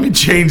right, well, let me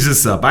change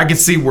this up. I could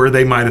see where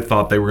they might have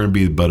thought they were going to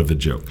be the butt of a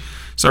joke.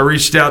 So I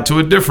reached out to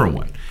a different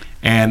one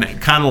and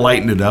kind of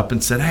lightened it up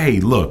and said, hey,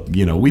 look,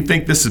 we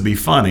think this would be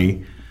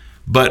funny,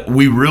 but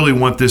we really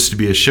want this to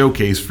be a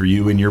showcase for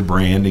you and your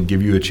brand and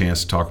give you a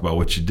chance to talk about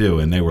what you do.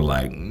 And they were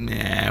like,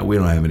 nah, we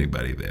don't have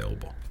anybody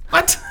available.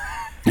 What?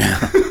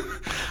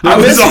 I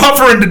was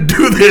offering to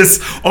do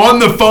this on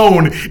the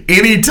phone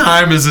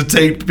anytime as a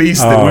taped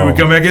piece that we would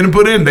come back in and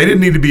put in. They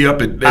didn't need to be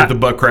up at the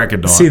butt crack of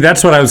dawn. See,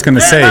 that's what I was going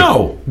to say.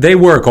 No. They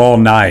work all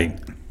night.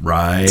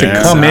 Right.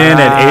 To come in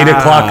at 8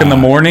 o'clock in the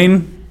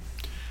morning,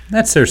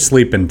 that's their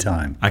sleeping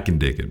time. I can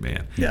dig it,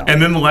 man. Yeah.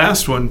 And then the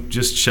last one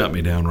just shut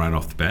me down right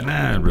off the bat.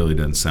 Nah, it really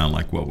doesn't sound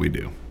like what we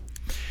do.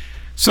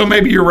 So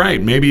maybe you're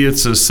right. Maybe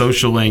it's a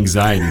social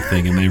anxiety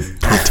thing, and they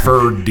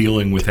prefer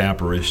dealing with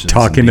apparitions.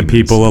 Talking to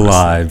people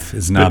alive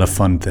is not a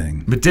fun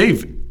thing. But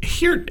Dave,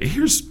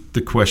 here's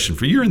the question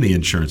for you. You're in the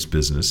insurance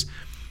business.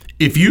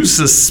 If you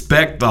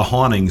suspect a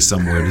haunting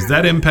somewhere, does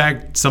that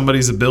impact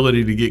somebody's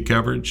ability to get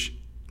coverage?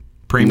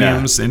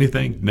 Premiums,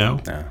 anything? No?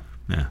 No.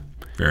 Yeah,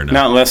 fair enough.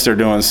 Not unless they're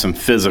doing some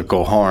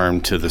physical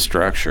harm to the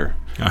structure.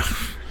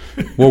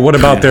 Well, what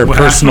about their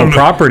personal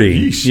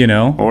property,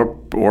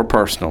 Or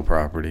personal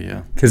property,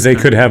 yeah. Because they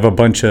could have a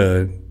bunch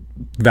of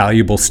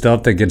valuable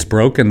stuff that gets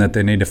broken that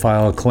they need to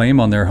file a claim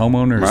on their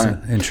homeowner's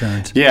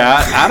insurance.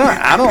 Yeah,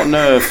 I don't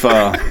know if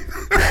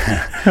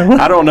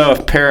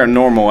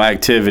paranormal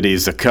activity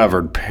is a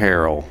covered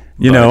peril.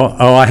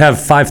 I have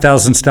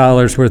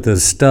 $5,000 worth of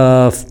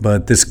stuff,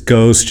 but this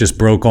ghost just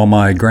broke all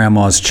my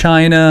grandma's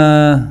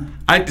china.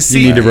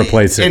 You need to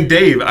replace it. And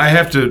Dave, I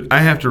have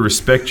to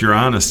respect your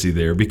honesty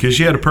there, because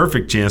you had a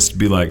perfect chance to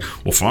be like,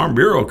 well, Farm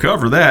Bureau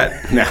cover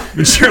that. No.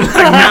 But you're like,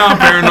 no,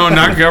 paranormal,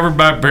 not covered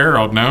by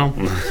peril. No.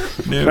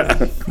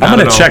 I'm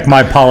going to check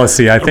my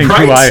policy. I think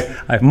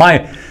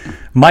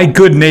my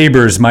good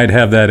neighbors might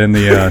have that in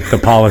the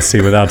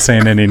policy without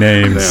saying any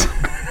names.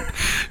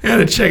 Yeah,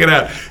 to check it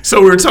out.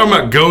 So we were talking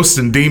about ghosts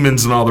and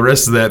demons and all the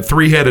rest of that.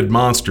 Three-headed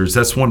monsters.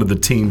 That's one of the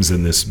teams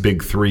in this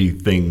big three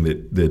thing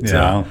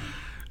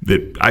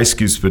that Ice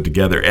Cube's put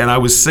together. And I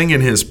was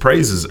singing his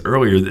praises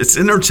earlier. It's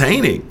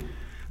entertaining.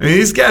 I mean,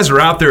 these guys are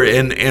out there,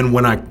 and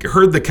when I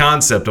heard the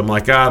concept, I'm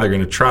like, they're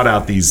going to trot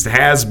out these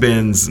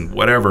has-beens and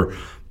whatever.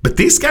 But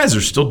these guys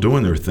are still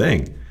doing their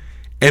thing.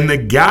 And the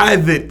guy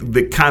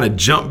that kind of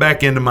jumped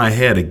back into my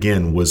head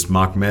again was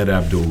Mahmoud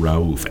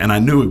Abdul-Rauf. And I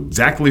knew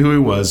exactly who he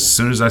was as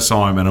soon as I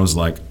saw him, and I was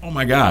like, oh,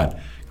 my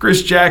God.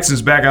 Chris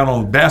Jackson's back out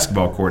on the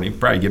basketball court, and he'd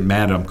probably get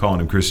mad at I'm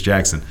calling him Chris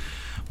Jackson.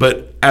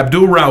 But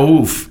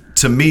Abdul-Rauf,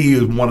 to me,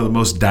 is one of the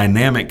most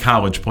dynamic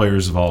college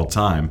players of all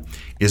time,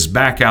 is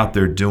back out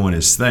there doing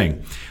his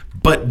thing.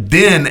 But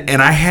then,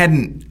 and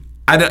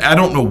I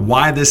don't know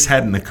why this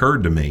hadn't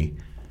occurred to me,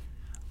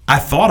 I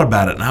thought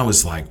about it and I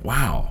was like,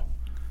 wow,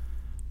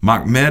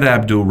 Mahmoud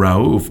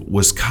Abdul-Rauf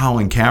was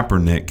Colin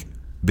Kaepernick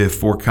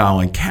before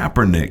Colin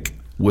Kaepernick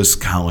was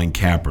Colin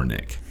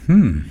Kaepernick.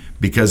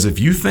 Because if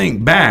you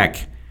think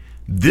back,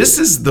 This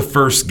is the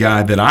first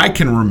guy that I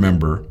can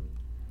remember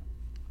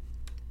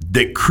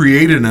that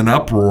created an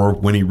uproar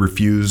when he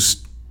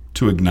refused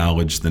to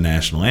acknowledge the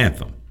national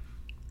anthem.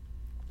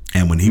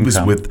 And when he was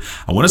with,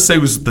 I want to say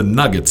it was the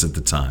Nuggets at the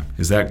time.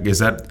 Is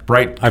that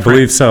right? I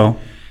believe so.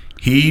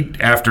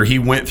 After he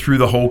went through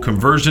the whole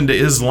conversion to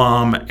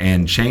Islam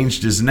and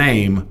changed his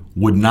name,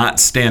 would not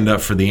stand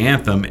up for the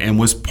anthem and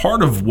was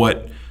part of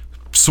what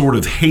sort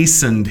of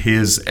hastened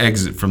his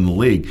exit from the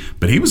league.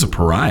 But he was a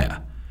pariah.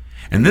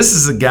 And this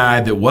is a guy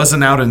that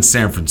wasn't out in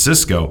San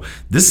Francisco.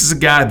 This is a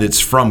guy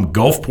that's from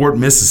Gulfport,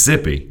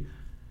 Mississippi,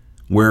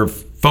 where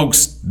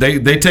folks,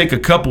 they take a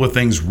couple of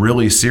things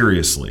really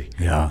seriously.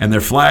 Yeah. And their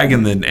flag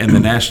and the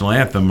national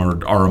anthem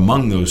are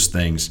among those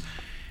things.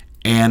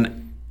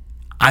 And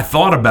I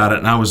thought about it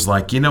and I was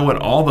like, you know what,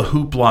 all the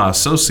hoopla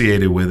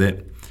associated with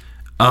it,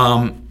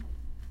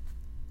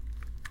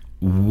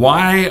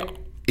 why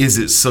is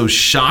it so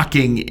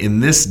shocking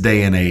in this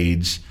day and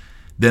age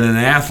that an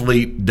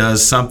athlete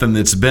does something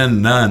that's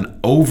been done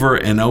over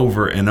and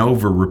over and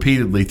over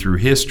repeatedly through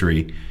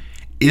history?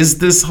 Is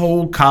this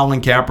whole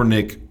Colin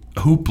Kaepernick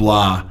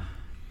hoopla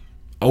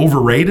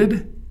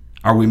overrated?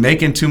 Are we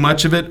making too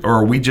much of it, or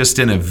are we just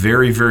in a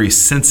very, very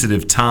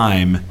sensitive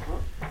time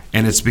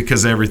and it's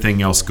because of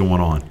everything else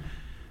going on?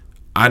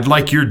 I'd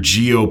like your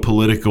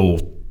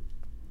geopolitical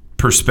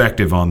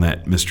perspective on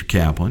that, Mr.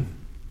 Kaplan.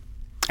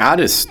 I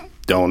just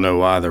don't know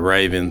why the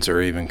Ravens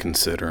are even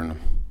considering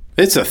him.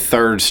 It's a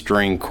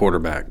third-string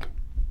quarterback.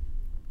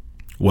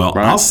 Well,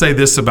 right? I'll say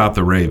this about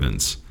the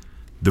Ravens.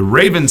 The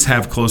Ravens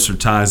have closer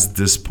ties at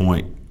this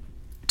point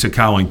to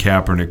Colin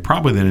Kaepernick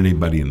probably than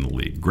anybody in the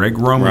league. Greg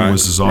Roman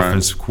was his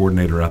offensive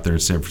coordinator out there in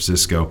San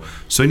Francisco,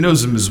 so he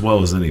knows him as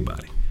well as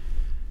anybody.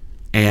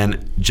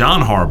 And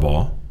John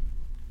Harbaugh,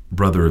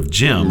 brother of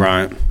Jim,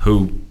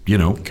 who,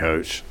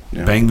 coach,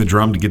 banged the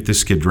drum to get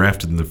this kid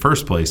drafted in the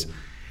first place,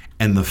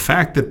 and the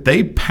fact that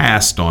they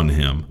passed on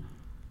him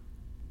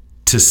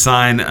to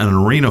sign an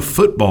Arena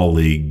Football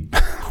League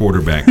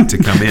quarterback to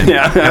come in.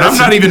 And I'm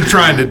not even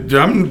trying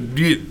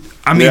to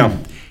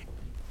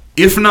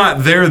if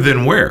not there,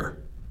 then where?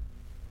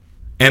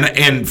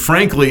 And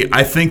frankly,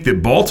 I think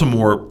that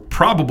Baltimore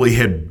probably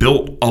had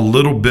built a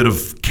little bit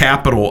of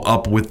capital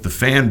up with the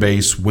fan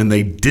base when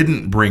they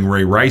didn't bring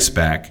Ray Rice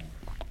back.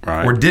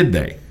 Right. Or did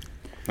they?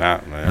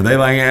 Are they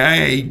like,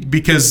 hey,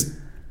 because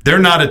they're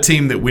not a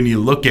team that when you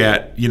look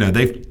at,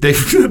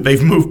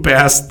 they've moved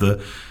past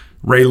the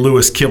Ray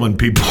Lewis killing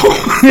people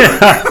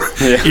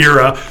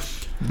era.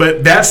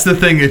 But that's the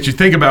thing that you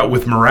think about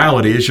with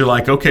morality is you're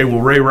like, okay, well,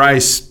 Ray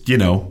Rice, they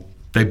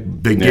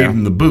gave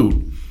him the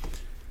boot.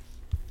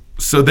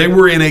 So they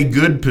were in a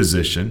good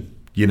position.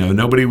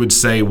 Nobody would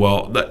say,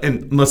 well,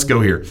 and let's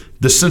go here.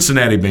 The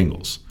Cincinnati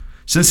Bengals.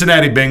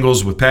 Cincinnati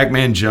Bengals with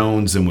Pac-Man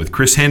Jones and with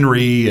Chris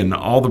Henry and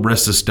all the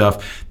rest of the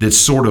stuff that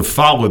sort of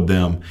followed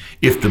them.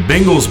 If the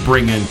Bengals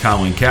bring in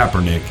Colin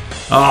Kaepernick,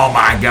 oh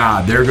my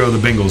God, there go the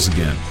Bengals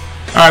again.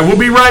 All right, we'll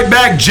be right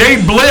back.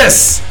 Jay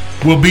Bliss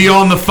will be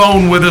on the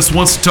phone with us,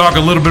 wants to talk a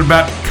little bit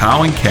about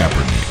Colin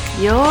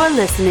Kaepernick. You're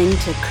listening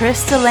to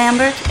Krista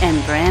Lambert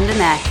and Brandon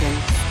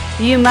Atkins.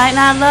 You might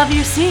not love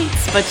your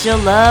seats, but you'll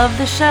love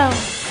the show.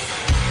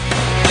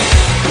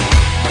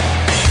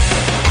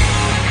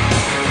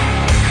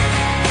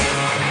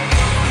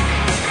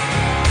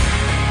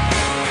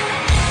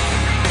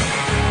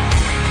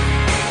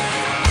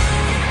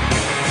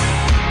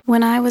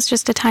 When I was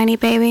just a tiny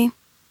baby,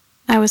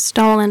 I was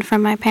stolen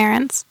from my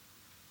parents.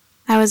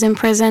 I was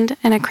imprisoned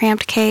in a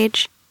cramped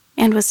cage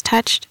and was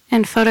touched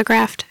and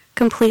photographed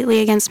completely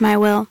against my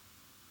will,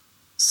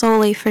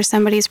 solely for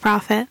somebody's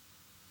profit.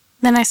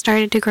 Then I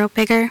started to grow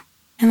bigger,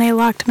 and they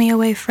locked me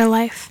away for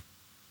life.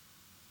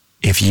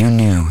 If you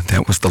knew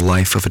that was the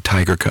life of a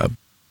tiger cub,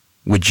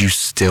 would you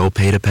still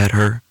pay to pet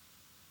her?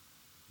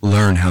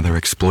 Learn how they're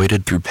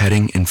exploited through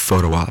petting and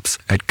photo ops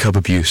at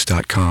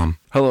cubabuse.com.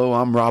 Hello,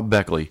 I'm Rob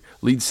Beckley,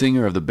 lead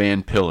singer of the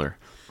band Pillar.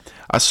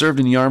 I served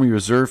in the Army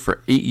Reserve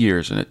for 8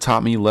 years, and it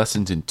taught me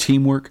lessons in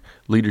teamwork,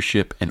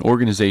 leadership, and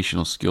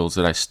organizational skills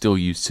that I still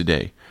use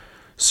today.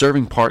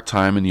 Serving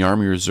part-time in the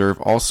Army Reserve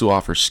also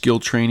offers skill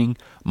training,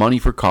 money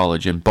for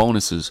college, and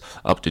bonuses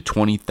up to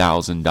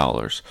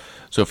 $20,000.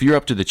 So if you're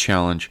up to the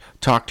challenge,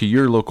 talk to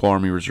your local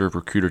Army Reserve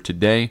recruiter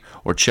today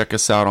or check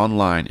us out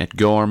online at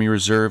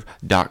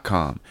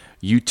goarmyreserve.com.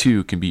 You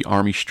too can be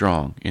Army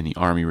strong in the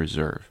Army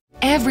Reserve.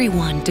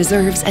 Everyone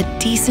deserves a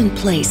decent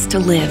place to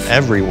live.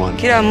 Everyone.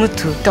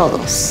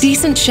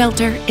 Decent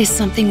shelter is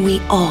something we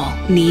all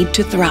need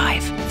to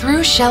thrive.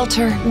 Through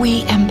shelter,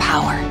 we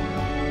empower.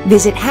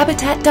 Visit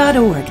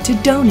Habitat.org to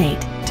donate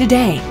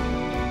today.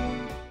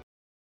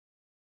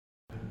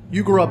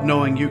 You grew up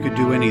knowing you could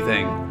do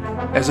anything.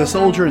 As a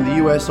soldier in the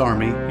U.S.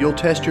 Army, you'll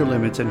test your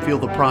limits and feel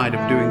the pride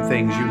of doing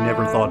things you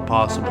never thought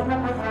possible.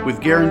 With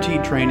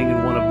guaranteed training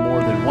in one of more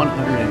than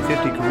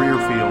 150 career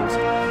fields,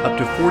 up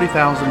to $40,000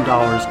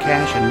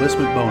 cash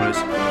enlistment bonus,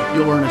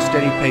 you'll earn a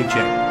steady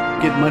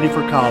paycheck, get money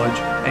for college,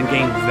 and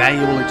gain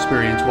valuable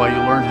experience while you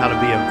learn how to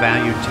be a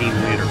valued team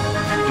leader.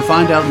 To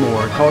find out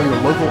more, call your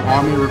local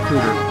Army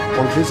recruiter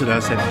or visit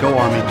us at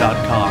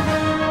goarmy.com.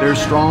 There's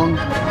strong,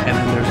 and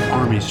then there's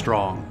Army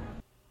Strong.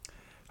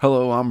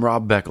 Hello, I'm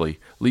Rob Beckley,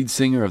 lead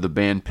singer of the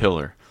band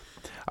Pillar.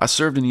 I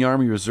served in the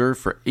Army Reserve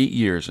for 8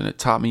 years, and it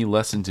taught me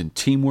lessons in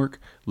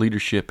teamwork,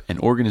 leadership, and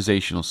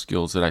organizational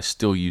skills that I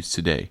still use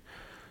today.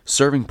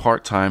 Serving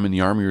part-time in the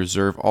Army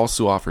Reserve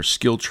also offers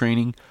skill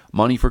training,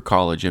 money for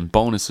college, and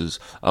bonuses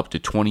up to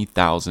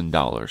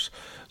 $20,000.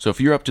 So if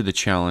you're up to the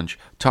challenge,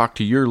 talk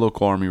to your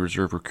local Army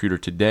Reserve recruiter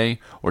today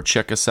or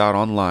check us out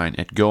online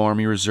at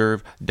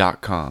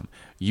goarmyreserve.com.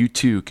 You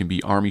too can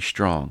be Army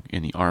Strong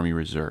in the Army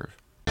Reserve.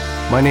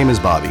 My name is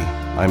Bobby.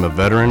 I'm a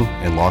veteran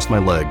and lost my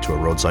leg to a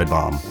roadside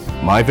bomb.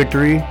 My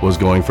victory was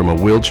going from a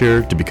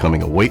wheelchair to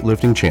becoming a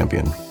weightlifting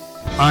champion.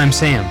 I'm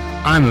Sam.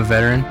 I'm a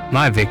veteran.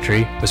 My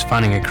victory was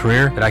finding a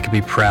career that I could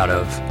be proud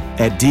of.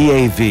 At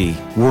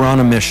DAV, we're on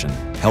a mission,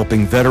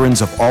 helping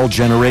veterans of all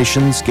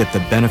generations get the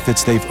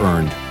benefits they've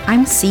earned.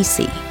 I'm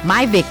Cece.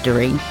 My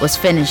victory was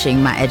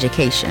finishing my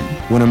education.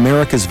 When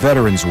America's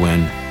veterans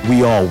win,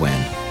 we all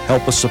win.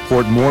 Help us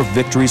support more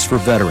victories for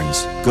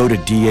veterans. Go to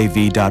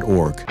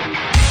DAV.org.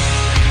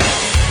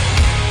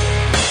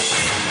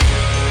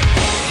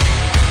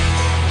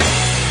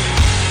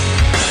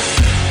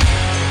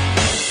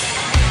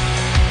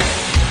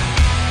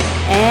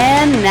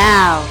 And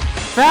now,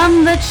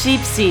 from the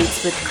cheap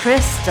seats with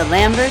Chris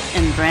DeLambert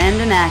and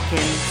Brandon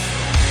Atkins.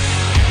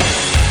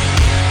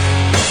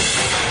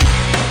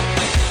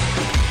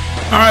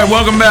 All right,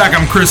 welcome back.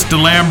 I'm Chris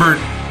DeLambert,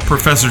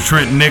 Professor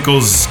Trent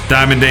Nichols,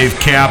 Diamond Dave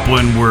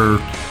Kaplan. We're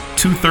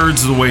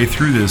 2/3 of the way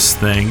through this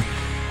thing.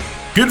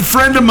 Good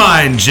friend of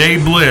mine,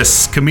 Jay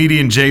Bliss,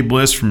 comedian Jay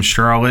Bliss from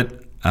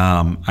Charlotte.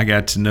 I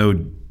got to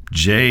know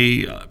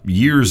Jay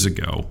years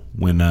ago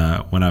when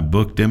I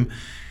booked him.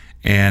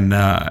 And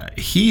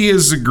he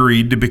has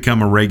agreed to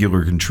become a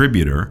regular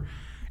contributor.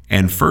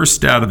 And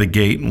first out of the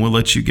gate, and we'll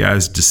let you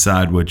guys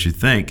decide what you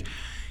think,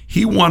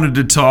 he wanted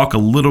to talk a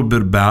little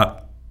bit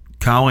about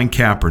Colin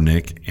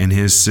Kaepernick and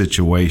his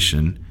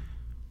situation.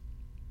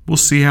 We'll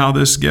see how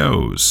this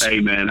goes. Hey,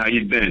 man, how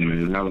you been,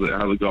 man? How's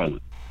it going?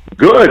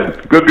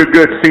 Good.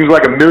 Seems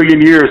like a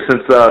million years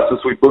since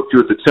we booked you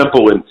at the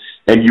Temple,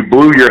 and you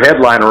blew your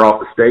headliner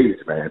off the stage,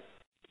 man.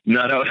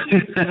 No,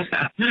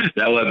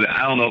 that wasn't.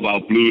 I don't know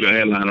about blew the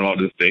headliner off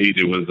the stage.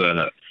 It was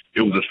a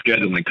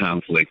scheduling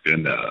conflict,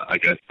 and I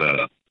guess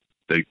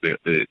they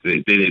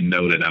didn't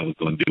know that I was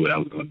going to do what I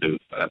was going to do.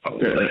 So that's all.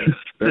 Yeah,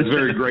 that's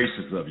very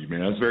gracious of you, man.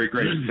 That's very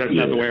gracious. That's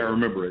not the way I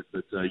remember it,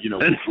 but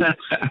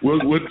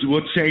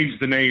we'll change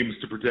the names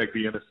to protect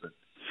the innocent.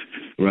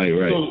 Right.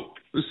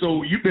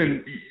 So you've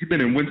been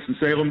in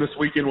Winston-Salem this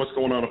weekend. What's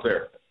going on up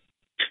there?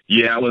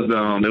 Yeah, it was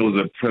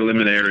a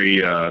preliminary,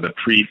 the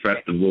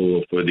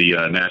pre-festival for the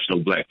National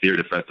Black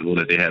Theater Festival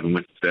that they have in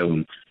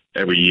Winston-Salem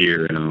every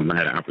year. I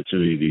had an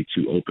opportunity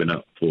to open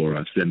up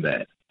for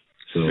Sinbad.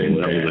 So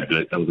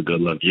that was a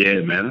good look.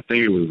 Yeah, man, I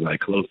think it was like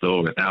close to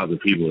over 1,000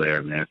 people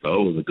there, man.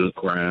 So it was a good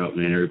crowd,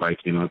 man. Everybody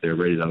came out there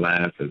ready to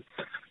laugh. And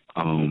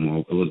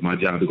it was my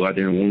job to go out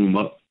there and warm them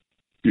up.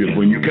 Beautiful.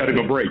 When you cut him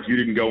a break, you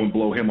didn't go and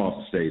blow him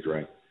off the stage,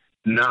 right?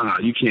 Nah,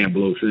 you can't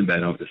blow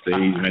Sinbad off the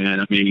stage, man.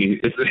 I mean,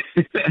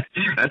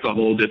 that's a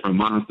whole different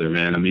monster,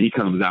 man. I mean, he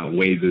comes out and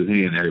waves his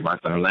hand, and everybody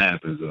starts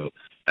laughing. So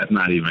that's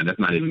not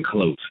even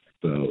close.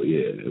 So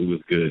yeah, it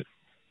was good.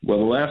 Well,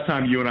 the last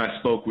time you and I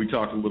spoke, we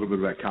talked a little bit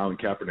about Colin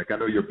Kaepernick. I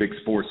know you're a big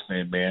sports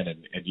fan, man,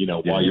 and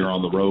while you're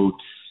on the road,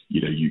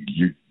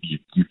 you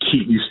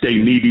stay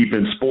knee deep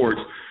in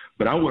sports.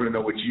 But I want to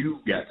know what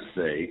you got to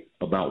say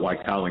about why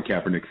Colin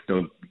Kaepernick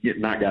still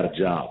not got a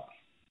job.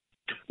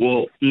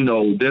 Well,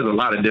 there's a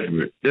lot of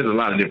different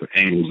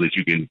angles that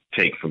you can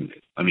take from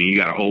this. I mean, you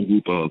got a whole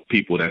group of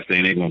people that's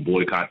saying they're going to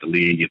boycott the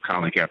league if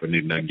Colin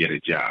Kaepernick doesn't get a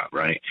job,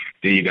 right?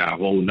 Then you got a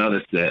whole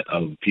nother set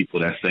of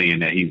people that's saying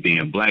that he's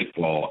being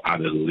blackballed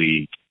out of the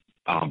league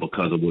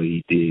because of what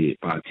he did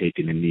by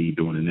taking the knee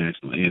during the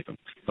national anthem.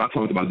 So I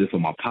talked about this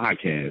on my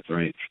podcast,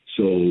 right?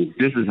 So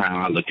this is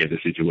how I look at the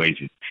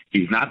situation.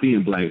 He's not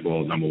being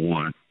blackballed, number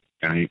one,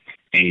 right?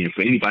 And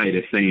for anybody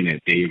that's saying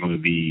that they're going to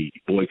be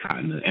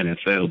boycotting the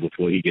NFL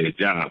before he get a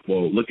job,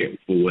 well, look at it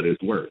for what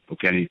it's worth,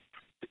 okay?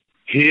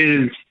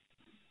 His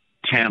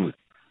talent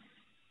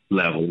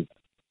level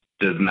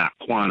does not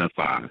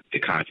quantify the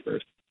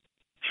controversy.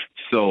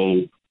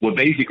 So what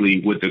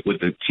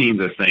the teams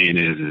are saying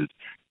is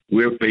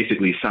we're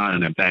basically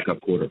signing a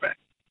backup quarterback.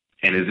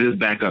 And is this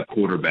backup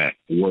quarterback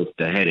worth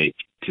the headache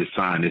to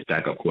sign this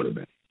backup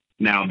quarterback?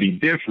 Now, it'd be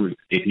different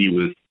if he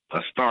was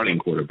a starting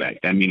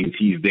quarterback. That means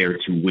he's there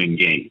to win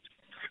games.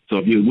 So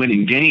if you're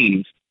winning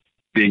games,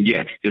 then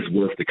yes, it's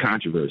worth the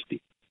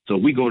controversy. So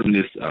we go to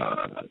this,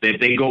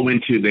 they go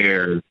into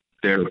their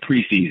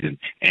preseason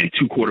and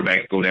two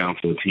quarterbacks go down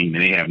for a team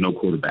and they have no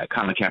quarterback.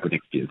 Colin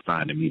Kaepernick gets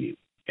signed immediately.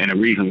 And the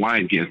reason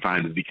why he's getting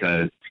signed is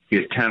because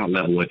his talent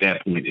level at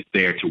that point is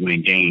there to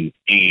win games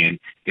and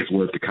it's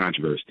worth the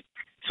controversy.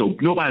 So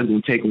nobody's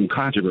going to take on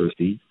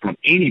controversy from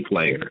any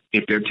player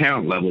if their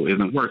talent level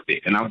isn't worth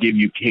it. And I'll give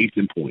you case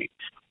in point.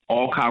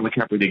 All Colin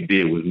Kaepernick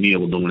did was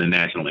kneel during the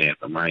national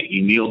anthem, right?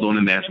 He kneeled on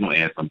the national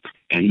anthem,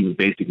 and he was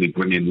basically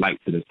bringing light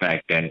to the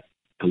fact that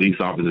police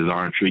officers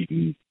aren't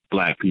treating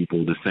black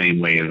people the same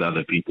way as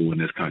other people in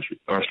this country,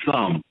 or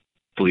some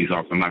police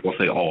officers. I'm not going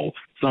to say all,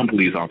 some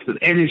police officers.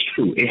 And it's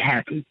true. It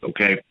happens,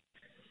 okay?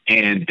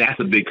 And that's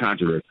a big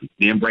controversy.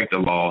 He didn't break the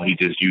law. He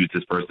just used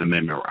his First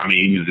Amendment. I mean,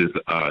 he used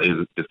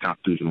his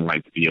constitutional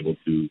right to be able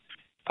to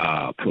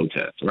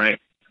protest, right?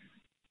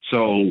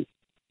 So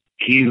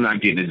he's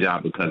not getting a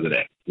job because of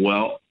that.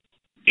 Well,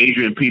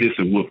 Adrian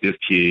Peterson whooped this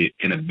kid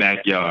in the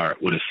backyard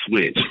with a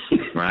switch,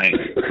 right?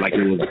 like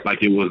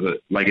it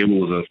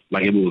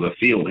was a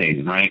field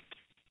hand, right?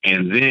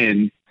 And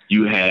then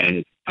you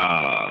had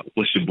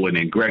what's your boy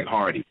named Greg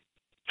Hardy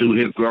threw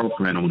his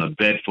girlfriend on a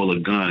bed full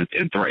of guns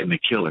and threatened to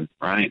kill her,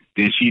 right?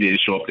 Then she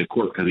didn't show up to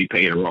court because he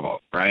paid her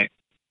off, right?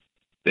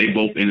 They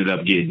both ended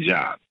up getting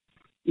jobs.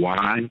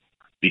 Why?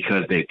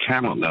 Because their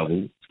talent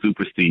level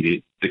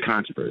superseded the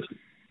controversy.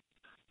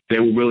 They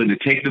were willing to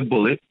take the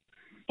bullet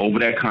over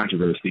that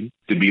controversy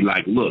to be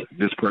like, look,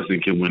 this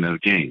person can win us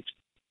games.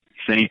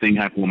 Same thing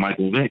happened with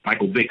Michael Vick.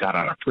 Michael Vick got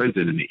out of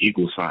prison in the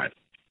Eagles side.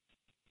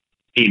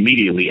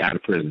 Immediately out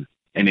of prison.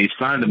 And they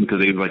signed him because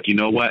they were like, you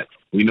know what?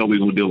 We know we're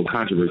going to deal with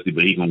controversy,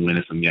 but he's going to win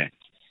us some games.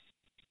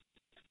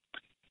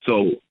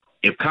 So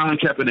if Colin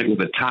Kaepernick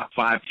was a top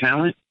 5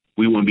 talent,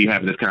 we wouldn't be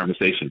having this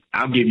conversation.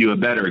 I'll give you a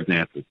better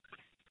example.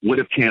 What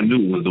if Cam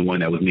Newton was the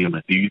one that was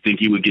kneeling? Do you think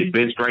he would get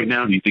benched right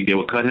now? Do you think they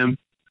would cut him?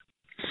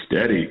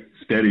 Steady.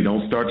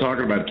 Don't start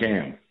talking about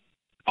Cam.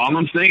 All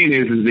I'm saying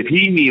is if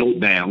he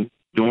kneeled down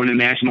during the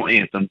national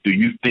anthem, do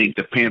you think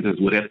the Panthers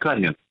would have cut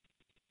him?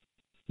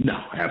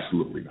 No,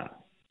 absolutely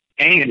not.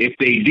 And if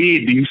they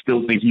did, do you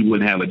still think he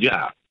wouldn't have a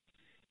job?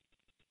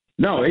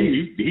 No,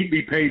 he'd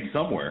be paid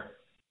somewhere.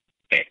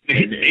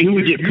 He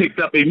would get picked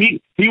up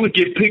immediately. He would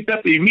get picked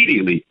up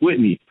immediately,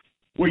 wouldn't he?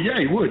 Well, yeah,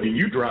 he would.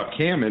 You drop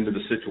Cam into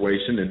the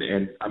situation,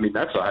 and I mean,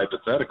 that's a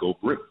hypothetical.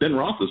 Ben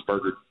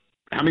Roethlisberger,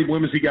 how many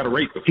women has he got to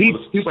rape before?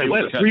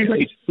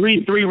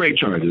 Three rape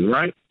charges,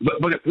 right?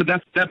 But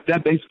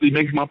that basically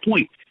makes my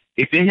point.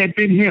 If it had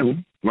been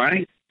him,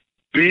 right,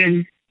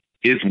 Ben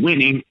is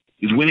winning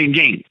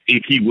games.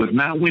 If he was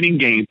not winning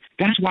games,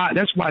 that's why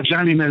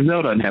Johnny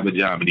Manziel doesn't have a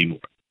job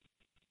anymore.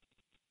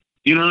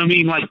 You know what I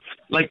mean?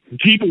 Like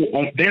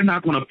people, they're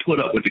not going to put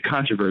up with the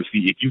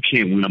controversy if you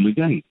can't win them the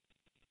game.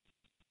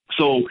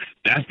 So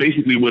that's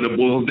basically what it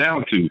boils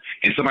down to.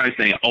 And somebody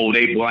saying, oh,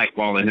 they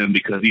blackballing him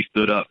because he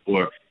stood up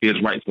for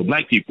his rights for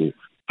black people.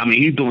 I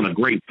mean, he's doing a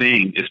great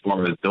thing as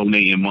far as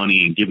donating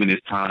money and giving his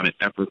time and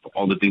effort for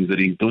all the things that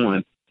he's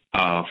doing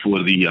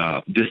for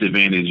the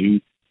disadvantaged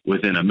youth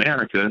within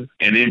America,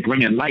 and then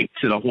bringing light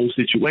to the whole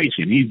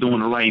situation. He's doing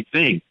the right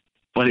thing.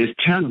 But his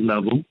talent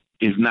level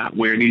is not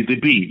where it needs to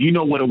be. You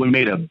know what would have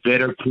made a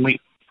better point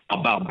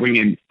about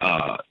bringing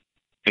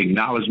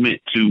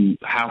acknowledgement to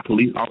how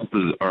police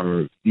officers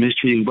are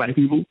mistreating black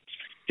people?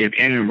 If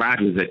Aaron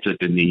Rodgers had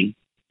took a knee,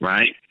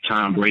 right?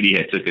 Tom Brady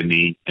had took a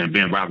knee, and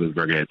Ben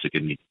Roethlisberger had took a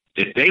knee.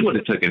 If they would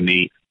have took a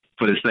knee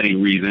for the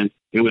same reason,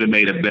 it would have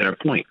made a better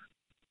point.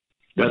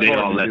 But they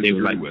all let they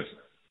were like,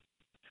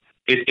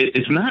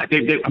 it's not.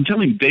 I'm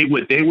telling you,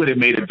 they would have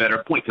made a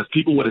better point because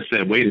people would have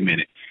said, wait a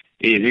minute,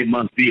 it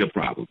must be a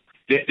problem.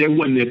 There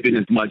wouldn't have been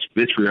as much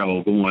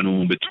vitriol going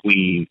on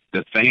between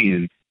the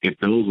fans if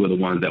those were the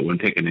ones that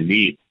weren't taking the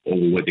knee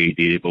over what they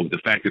did. But the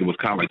fact that it was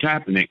Colin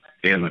Kaepernick,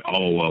 they're like,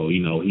 oh, well,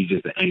 you know, he's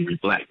just an angry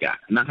black guy.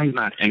 No, he's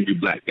not an angry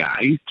black guy.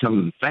 He's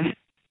telling the facts.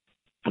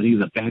 But he's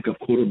a backup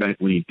quarterback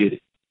when he did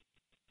it.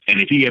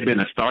 And if he had been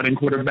a starting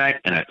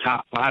quarterback and a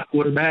top 5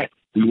 quarterback,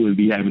 we wouldn't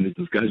be having this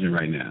discussion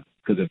right now.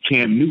 Because if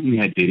Cam Newton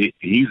had did it,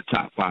 and he's a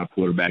top 5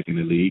 quarterback in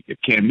the league, if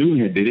Cam Newton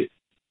had did it,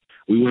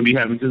 we wouldn't be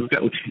having this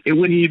discussion. It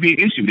wouldn't even be an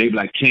issue. They'd be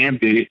like, Cam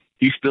did it.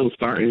 He's still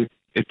starting.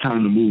 It's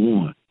time to move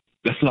on.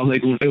 That's all they're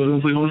going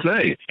to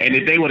say. And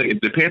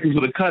if the Panthers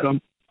would have cut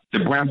him, the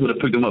Browns would have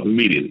picked him up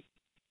immediately.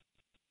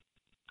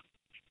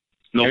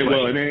 No question.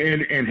 Well,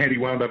 and had he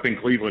wound up in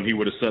Cleveland, he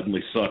would have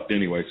suddenly sucked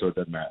anyway, so it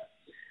doesn't matter.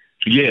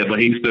 Yeah, but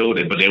he still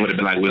did. But they would have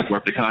been like, well, it's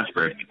worth the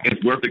controversy.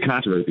 It's worth the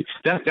controversy.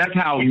 That's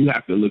how you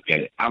have to look at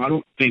it. I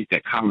don't think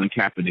that Colin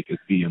Kaepernick is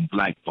being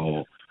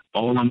blackballed.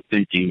 All I'm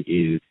thinking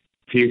is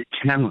his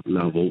talent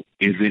level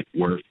isn't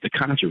worth the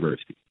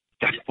controversy.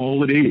 That's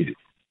all it is.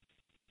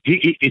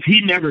 If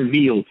he never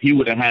kneeled, he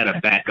would have had a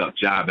backup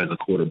job as a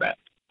quarterback,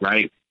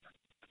 right?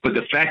 But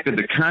the fact that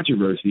the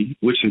controversy,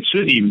 which it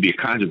shouldn't even be a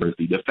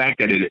controversy, the fact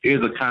that it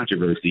is a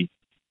controversy,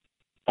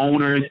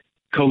 owners,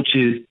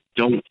 coaches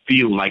don't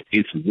feel like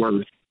it's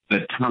worth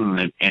the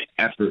time and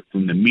effort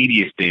from the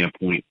media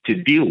standpoint to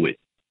deal with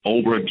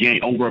over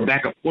a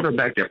backup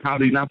quarterback that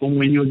probably not going to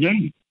win you a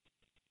game.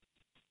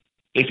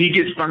 If he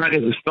gets fired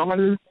as a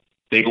starter,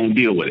 they're going to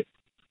deal with it.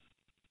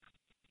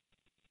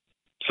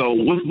 So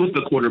what's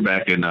the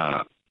quarterback in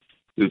LA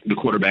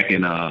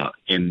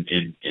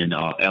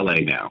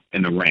now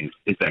in the ranks?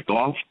 Is that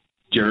Goff?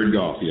 Jared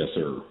Goff, yes,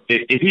 sir.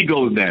 If he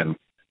goes down,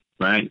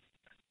 right,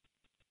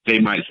 they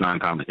might sign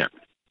Colin Kaepernick.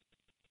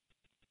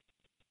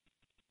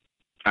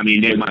 I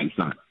mean, they might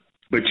sign.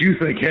 But you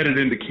think headed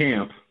into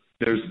camp,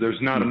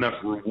 there's not enough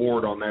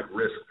reward on that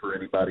risk for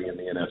anybody in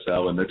the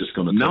NFL, and they're just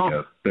going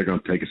to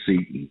take a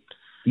seat.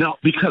 No,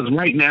 because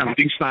right now, if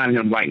you sign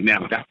him right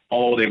now, that's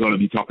all they're going to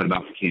be talking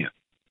about for camp,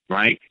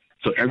 right?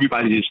 So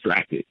everybody's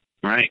distracted,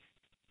 right?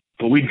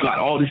 But we've got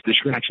all this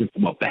distraction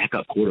from a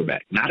backup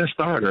quarterback, not a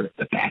starter,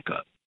 the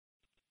backup.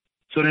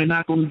 So they're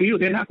not going to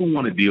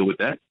want to deal with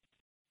that.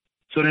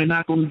 They're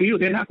not going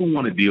to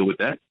want to deal with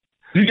that.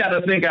 You got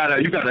to think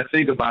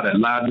about it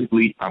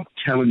logically. I'm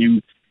telling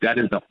you, that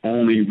is the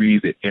only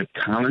reason. If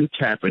Colin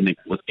Kaepernick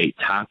was a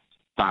top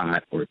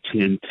 5 or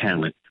 10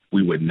 talent,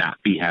 we would not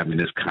be having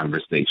this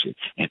conversation.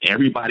 And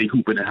everybody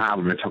hooping and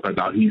hollering and talking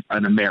about he's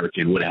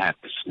un-American would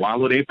have to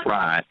swallow their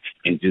pride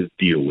and just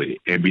deal with it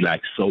and be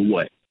like, so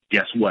what?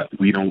 Guess what?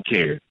 We don't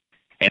care.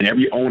 And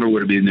every owner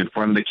would have been in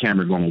front of the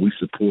camera going, we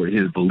support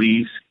his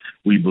beliefs.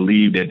 We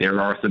believe that there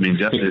are some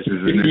injustices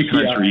in this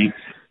country.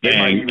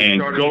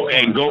 And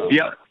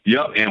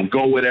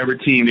go whatever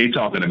team they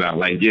talking about.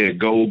 Like, yeah,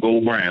 go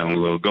Browns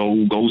or go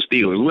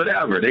Steelers,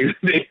 whatever. They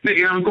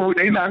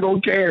not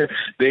gonna care.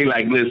 They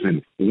like,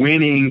 listen,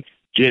 winning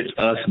gets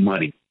us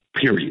money,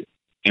 period.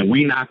 And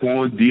we not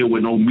gonna deal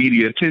with no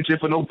media attention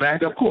for no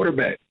backup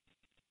quarterback.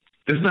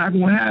 It's not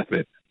gonna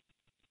happen.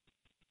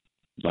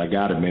 I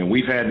got it, man.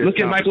 We've had this. Look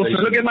at Michael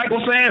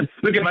Sam.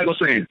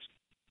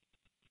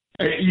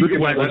 Hey,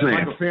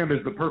 Michael Sam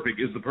is the perfect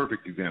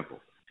example.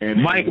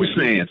 And Michael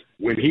Sam,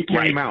 when he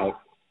came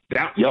out,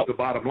 that was the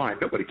bottom line.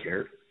 Nobody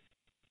cared.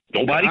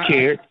 Nobody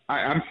cared.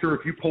 I'm sure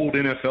if you polled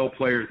NFL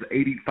players,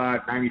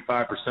 85,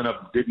 95% of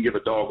them didn't give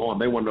a doggone.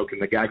 They want to know, can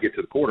the guy get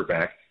to the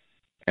quarterback?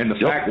 And the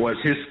fact was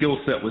his skill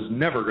set was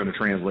never going to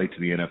translate to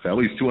the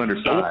NFL. He's too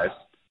undersized.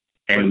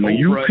 And when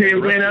you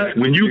can't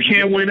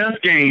win us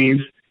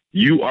games,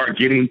 you are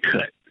getting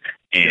cut.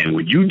 And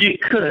when you get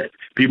cut,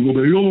 people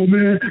will be, oh,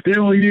 man, they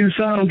only didn't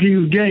sign him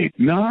to his game.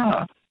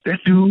 Nah,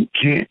 that dude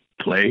can't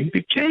play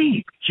the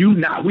game. You're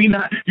not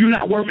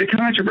worth the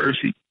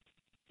controversy.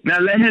 Now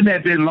let him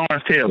have been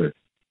Lawrence Taylor.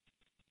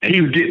 And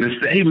he was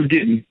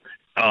getting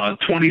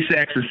 20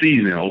 sacks a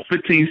season or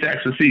 15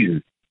 sacks a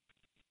season.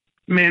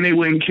 Man, they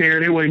wouldn't care.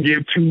 They wouldn't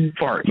give 2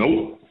 farts.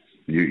 Nope.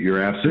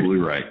 You're absolutely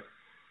right.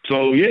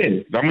 So,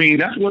 yeah, I mean,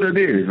 that's what it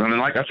is. I mean,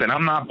 like I said,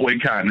 I'm not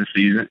boycotting the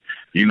season.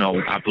 You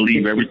know, I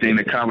believe everything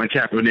that Colin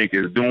Kaepernick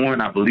is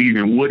doing. I believe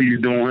in what he's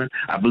doing.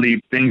 I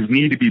believe things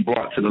need to be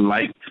brought to the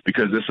light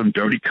because there's some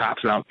dirty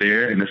cops out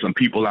there and there's some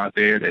people out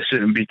there that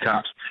shouldn't be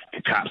cops.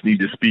 And cops need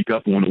to speak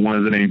up on the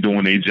ones that ain't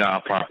doing their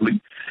job properly.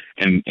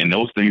 And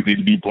those things need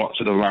to be brought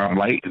to the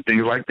limelight and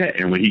things like that.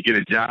 And when he get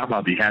a job,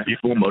 I'll be happy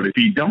for him. But if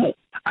he don't,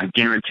 I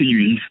guarantee you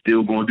he's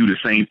still going to do the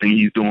same thing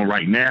he's doing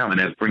right now, and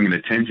that's bringing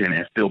attention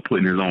and still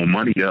putting his own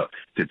money up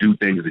to do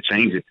things to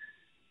change it.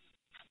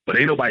 But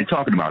ain't nobody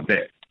talking about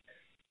that.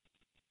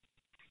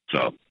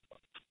 So,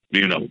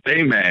 you know,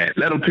 they mad.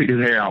 Let him pick his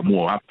hair out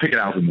more. I'll pick it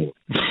out some more.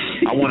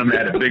 I want him to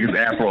have the biggest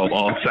afro of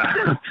all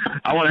time.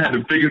 I want to have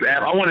the biggest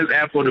afro. I want his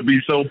afro to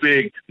be so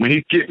big when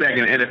he gets back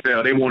in the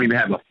NFL, they won't even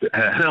have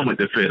a helmet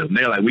to fit him.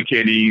 They're like, we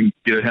can't even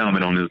get a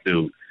helmet on this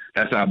dude.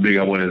 That's how big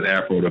I want his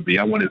afro to be.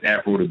 I want his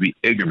afro to be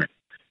ignorant.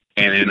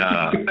 And then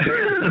I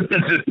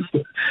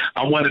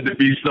want it to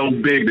be so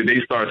big that they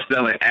start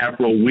selling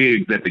afro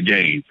wigs at the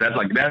games. That's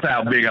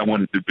how big I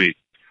want it to be.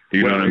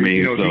 You know what I mean?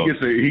 You know,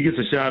 he gets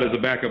a shot as a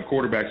backup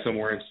quarterback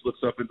somewhere and slips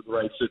up into the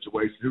right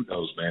situation. Who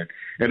knows, man?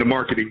 And the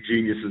marketing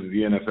geniuses of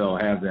the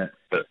NFL have that.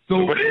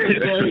 So,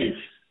 hey,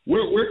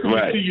 where can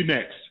we see you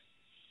next?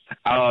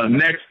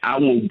 Next, I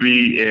will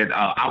be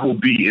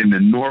in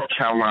the North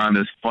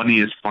Carolina's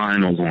Funniest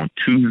Finals on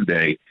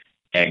Tuesday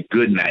at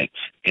Good Nights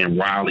in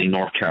Raleigh,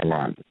 North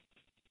Carolina.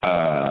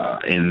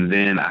 And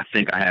then I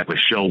think I have a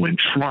show in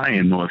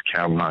Tryon, North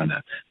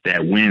Carolina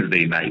that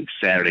Wednesday night.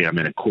 Saturday, I'm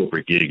in a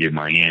corporate gig in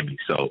Miami.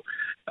 So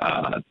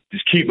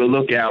just keep a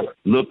lookout.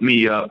 Look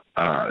me up.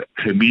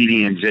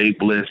 Comedian Jay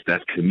Bliss.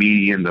 That's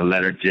comedian, the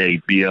letter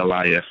J,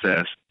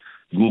 BLISS.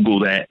 Google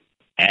that,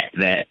 at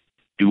that.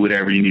 Do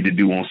whatever you need to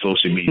do on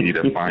social media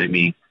to find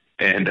me.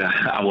 And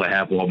I will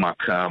have all my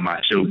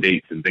show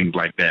dates and things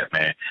like that,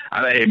 man.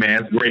 Hey,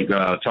 man, it's great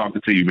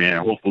talking to you,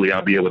 man. Hopefully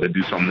I'll be able to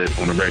do some of this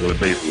on a regular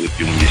basis with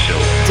you on your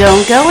show.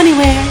 Don't go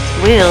anywhere.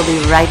 We'll be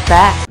right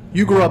back.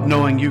 You grew up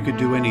knowing you could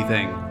do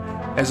anything.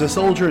 As a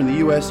soldier in the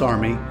U.S.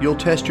 Army, you'll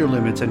test your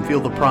limits and feel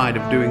the pride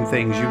of doing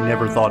things you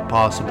never thought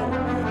possible.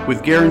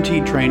 With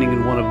guaranteed training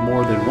in one of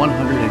more than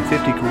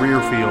 150 career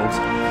fields,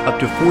 up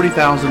to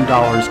 $40,000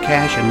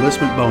 cash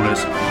enlistment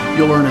bonus,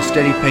 you'll earn a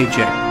steady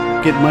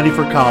paycheck, get money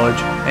for college,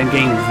 and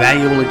gain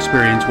valuable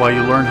experience while you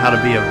learn how to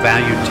be a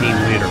valued team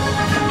leader.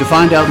 To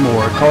find out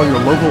more, call your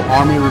local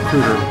Army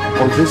recruiter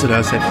or visit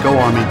us at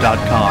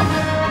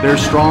GoArmy.com.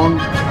 There's strong,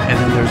 and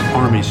then there's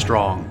Army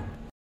strong.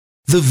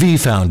 The V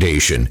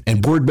Foundation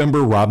and board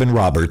member Robin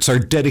Roberts are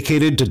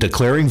dedicated to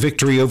declaring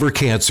victory over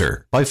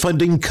cancer by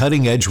funding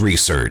cutting-edge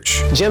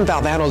research. Jim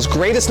Valvano's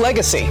greatest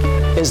legacy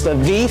is the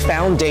V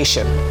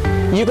Foundation.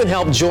 You can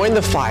help join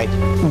the fight.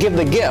 Give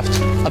the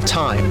gift of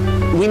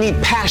time. We need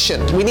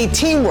passion. We need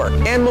teamwork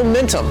and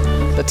momentum.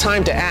 The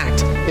time to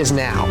act is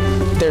now.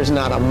 There's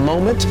not a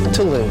moment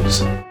to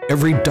lose.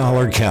 Every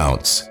dollar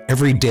counts.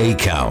 Every day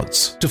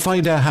counts. To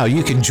find out how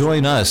you can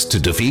join us to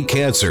defeat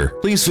cancer,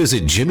 please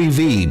visit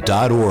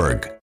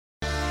jimmyv.org.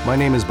 My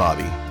name is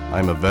Bobby.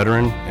 I'm a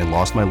veteran and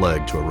lost my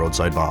leg to a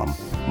roadside bomb.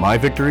 My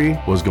victory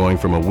was going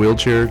from a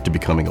wheelchair to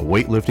becoming a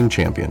weightlifting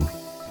champion.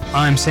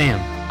 I'm Sam.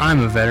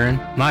 I'm a veteran.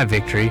 My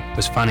victory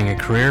was finding a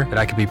career that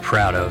I could be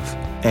proud of.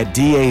 At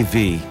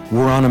DAV,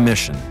 we're on a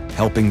mission,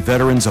 helping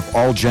veterans of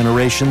all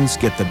generations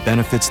get the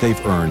benefits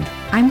they've earned.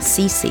 I'm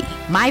Cece.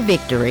 My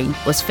victory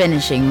was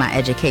finishing my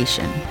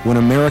education. When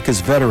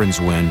America's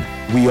veterans win,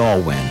 we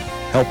all win.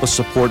 Help us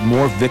support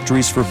more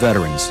victories for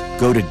veterans.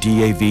 Go to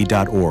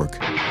DAV.org.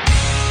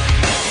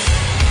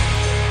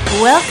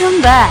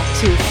 Welcome back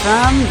to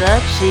From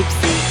the Cheap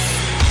Seats.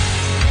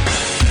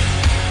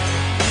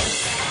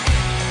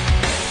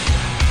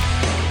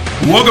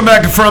 Welcome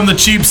back to From the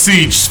Cheap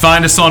Seats.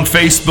 Find us on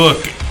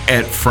Facebook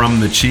at From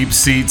the Cheap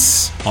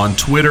Seats, on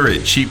Twitter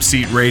at Cheap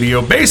Seat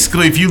Radio.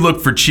 Basically, if you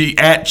look for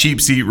at Cheap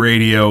Seat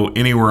Radio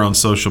anywhere on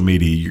social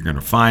media, you're going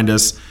to find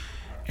us,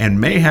 and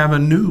may have a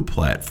new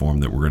platform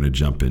that we're going to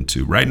jump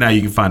into. Right now,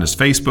 you can find us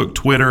Facebook,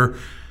 Twitter,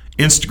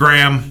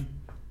 Instagram,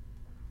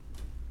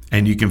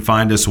 and you can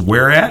find us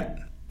where at?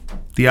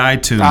 The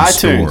iTunes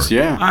Store.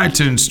 Yeah.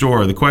 iTunes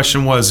Store. The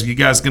question was, you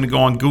guys going to go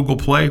on Google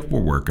Play?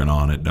 We're working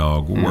on it,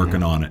 dog. We're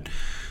working on it.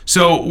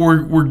 So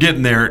we're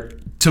getting there.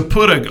 To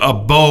put a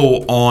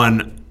bow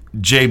on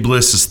Jay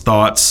Bliss's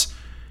thoughts,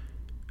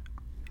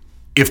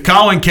 if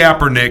Colin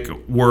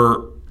Kaepernick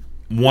were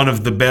one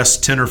of the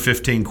best 10 or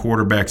 15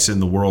 quarterbacks in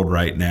the world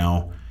right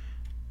now,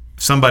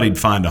 somebody'd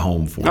find a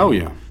home for him. Oh,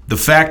 yeah. The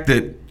fact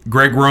that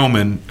Greg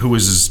Roman, who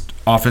was his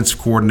offensive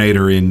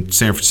coordinator in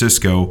San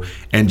Francisco,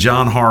 and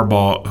John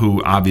Harbaugh,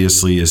 who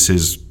obviously is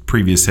his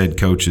previous head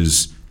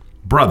coach's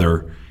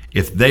brother,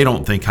 if they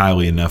don't think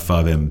highly enough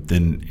of him,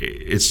 then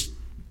it's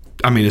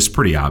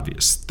pretty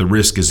obvious. The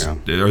risk is,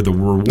 or the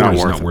reward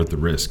is not worth the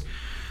risk.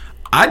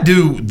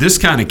 This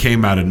kind of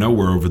came out of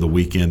nowhere over the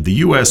weekend. The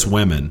U.S.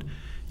 women,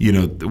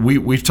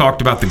 we've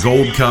talked about the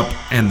Gold Cup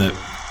and the.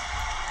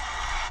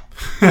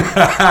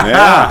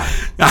 Yeah.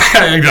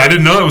 I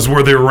didn't know that was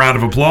worthy of a round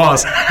of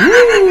applause.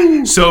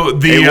 So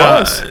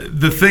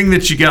the thing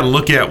that you got to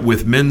look at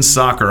with men's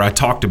soccer, I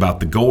talked about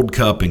the Gold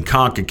Cup and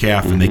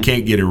CONCACAF, and they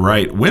can't get it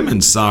right.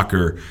 Women's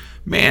soccer,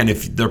 man,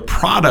 if the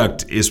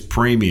product is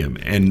premium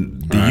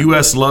and the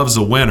U.S. loves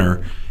a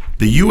winner,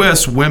 the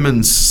U.S.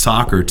 women's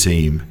soccer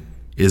team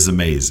is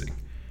amazing.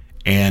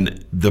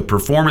 And the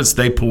performance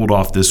they pulled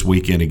off this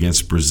weekend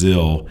against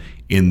Brazil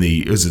in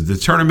the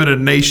Tournament of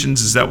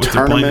Nations? Is that what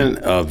they're playing?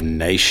 Tournament of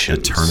Nations.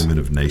 The Tournament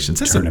of Nations.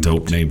 That's a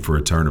dope name for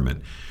a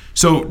tournament.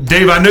 So,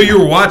 Dave, I know you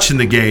were watching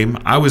the game.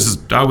 I was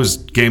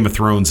Game of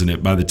Thrones in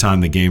it by the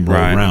time the game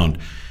rolled around.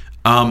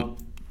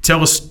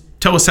 Tell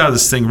us how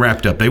this thing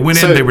wrapped up. They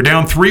went in. They were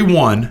down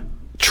 3-1.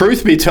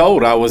 Truth be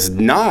told, I was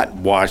not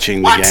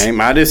watching the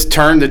game. I just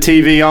turned the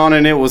TV on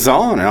and it was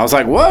on, and I was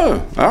like,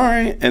 "Whoa, all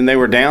right!" And they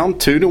were down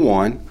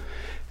 2-1,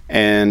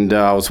 and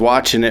I was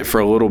watching it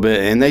for a little bit,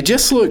 and they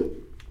just looked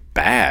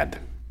bad.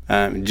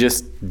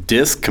 Just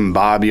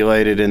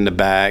discombobulated in the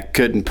back.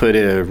 Couldn't put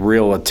a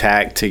real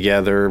attack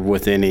together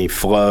with any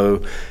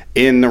flow.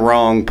 In the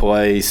wrong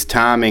place,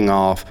 timing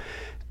off.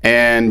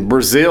 And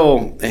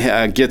Brazil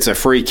gets a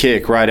free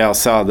kick right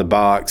outside the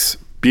box.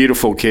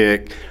 Beautiful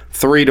kick.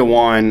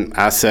 3-1.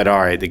 I said, all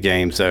right, the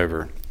game's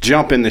over.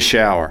 Jump in the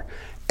shower.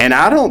 And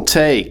I don't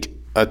take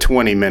a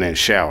 20-minute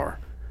shower.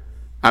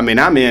 I mean,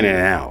 I'm in and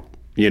out,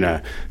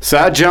 So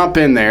I jump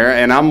in there,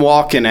 and I'm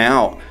walking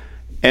out.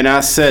 And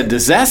I said,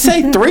 does that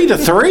say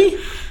 3-3?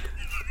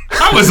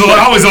 I was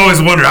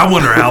always wondering. I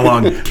wonder how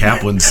long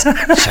Kaplan's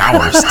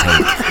showers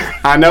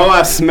take. I know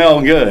I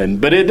smell good,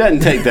 but it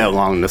doesn't take that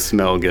long to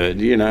smell good,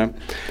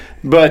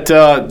 But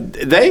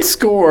they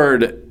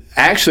scored,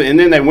 actually, and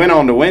then they went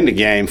on to win the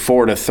game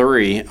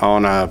 4-3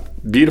 on a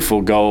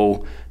beautiful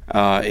goal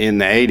in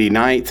the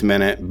 89th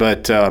minute.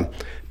 But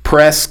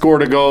Press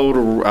scored a goal,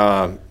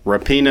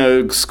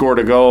 Rapinoe scored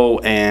a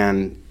goal,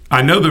 and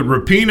I know that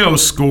Rapinoe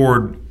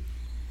scored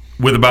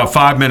with about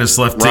 5 minutes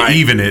left to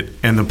even it,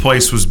 and the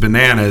place was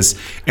bananas.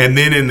 And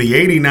then in the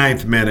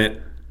 89th minute,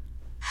 back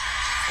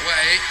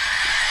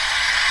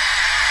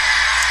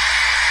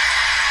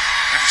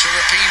to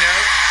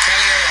Rapinoe,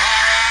 Kelly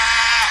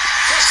O'Hara,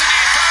 cross the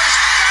near post,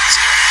 that's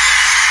it!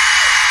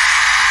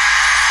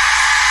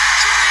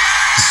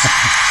 Julius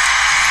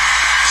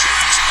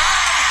at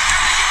home,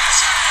 and the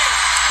USA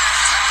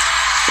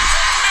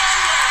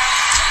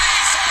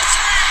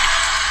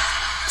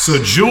so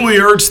Julie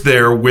Ertz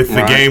there with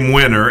the game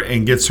winner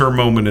and gets her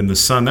moment in the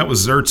sun. That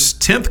was Ertz's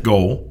 10th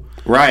goal.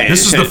 Right.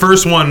 This is the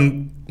first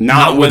one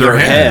not with her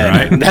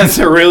head. Right? That's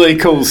a really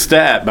cool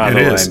stat, by the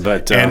way.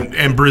 But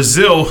and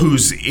Brazil,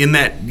 who's in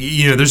that,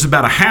 there's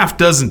about a half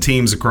dozen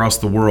teams across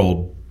the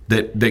world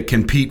that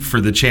compete for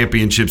the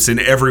championships in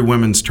every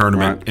women's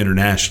tournament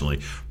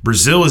internationally.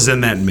 Brazil is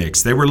in that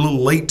mix. They were a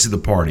little late to the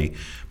party,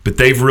 but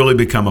they've really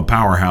become a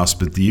powerhouse.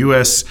 But the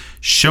U.S.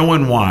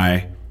 showing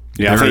why.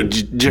 Yeah, I think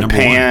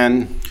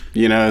Japan,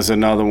 is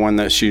another one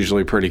that's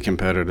usually pretty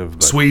competitive.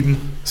 But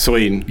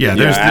Sweden. Yeah,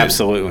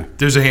 absolutely.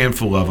 There's a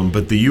handful of them,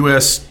 but the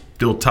U.S.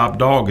 still top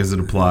dog as it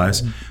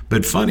applies.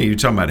 But funny, you're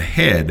talking about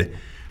head,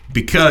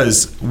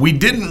 because we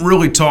didn't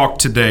really talk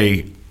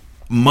today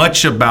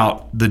much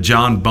about the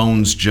John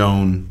Bones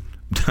Jones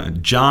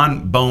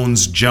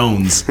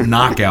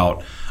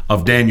knockout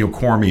of Daniel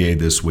Cormier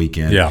this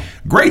weekend. Yeah.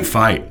 Great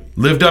fight.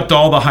 Lived up to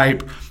all the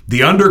hype.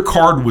 The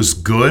undercard was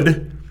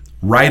good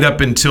right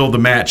up until the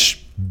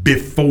match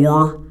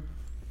before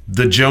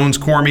the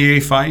Jones-Cormier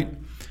fight.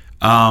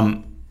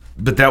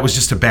 But that was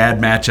just a bad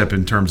matchup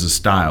in terms of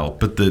style.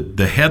 But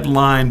the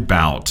headline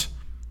bout,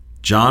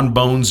 John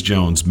Bones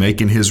Jones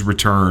making his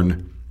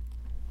return,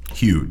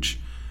 huge.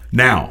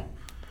 Now,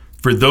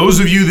 for those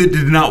of you that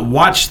did not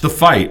watch the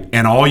fight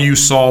and all you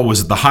saw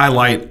was the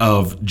highlight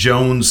of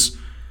Jones'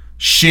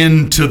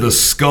 shin to the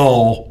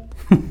skull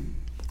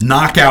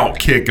knockout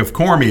kick of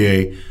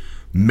Cormier,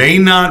 may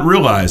not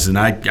realize,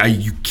 and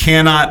you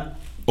cannot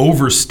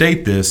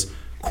overstate this,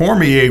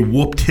 Cormier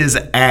whooped his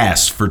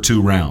ass for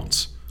 2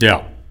 rounds.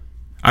 Yeah.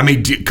 I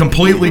mean,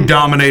 completely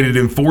dominated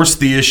him, forced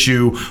the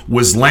issue,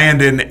 was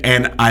landing,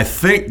 and I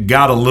think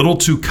got a little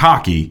too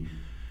cocky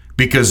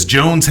because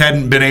Jones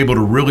hadn't been able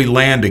to really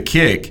land a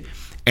kick,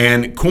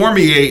 and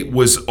Cormier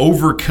was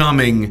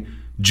overcoming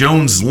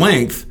Jones'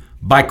 length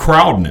by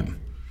crowding him.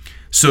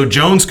 So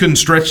Jones couldn't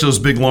stretch those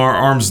big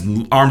arms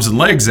and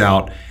legs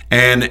out,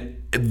 and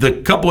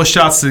the couple of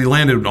shots that he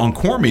landed on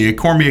Cormier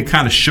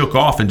kind of shook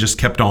off and just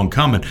kept on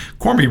coming.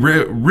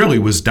 Cormier really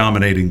was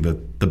dominating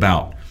the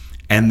bout.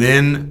 And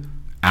then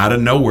out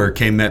of nowhere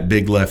came that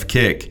big left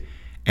kick,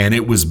 and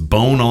it was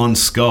bone on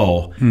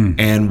skull.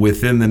 And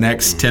within the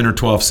next 10 or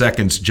 12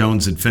 seconds,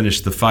 Jones had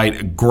finished the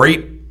fight. A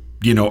great,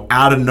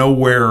 out of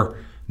nowhere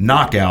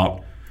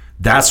knockout.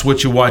 That's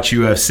what you watch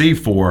UFC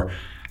for.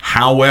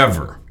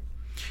 However,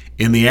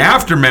 in the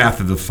aftermath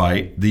of the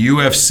fight, the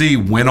UFC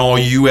went all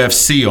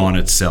UFC on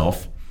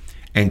itself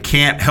and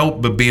can't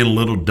help but being a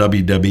little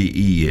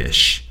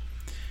WWE-ish.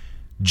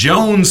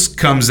 Jones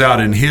comes out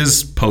in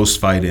his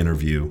post-fight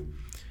interview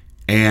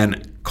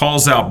and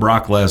calls out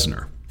Brock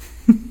Lesnar.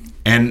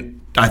 And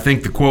I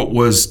think the quote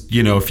was,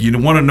 if you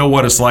want to know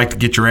what it's like to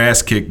get your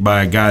ass kicked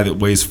by a guy that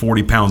weighs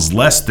 40 pounds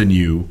less than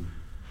you,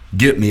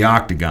 get in the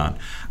octagon.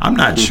 I'm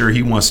not sure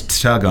he wants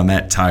to tug on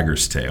that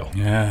tiger's tail.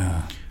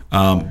 Yeah.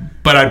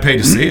 But I'd pay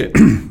to see it.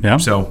 Yeah.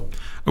 So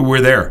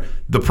we're there.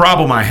 The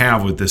problem I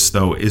have with this,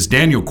 though, is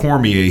Daniel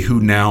Cormier, who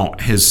now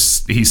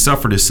he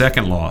suffered his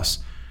second loss.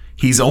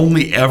 He's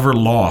only ever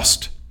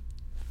lost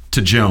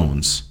to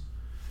Jones.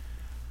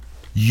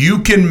 You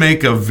can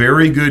make a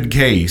very good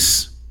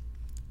case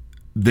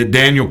that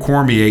Daniel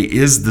Cormier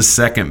is the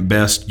second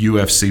best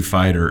UFC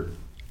fighter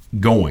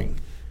going.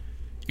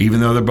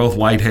 Even though they're both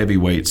light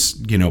heavyweights,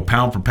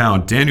 pound for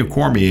pound, Daniel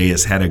Cormier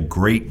has had a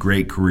great,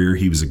 great career.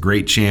 He was a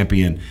great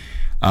champion.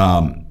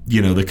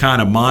 The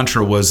kind of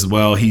mantra was,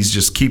 well, he's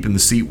just keeping the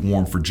seat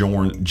warm for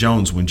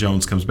Jones when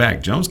Jones comes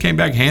back. Jones came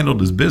back, handled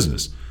his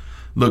business,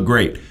 looked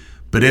great.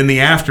 But in the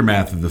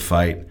aftermath of the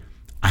fight,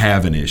 I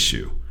have an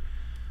issue.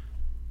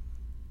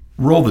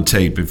 Roll the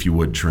tape, if you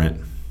would, Trent.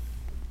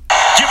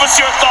 Give us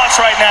your thoughts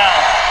right now.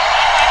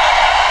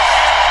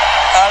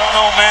 I don't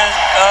know, man.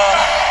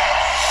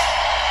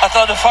 I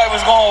thought the fight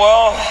was going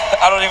well.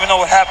 I don't even know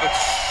what happened.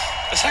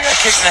 It's like I got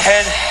kicked in the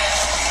head.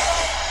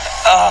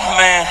 Oh,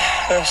 man.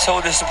 I'm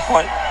so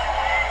disappointed.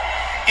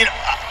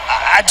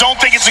 I don't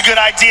think it's a good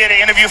idea to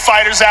interview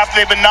fighters after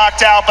they've been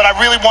knocked out, but I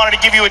really wanted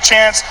to give you a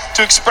chance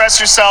to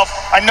express yourself.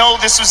 I know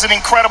this was an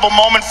incredible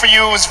moment for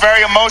you. It was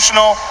very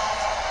emotional.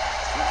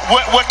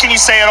 What can you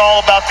say at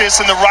all about this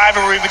and the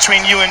rivalry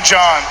between you and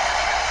John?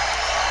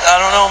 I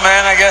don't know,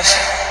 man. I guess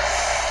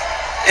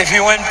if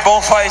you win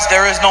both fights,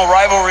 there is no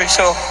rivalry,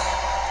 so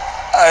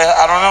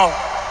I don't know.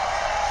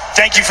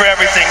 Thank you for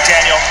everything,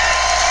 Daniel.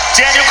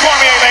 Daniel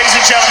Cormier, ladies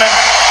and gentlemen.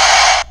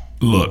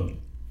 Look,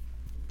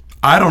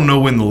 I don't know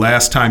when the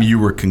last time you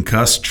were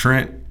concussed,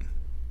 Trent.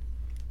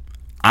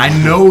 I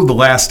know the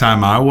last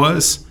time I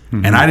was,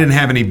 and I didn't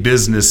have any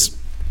business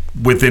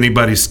with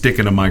anybody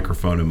sticking a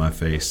microphone in my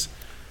face.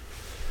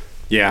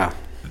 Yeah.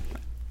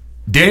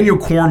 Daniel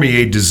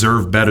Cormier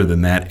deserved better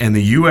than that, and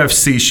the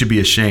UFC should be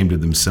ashamed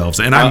of themselves.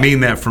 And I mean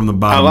that from the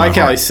bottom of my heart.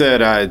 I like how I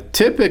said I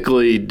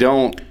typically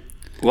don't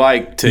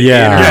like to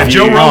Yeah,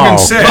 Joe Rogan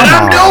said, but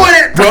I'm doing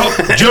it.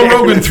 Well, Joe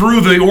Rogan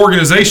threw the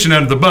organization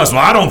under the bus.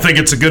 Well, I don't think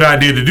it's a good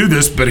idea to do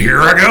this, but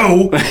here I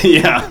go.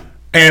 Yeah.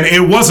 And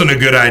it wasn't a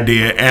good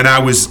idea, and I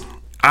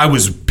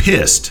was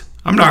pissed.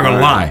 I'm not going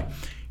to lie.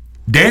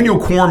 Daniel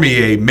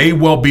Cormier may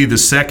well be the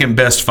second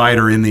best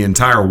fighter in the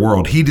entire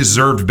world. He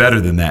deserved better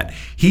than that.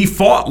 He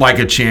fought like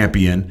a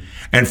champion,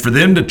 and for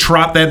them to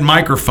trot that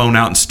microphone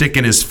out and stick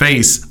in his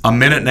face a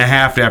minute and a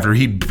half after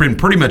he'd been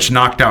pretty much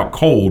knocked out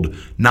cold,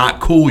 not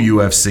cool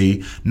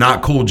UFC,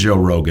 not cool Joe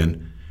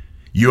Rogan.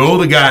 You owe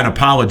the guy an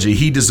apology.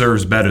 He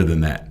deserves better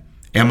than that.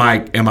 Am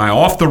I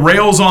off the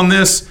rails on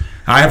this?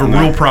 I have a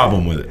real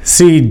problem with it.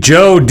 See,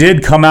 Joe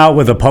did come out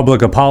with a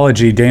public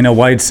apology. Dana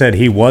White said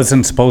he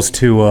wasn't supposed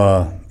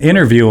to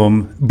interview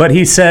him, but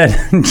he said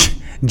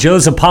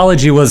Joe's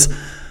apology was,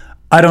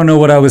 I don't know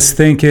what I was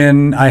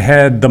thinking. I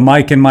had the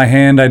mic in my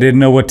hand. I didn't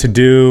know what to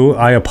do.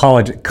 I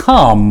apologize.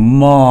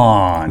 Come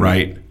on.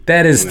 Right.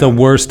 That is the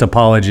worst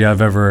apology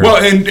I've ever heard.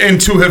 Well,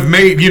 and to have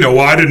made,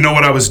 I didn't know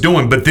what I was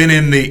doing, but then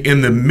in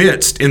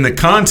the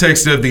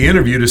context of the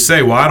interview to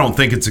say, well, I don't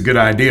think it's a good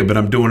idea, but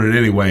I'm doing it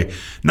anyway.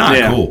 Not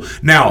cool.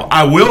 Now,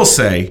 I will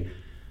say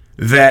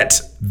that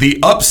the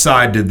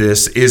upside to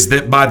this is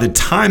that by the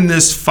time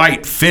this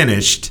fight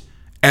finished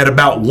at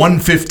about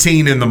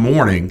 1:15 in the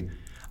morning,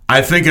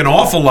 I think an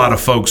awful lot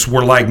of folks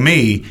were like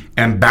me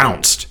and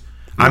bounced.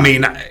 I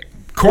mean,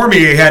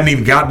 Cormier hadn't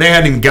even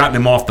gotten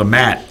him off the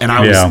mat, and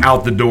I was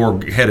out the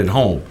door headed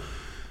home.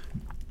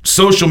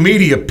 Social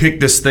media picked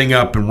this thing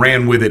up and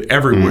ran with it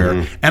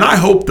everywhere, and I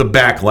hope the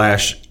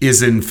backlash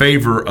is in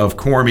favor of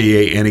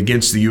Cormier and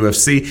against the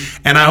UFC,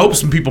 and I hope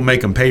some people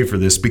make him pay for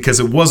this because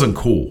it wasn't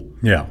cool.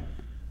 Yeah.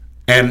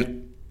 And,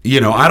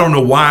 I don't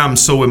know why I'm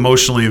so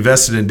emotionally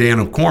invested in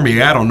Daniel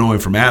Cormier. I don't know him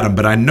from Adam,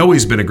 but I know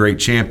he's been a great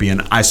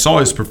champion. I saw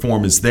his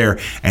performance there,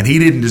 and he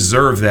didn't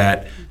deserve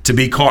that to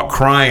be caught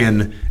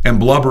crying and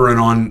blubbering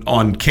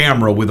on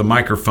camera with a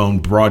microphone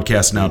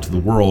broadcasting out to the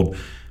world.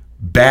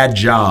 Bad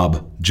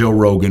job, Joe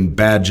Rogan.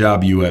 Bad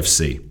job,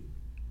 UFC.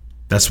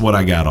 That's what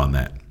I got on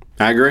that.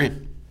 I agree.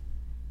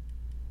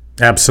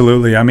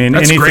 Absolutely. I mean,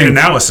 that's great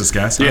analysis,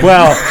 guys. Yeah.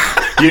 Well,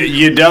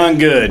 you done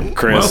good,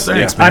 Chris. Well,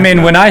 thanks, man. I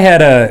mean, when I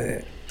had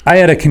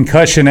a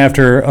concussion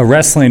after a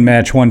wrestling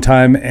match one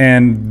time,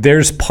 and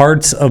there's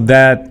parts of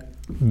that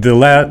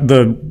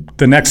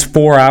the next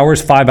 4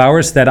 hours, 5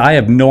 hours that I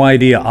have no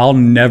idea. I'll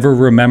never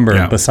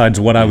remember besides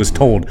what I was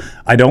told.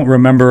 I don't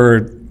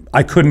remember.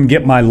 I couldn't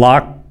get my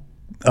lock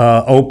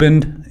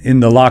opened in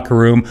the locker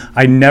room.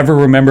 I never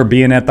remember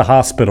being at the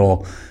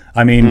hospital.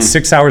 I mean,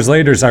 6 hours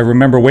later, I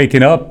remember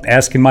waking up,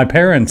 asking my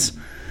parents,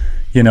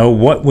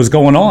 what was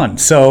going on.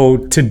 So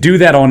to do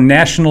that on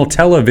national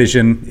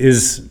television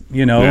is,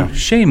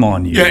 shame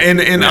on you. Yeah,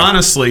 and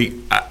honestly,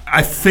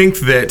 I think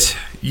that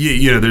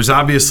there's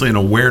obviously an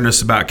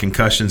awareness about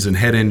concussions and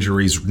head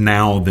injuries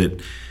now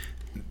that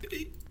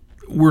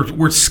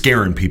we're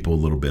scaring people a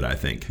little bit, I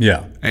think.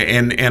 Yeah.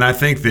 And I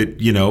think that,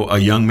 a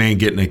young man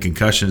getting a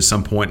concussion at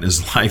some point in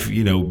his life,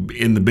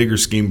 in the bigger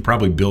scheme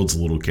probably builds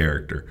a little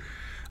character.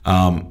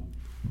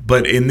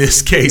 But in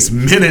this case,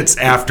 minutes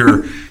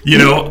after,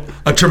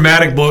 a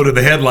traumatic blow to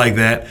the head like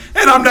that,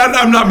 and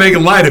I'm not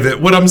making light of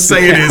it. What I'm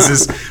saying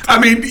is, I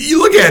mean, you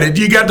look at it.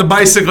 You got the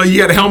bicycle,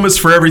 you got helmets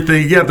for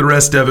everything, you got the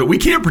rest of it. We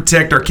can't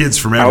protect our kids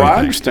from everything. Oh, I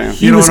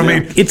understand. You know what I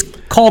mean? It's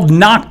called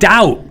knocked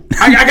out.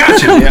 I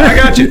got you. I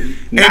got you.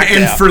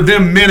 And for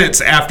them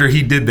minutes after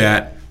he did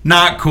that,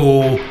 not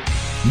cool.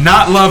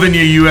 Not loving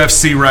you,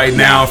 UFC, right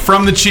now.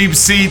 From the cheap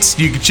seats,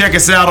 you can check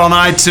us out on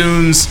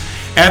iTunes,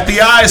 at the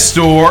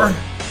iStore.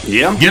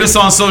 Yeah. Get us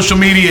on social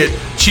media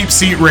at Cheap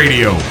Seat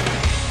Radio.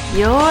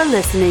 You're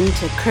listening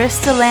to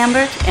Krista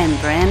Lambert and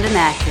Brandon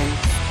Atkins.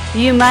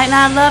 You might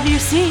not love your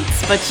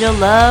seats, but you'll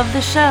love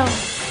the show.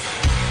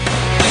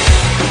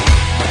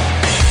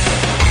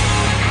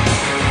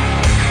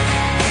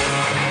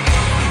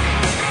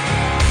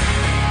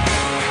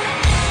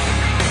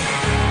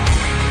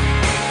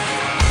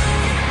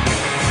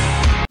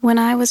 When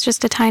I was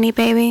just a tiny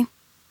baby,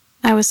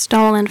 I was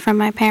stolen from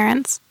my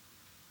parents.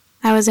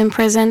 I was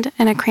imprisoned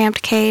in a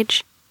cramped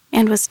cage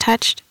and was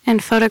touched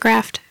and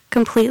photographed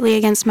completely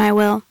against my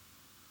will,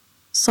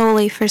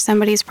 solely for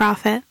somebody's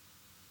profit.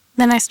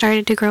 Then I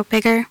started to grow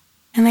bigger,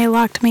 and they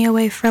locked me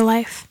away for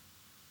life.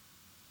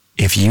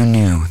 If you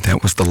knew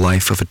that was the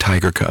life of a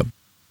tiger cub,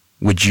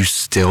 would you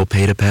still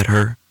pay to pet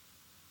her?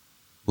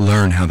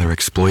 Learn how they're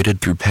exploited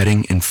through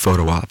petting and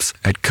photo ops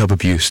at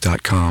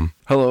cubabuse.com.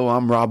 Hello,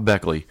 I'm Rob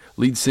Beckley,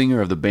 lead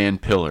singer of the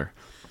band Pillar.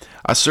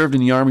 I served in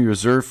the Army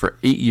Reserve for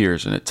 8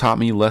 years, and it taught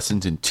me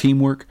lessons in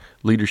teamwork,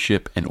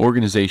 leadership, and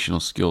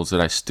organizational skills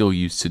that I still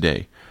use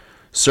today.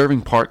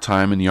 Serving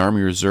part-time in the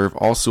Army Reserve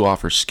also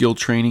offers skill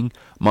training,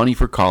 money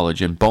for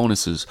college, and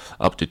bonuses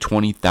up to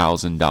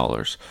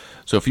 $20,000.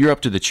 So if you're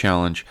up to the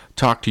challenge,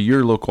 talk to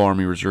your local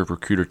Army Reserve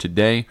recruiter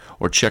today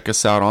or check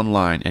us out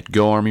online at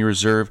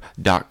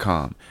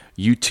goarmyreserve.com.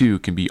 You too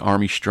can be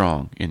Army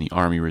strong in the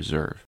Army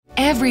Reserve.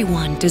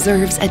 Everyone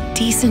deserves a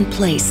decent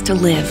place to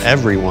live.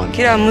 Everyone.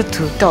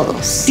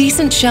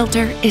 Decent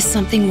shelter is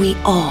something we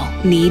all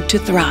need to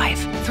thrive.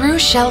 Through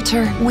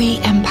shelter, we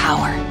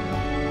empower.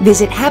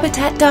 Visit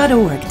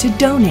Habitat.org to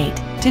donate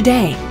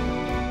today.